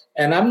for.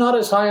 And I'm not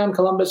as high on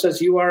Columbus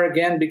as you are,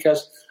 again,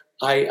 because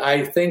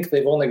I think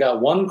they've only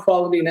got one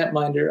quality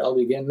netminder. I'll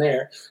begin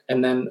there.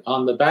 And then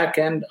on the back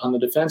end, on the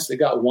defense, they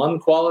got one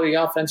quality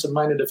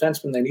offensive-minded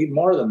defenseman. They need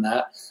more than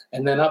that.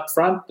 And then up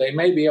front, they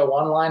may be a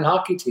one-line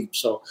hockey team.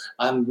 So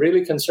I'm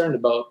really concerned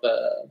about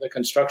the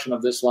construction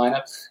of this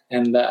lineup.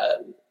 And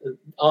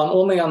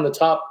only on the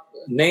top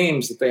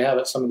names that they have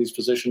at some of these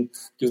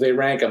positions do they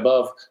rank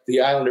above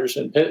the Islanders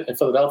in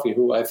Philadelphia,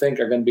 who I think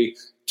are going to be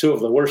two of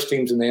the worst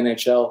teams in the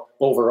NHL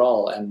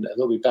overall, and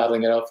they'll be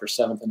battling it out for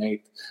 7th and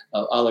 8th.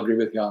 I'll agree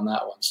with you on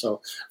that one.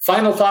 So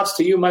final thoughts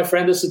to you, my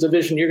friend. This is a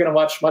division you're going to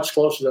watch much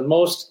closer than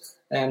most,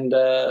 and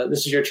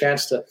this is your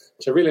chance to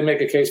really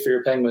make a case for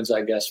your Penguins,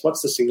 I guess.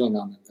 What's the ceiling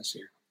on them this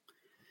year?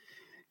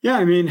 Yeah,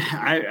 I mean,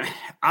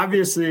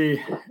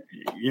 obviously,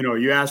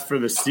 you asked for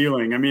the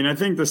ceiling. I mean, I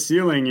think the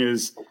ceiling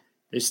is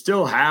they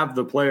still have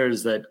the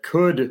players that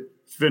could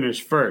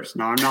finish first.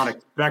 Now, I'm not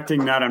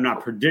expecting that. I'm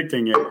not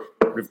predicting it.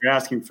 But if you're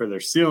asking for their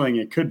ceiling,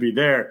 it could be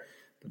there.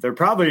 But they're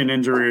probably an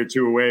injury or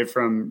two away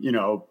from,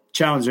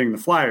 challenging the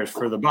Flyers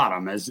for the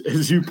bottom,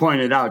 as you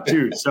pointed out,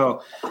 too.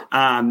 So,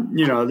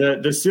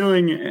 the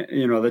ceiling,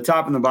 the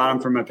top and the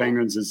bottom for my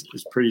Penguins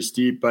is pretty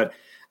steep. But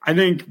I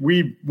think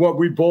what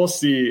we both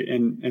see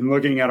in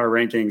looking at our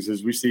rankings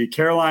is we see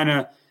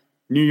Carolina,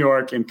 New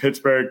York, and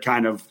Pittsburgh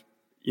kind of,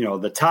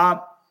 the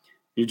top,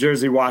 New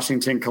Jersey,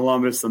 Washington,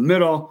 Columbus, the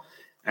middle,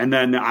 and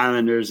then the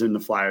Islanders and the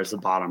Flyers, the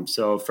bottom.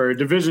 So for a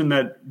division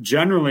that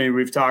generally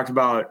we've talked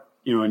about,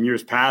 in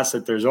years past,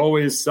 that there's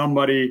always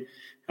somebody,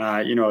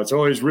 it's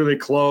always really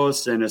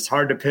close and it's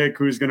hard to pick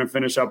who's going to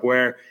finish up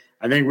where.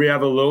 I think we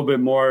have a little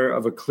bit more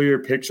of a clear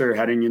picture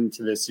heading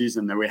into this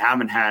season that we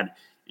haven't had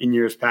in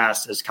years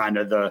past as kind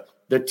of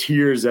the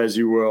tiers, as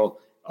you will,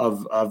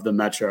 of the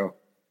Metro.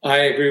 I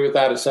agree with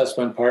that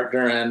assessment,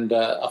 partner. And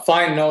a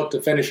fine note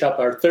to finish up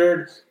our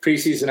third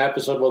preseason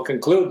episode. We'll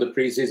conclude the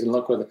preseason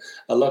look with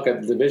a look at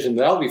the division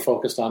that I'll be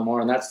focused on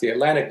more, and that's the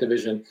Atlantic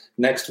Division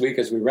next week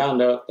as we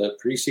round out the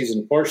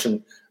preseason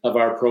portion of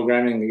our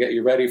programming to get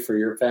you ready for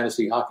your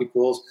fantasy hockey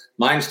pools.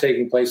 Mine's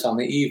taking place on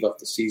the eve of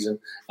the season.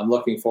 I'm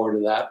looking forward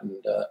to that, and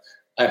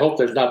I hope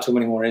there's not too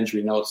many more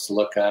injury notes to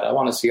look at. I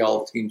want to see all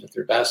the teams at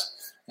their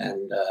best.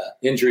 And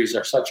injuries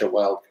are such a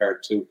wild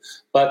card, too.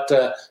 But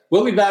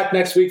we'll be back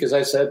next week, as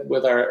I said,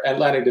 with our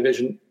Atlantic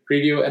Division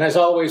preview. And as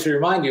always, we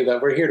remind you that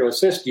we're here to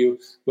assist you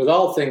with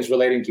all things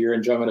relating to your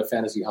enjoyment of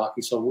fantasy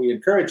hockey. So we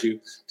encourage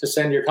you to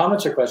send your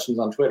comments or questions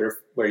on Twitter,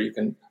 where you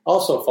can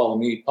also follow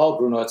me, Paul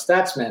Bruno, at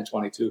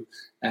Statsman22.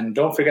 And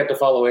don't forget to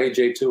follow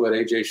AJ, too, at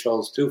AJ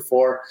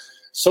Scholes24.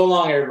 So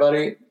long,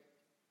 everybody.